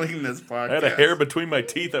derailing this podcast. I had a hair between my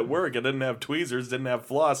teeth at work. I didn't have tweezers, didn't have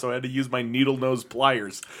floss, so I had to use my needle nose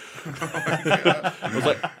pliers. I was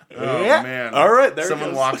like, oh man. All right, there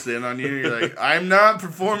Someone goes. walks in on you, you're like, I'm not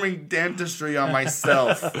performing dentistry on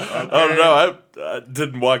myself. Okay? Oh, no, I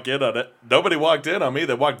didn't walk in on it. Nobody walked in on me.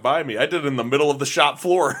 They walked by me. I did it in the middle of the shop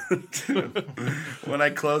floor. When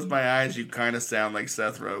I cose my eyes, you kind of sound like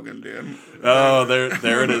Seth Rogen, dude. Oh, there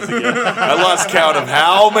it is again. I lost count of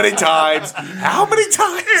how many times. How many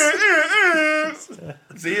times?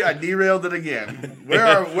 See, I derailed it again.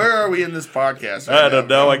 Where are we in this podcast? I don't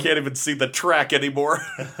know. I can't even see the track anymore.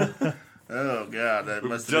 Oh god, that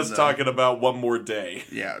must have Just been talking about one more day.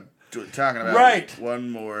 talking about Right. One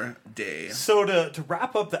More Day. So to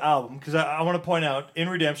wrap up the album, because I want to point out, In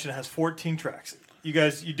Redemption has 14 tracks. You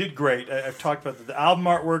guys, you did great. I've talked about the album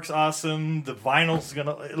artwork's awesome. The vinyl's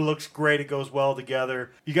it looks great. It goes well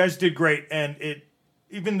together. You guys did great, and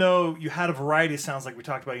even though you had a variety of sounds, like we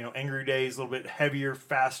talked about, Angry Days, a little bit heavier,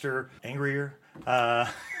 faster, angrier. Angrier?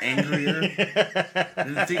 I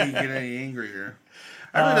didn't think you'd get any angrier.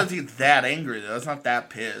 I really don't think it's that angry though. It's not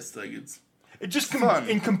that pissed. Like it's Just fun.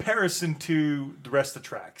 in comparison to the rest of the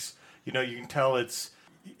tracks, you can tell it's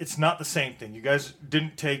not the same thing. You guys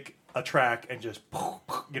didn't take a track and just,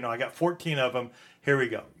 I got 14 of them. Here we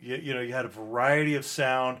go. You had a variety of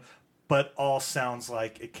sound, but all sounds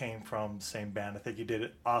like it came from the same band. I think you did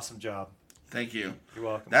an awesome job. Thank you. You're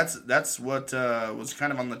welcome. That's what was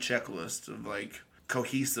kind of on the checklist of like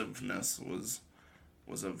cohesiveness was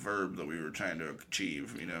a verb that we were trying to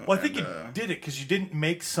achieve, Well, I think you did it because you didn't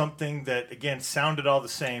make something that, again, sounded all the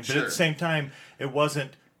same. But at the same time, it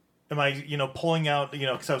wasn't, pulling out,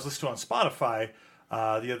 because I was listening on Spotify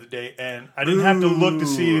the other day, and I didn't have to look to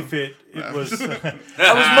see if it was...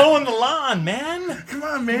 I was mowing the lawn, man. Come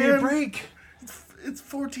on, Give me a man. break. It's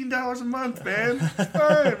 $14 a month, man. It's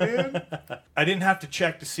fine, man. I didn't have to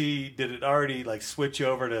check to see, did it already switch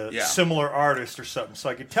over to Yeah. similar artist or something. So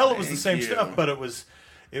I could tell it was the same Thank you. stuff, but it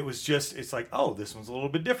was just, it's like, oh, this one's a little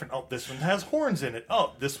bit different. Oh, this one has horns in it.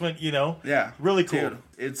 Oh, this one, Yeah. really cool. Dude,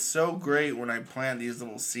 it's so great when I plant these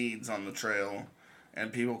little seeds on the trail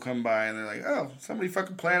and people come by and they're like, oh, somebody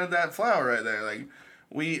fucking planted that flower right there. Like,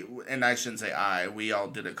 and I shouldn't say we all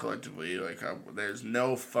did it collectively. Like, there's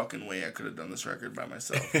no fucking way I could have done this record by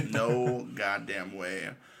myself. No goddamn way.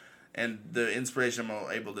 And the inspiration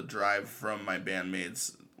I'm able to drive from my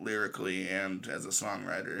bandmates lyrically and as a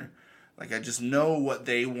songwriter. Like, I just know what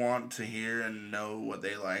they want to hear and know what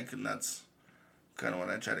they like, and that's kind of what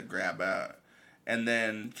I try to grab at. And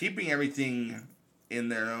then keeping everything in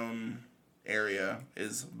their own area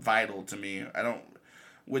is vital to me. I don't,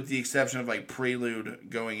 with the exception of like Prelude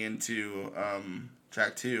going into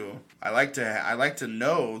track 2, I like to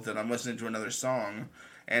know that I'm listening to another song.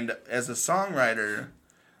 And as a songwriter,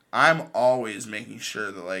 I'm always making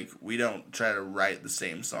sure that like we don't try to write the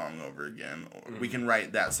same song over again. We can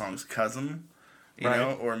write that song's cousin, you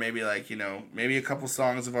know, or maybe like, maybe a couple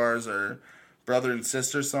songs of ours are brother and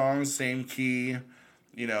sister songs, same key,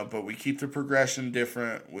 but we keep the progression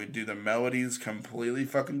different. We do the melodies completely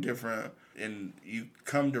fucking different. And you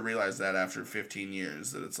come to realize that after 15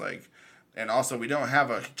 years that it's like, and also we don't have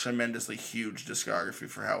a tremendously huge discography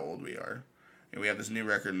for how old we are. And we have this new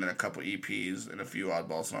record and then a couple EPs and a few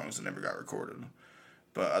oddball songs that never got recorded.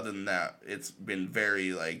 But other than that, it's been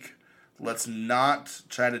very like, let's not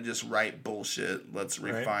try to just write bullshit. Let's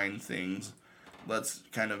refine things. Let's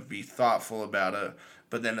kind of be thoughtful about it.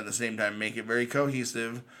 But then at the same time, make it very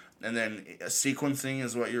cohesive. And then sequencing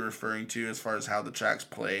is what you're referring to as far as how the tracks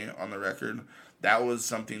play on the record. That was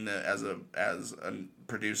something that as a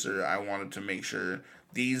producer, I wanted to make sure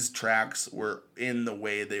these tracks were in the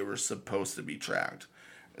way they were supposed to be tracked.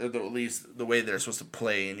 At least the way they're supposed to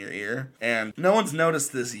play in your ear. And no one's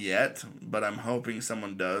noticed this yet, but I'm hoping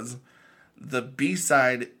someone does. The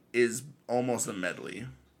B-side is almost a medley.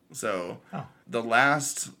 So the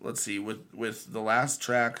last, let's see, with the last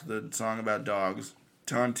track, the song about dogs,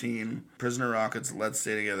 Tontine, Prisoner Rockets, Let's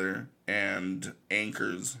Stay Together, and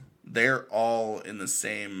Anchors, they're all in the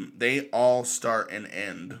same, they all start and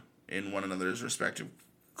end in one another's respective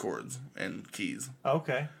chords and keys.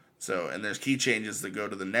 Okay. So, and there's key changes that go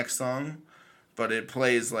to the next song, but it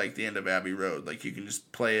plays like the end of Abbey Road. Like, you can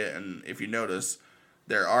just play it, and if you notice,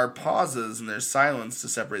 there are pauses and there's silence to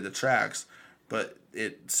separate the tracks, but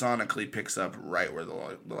it sonically picks up right where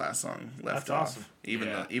the last song left That's off. awesome.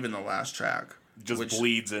 Even the last track. Just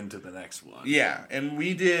bleeds into the next one. Yeah, and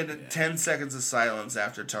we did 10 seconds of silence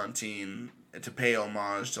after Tontine to pay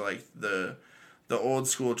homage to like the old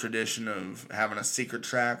school tradition of having a secret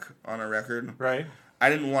track on a record. Right. I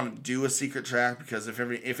didn't want to do a secret track because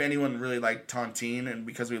if anyone really liked Tontine, and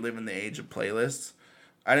because we live in the age of playlists,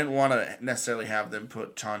 I didn't want to necessarily have them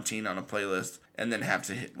put Tontine on a playlist and then have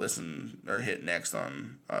to hit next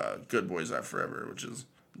on Good Boys Are Forever, which is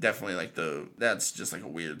definitely like that's just like a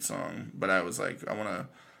weird song. But I was like, I want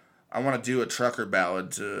to do a trucker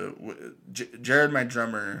ballad to Jared, my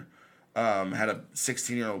drummer, had a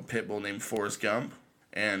 16-year-old pit bull named Forrest Gump.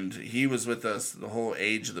 And he was with us the whole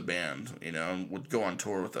age of the band, you know, and would go on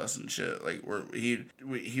tour with us and shit. Like,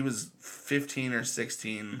 he was 15 or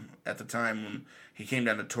 16 at the time when he came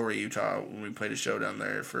down to Torrey, Utah, when we played a show down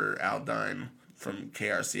there for Al Dine from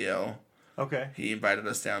KRCL. Okay. He invited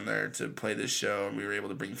us down there to play this show, and we were able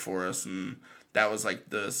to bring Forrest, and that was like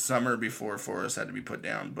the summer before Forrest had to be put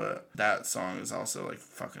down. But that song is also like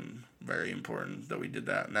fucking very important that we did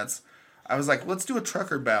that, and I was like, let's do a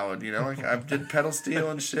trucker ballad, you know? Like, I did pedal steel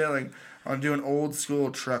and shit. Like, I'm doing old school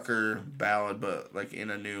trucker ballad, but, like, in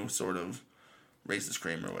a new sort of racist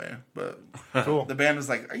Kramer way. But Cool. the band was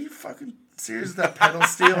like, are you fucking serious with that pedal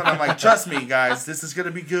steel? And I'm like, trust me, guys, this is going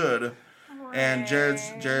to be good. And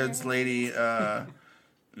Jared's lady,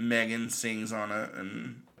 Megan, sings on it.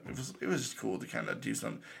 And it was just cool to kind of do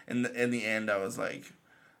something. In the end, I was like,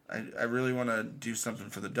 I really want to do something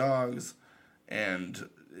for the dogs. And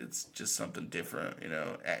it's just something different, you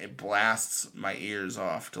know. It blasts my ears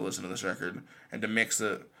off to listen to this record, and to mix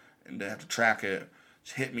it and to have to track it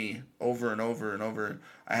just hit me over and over and over.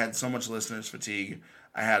 I had so much listener's fatigue.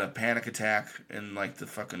 I had a panic attack in like the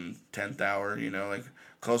fucking 10th hour, you know, like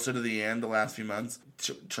closer to the end the last few months.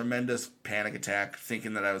 Tremendous panic attack,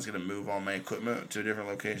 thinking that I was going to move all my equipment to a different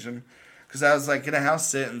location because I was like in a house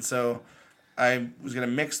sit, and so I was going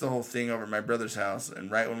to mix the whole thing over at my brother's house, and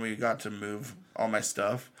right when we got to move all my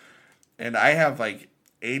stuff, and I have like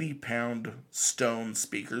 80-pound stone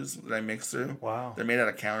speakers that I mix through. Wow. They're made out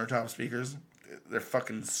of countertop speakers. They're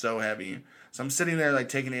fucking so heavy. So I'm sitting there like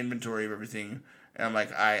taking inventory of everything, and I'm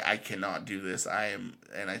like, I cannot do this. I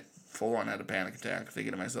full on had a panic attack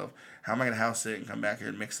thinking to myself, how am I going to house it and come back here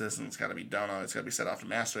and mix this, and it's got to be done on, it's got to be set off to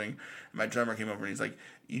mastering. And my drummer came over and he's like,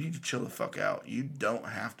 you need to chill the fuck out. You don't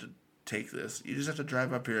have to take this. You just have to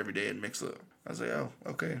drive up here every day and mix it. I was like, oh,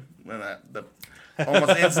 okay.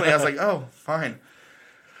 Almost instantly I was like, oh, fine.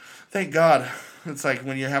 Thank God. It's like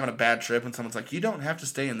when you're having a bad trip and someone's like, you don't have to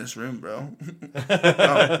stay in this room, bro.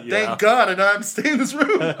 Thank God I don't have to stay in this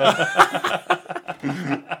room.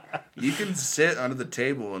 You can sit under the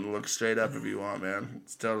table and look straight up if you want, man.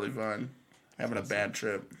 It's totally fine. Having a bad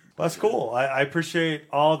trip. That's cool. I appreciate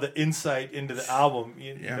all the insight into the album.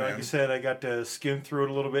 You know, like man. you said, I got to skim through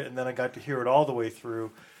it a little bit, and then I got to hear it all the way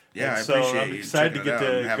through. Yeah, And I so appreciate I'm you excited to checking it get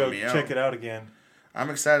out and to having go me out. check it out again. I'm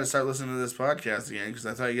excited to start listening to this podcast again because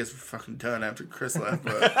I thought you guys were fucking done after Chris left.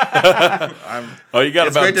 But You got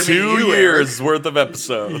It's about great to meet 2 you, years worth of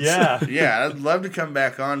episodes. Yeah. yeah, I'd love to come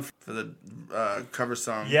back on for the cover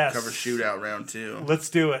song, Yes. cover shootout round 2. Let's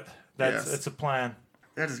do it. Yes. That's a plan.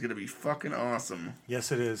 That is gonna be fucking awesome.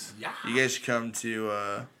 Yes, it is. Yeah. You guys should come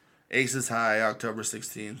to Aces High October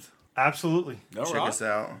 16th. Absolutely. All Check right. us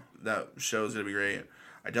out. That show's gonna be great.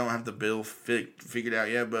 I don't have the bill figured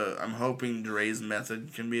out yet, but I'm hoping Dre's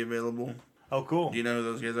Method can be available. Oh, cool. Do you know who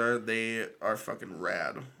those guys are? They are fucking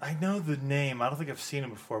rad. I know the name. I don't think I've seen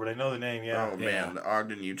them before, but I know the name. Yeah. Oh man,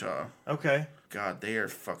 Ogden, Utah. Okay. God, they are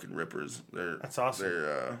fucking rippers. That's awesome.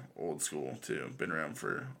 They're old school too. Been around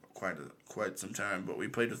for quite some time. But we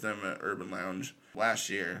played with them at Urban Lounge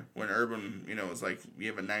last year when Urban, was like we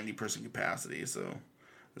have a 90-person capacity, so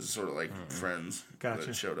this is sort of like friends Gotcha.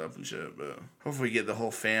 that showed up and shit. But hopefully we get the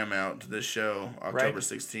whole fam out to this show October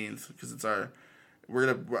 16th because it's our.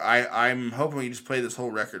 I'm hoping we just play this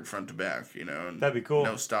whole record front to back. And That'd be cool.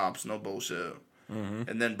 No stops, no bullshit,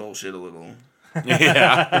 and then bullshit a little.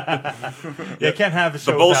 Yeah. You can't have a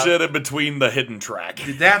show The bullshit in between the hidden track.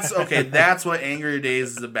 That's okay. That's what Angry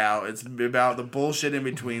Days is about. It's about the bullshit in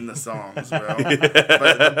between the songs, bro.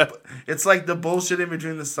 But it's like the bullshit in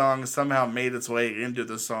between the songs somehow made its way into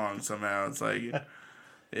the song. Somehow it's like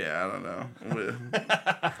Yeah, I don't know.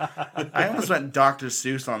 I almost went Dr.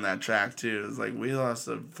 Seuss on that track too. It's like we lost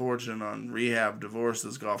a fortune on rehab,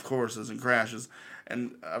 divorces, golf courses, and crashes.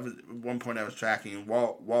 And at one point I was tracking.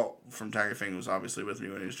 Walt from Tiger Fang was obviously with me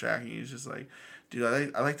when he was tracking. He was just like, dude,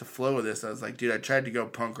 I like the flow of this. I was like, dude, I tried to go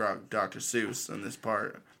punk rock Dr. Seuss in this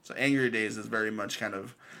part. So Angry Days is very much kind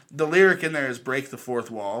of, the lyric in there is break the fourth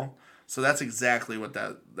wall. So that's exactly what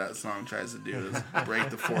that song tries to do, is break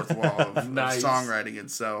the fourth wall of Nice. songwriting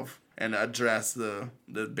itself and address the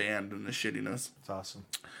band and the shittiness. It's awesome.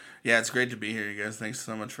 Yeah, it's great to be here, you guys. Thanks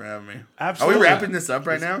so much for having me. Absolutely. Are we wrapping this up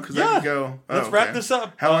right now? Because I Yeah. could go. Let's wrap this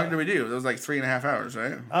up. How long did we do? It was like 3.5 hours,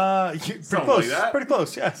 right? Pretty Something close. like that. Pretty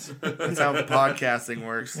close. Yes. That's how podcasting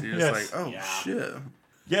works. You're just Yes. like, oh shit,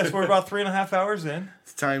 Yes, we're about 3.5 hours in.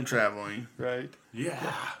 it's time traveling. Right.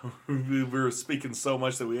 Yeah. We were speaking so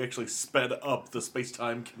much that we actually sped up the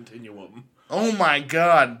space-time continuum. Oh my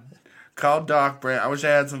god. Call Doc Brown. I wish I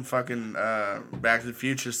had some fucking Back to the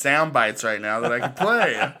Future sound bites right now that I could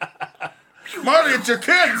play. Marty, it's your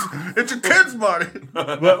kids! It's your kids, Marty!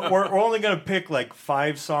 But we're only going to pick like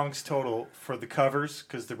 5 songs total for the covers,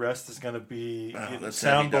 because the rest is going to be that's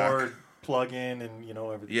heavy, Doc. soundboard, plug in, and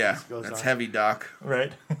everything Yeah, else goes that's on. heavy, Doc.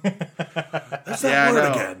 Right. That's Yeah, I that word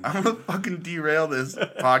know. again. I'm gonna fucking derail this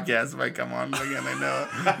podcast if I come on again. I know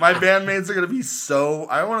it. My bandmates are gonna be so.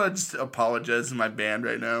 I want to just apologize to my band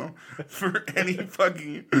right now for any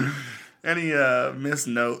missed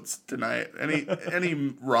notes tonight.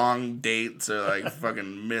 Any wrong dates or like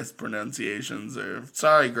fucking mispronunciations or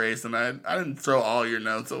sorry, Grayson. I didn't throw all your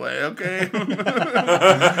notes away. Okay.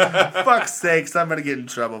 Fuck's sakes, I'm gonna get in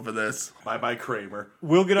trouble for this. Bye-bye, Kramer.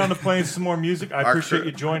 We'll get on to playing some more music. I appreciate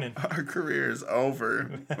you joining. Our career is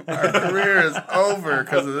over. Our career is over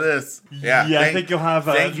because of this. Yeah, I think you'll have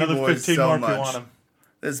thank you another boys 15 so more if you much. want them.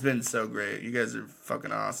 This has been so great. You guys are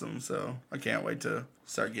fucking awesome. So I can't wait to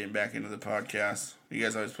start getting back into the podcast. You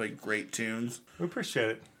guys always play great tunes. We appreciate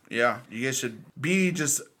it. Yeah, you guys should be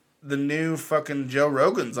just the new fucking Joe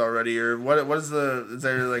Rogans already, or what? Is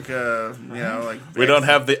there like a like We don't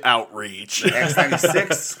have the outreach.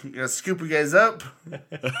 X96? Gonna scoop you guys up.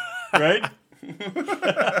 Right?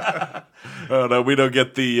 Oh no, we don't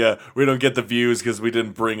get the views because we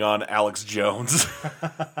didn't bring on Alex Jones.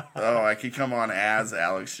 Oh, I could come on as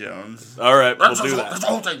Alex Jones. All right, we'll That's do the that.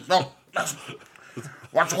 whole thing. No,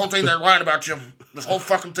 watch the whole thing. They're lying about you. This whole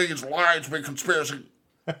fucking thing is a lie. It's a big conspiracy.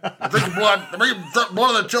 They're drinking blood. They're drinking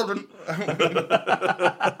blood of their children. That's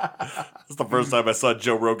the first time I saw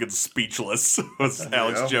Joe Rogan speechless. Was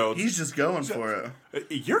Alex Jones? He's just going for it.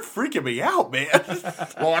 You're freaking me out, man.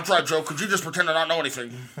 Well, that's right, Joe. Could you just pretend to not know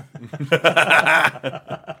anything? Punk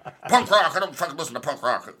rock. I don't fucking listen to punk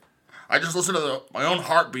rock. I just listen to my own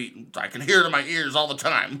heartbeat. I can hear it in my ears all the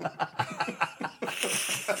time.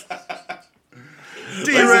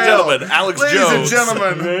 Ladies and gentlemen, Alex Ladies Jones. and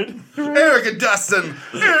gentlemen, Eric and Dustin.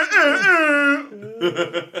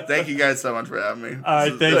 Thank you guys so much for having me. All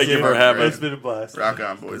right, thank you for having It's been a blast. Rock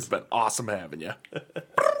on, boys. It's been awesome having you.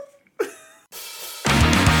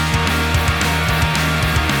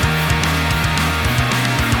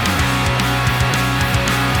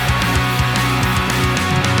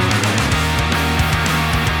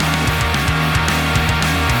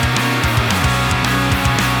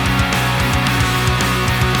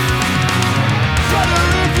 Brother,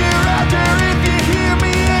 if you're out there, if you hear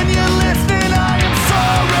me and you're listening, I am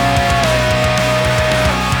sorry.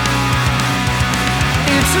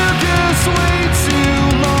 It took us way too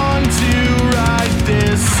long to write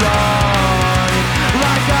this song.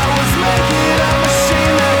 Like I was making a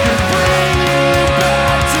machine that could bring you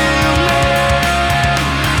back to me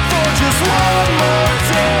for just one more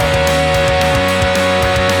day.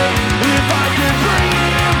 If I could bring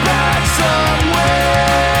you back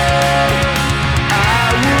somewhere, I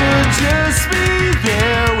would just be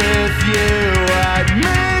there with you. I'd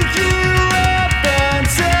make you laugh and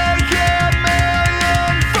take a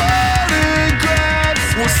million photographs.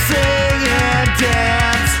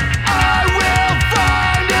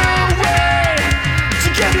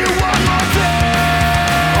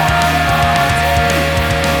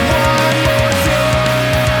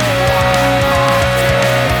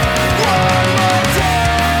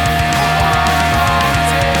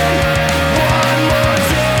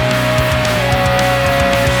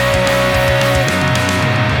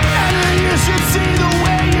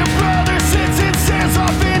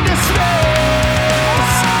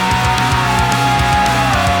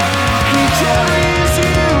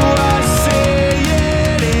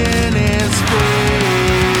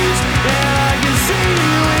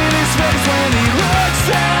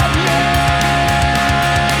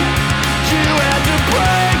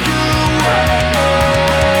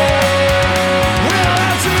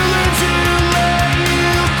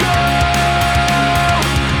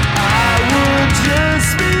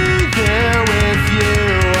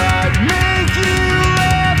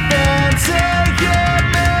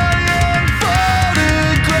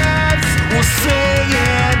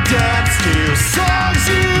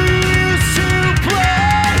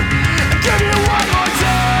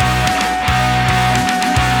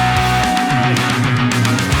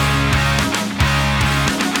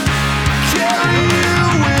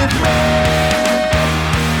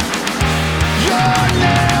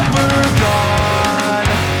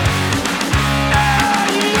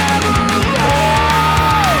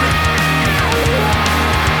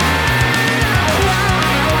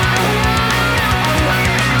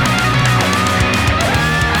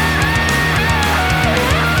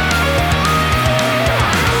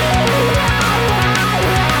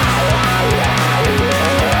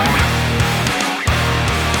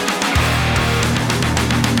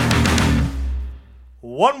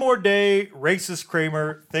 one more day, Racist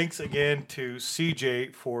Kramer. Thanks again to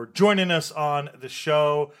CJ for joining us on the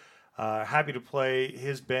show. Happy to play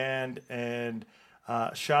his band, and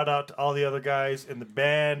shout out to all the other guys in the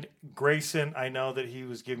band. Grayson, I know that he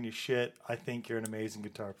was giving you shit. I think you're an amazing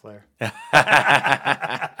guitar player.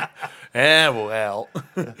 Well,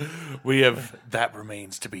 that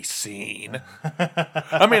remains to be seen.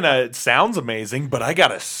 I mean, it sounds amazing, but I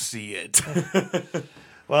gotta see it.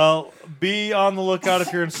 Well, be on the lookout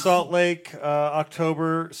if you're in Salt Lake,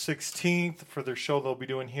 October 16th for their show they'll be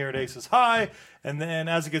doing here at Aces High. And then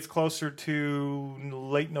as it gets closer to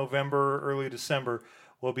late November, early December,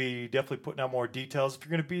 we'll be definitely putting out more details. If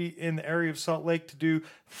you're going to be in the area of Salt Lake to do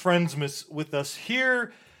Friendsmas with us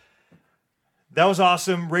here, that was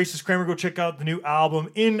awesome. Racist Kramer, go check out the new album,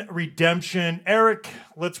 In Redemption. Eric,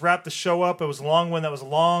 let's wrap the show up. It was a long one. That was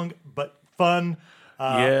long but fun.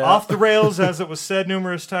 Off the rails, as it was said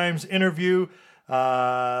numerous times, interview. We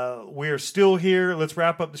are still here. Let's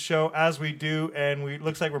wrap up the show as we do. And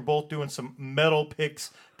looks like we're both doing some metal picks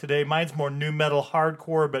today. Mine's more new metal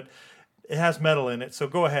hardcore, but it has metal in it. So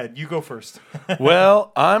go ahead. You go first.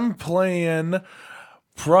 Well, I'm playing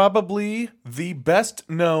probably the best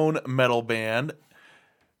known metal band.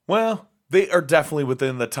 Well, they are definitely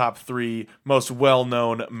within the top 3 most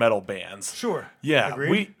well-known metal bands. Sure. Yeah,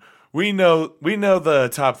 Agreed. we know the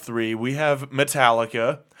top 3. We have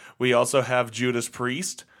Metallica. We also have Judas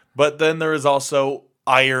Priest. But then there is also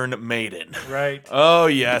Iron Maiden. Right. Oh,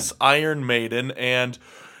 yes, Iron Maiden. And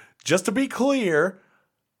just to be clear,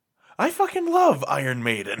 I fucking love Iron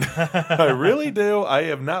Maiden. I really do. I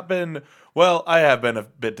have been a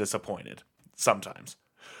bit disappointed sometimes.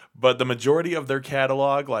 But the majority of their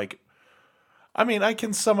catalog, I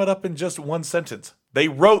can sum it up in just one sentence. They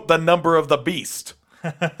wrote The Number of the Beast.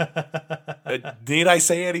 Need I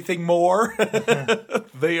say anything more?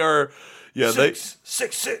 They are, yeah,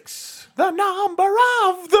 666. The number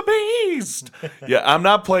of the beast. Yeah, I'm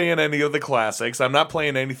not playing any of the classics. I'm not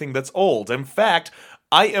playing anything that's old. In fact,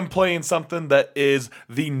 I am playing something that is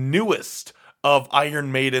the newest of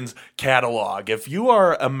Iron Maiden's catalog. If you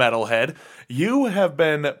are a metalhead, you have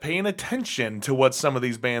been paying attention to what some of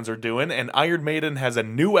these bands are doing, and Iron Maiden has a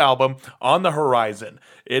new album on the horizon.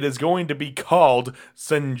 It is going to be called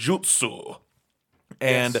Senjutsu.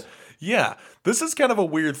 And Yes. yeah, this is kind of a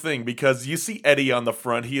weird thing because you see Eddie on the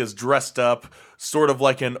front. He is dressed up sort of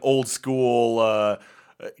like an old school,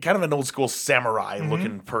 samurai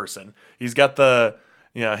looking person. He's got the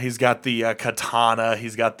katana.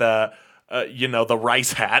 He's got the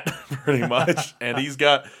rice hat pretty much. And he's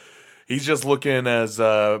just looking as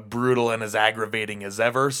brutal and as aggravating as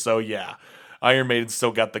ever. So yeah, Iron Maiden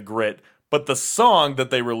still got the grit. But the song that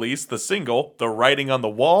they released, the single, The Writing on the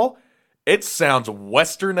Wall, it sounds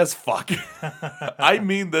Western as fuck. I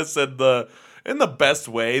mean this in the best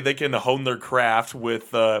way. They can hone their craft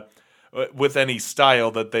with any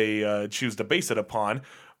style that they choose to base it upon.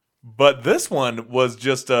 But this one was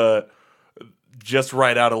just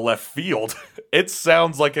right out of left field. It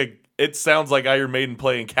sounds like Iron Maiden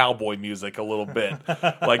playing cowboy music a little bit.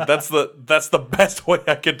 That's the best way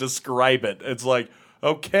I could describe it. It's like,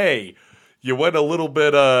 okay, you went a little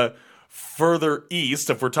bit further east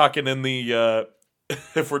if we're talking in the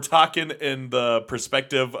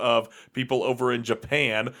perspective of people over in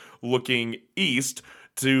Japan looking east,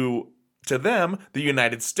 to them the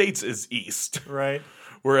United States is east. Right.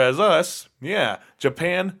 Whereas us, yeah,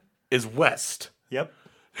 Japan is west. Yep.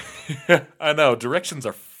 I know, directions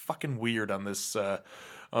are fucking weird on this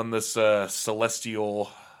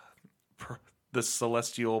celestial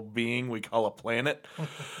being we call a planet.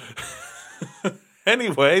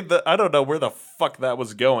 Anyway, I don't know where the fuck that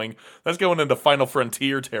was going. That's going into Final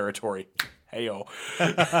Frontier territory. Heyo.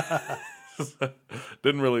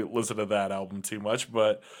 Didn't really listen to that album too much,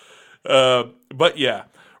 but yeah.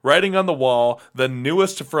 Writing on the Wall, the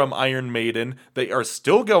newest from Iron Maiden. They are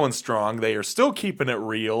still going strong. They are still keeping it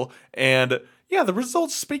real. And yeah, the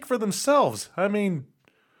results speak for themselves. I mean,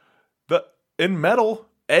 in metal,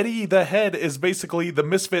 Eddie the Head is basically the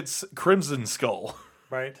Misfits' Crimson Skull.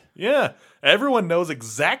 Right. Yeah, everyone knows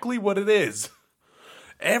exactly what it is.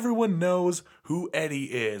 Everyone knows who Eddie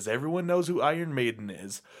is. Everyone knows who Iron Maiden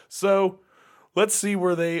is. So, let's see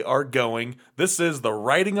where they are going. This is The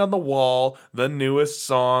Writing on the Wall, the newest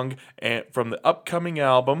song from the upcoming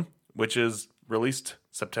album, which is released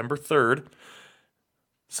September 3rd,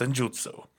 Senjutsu.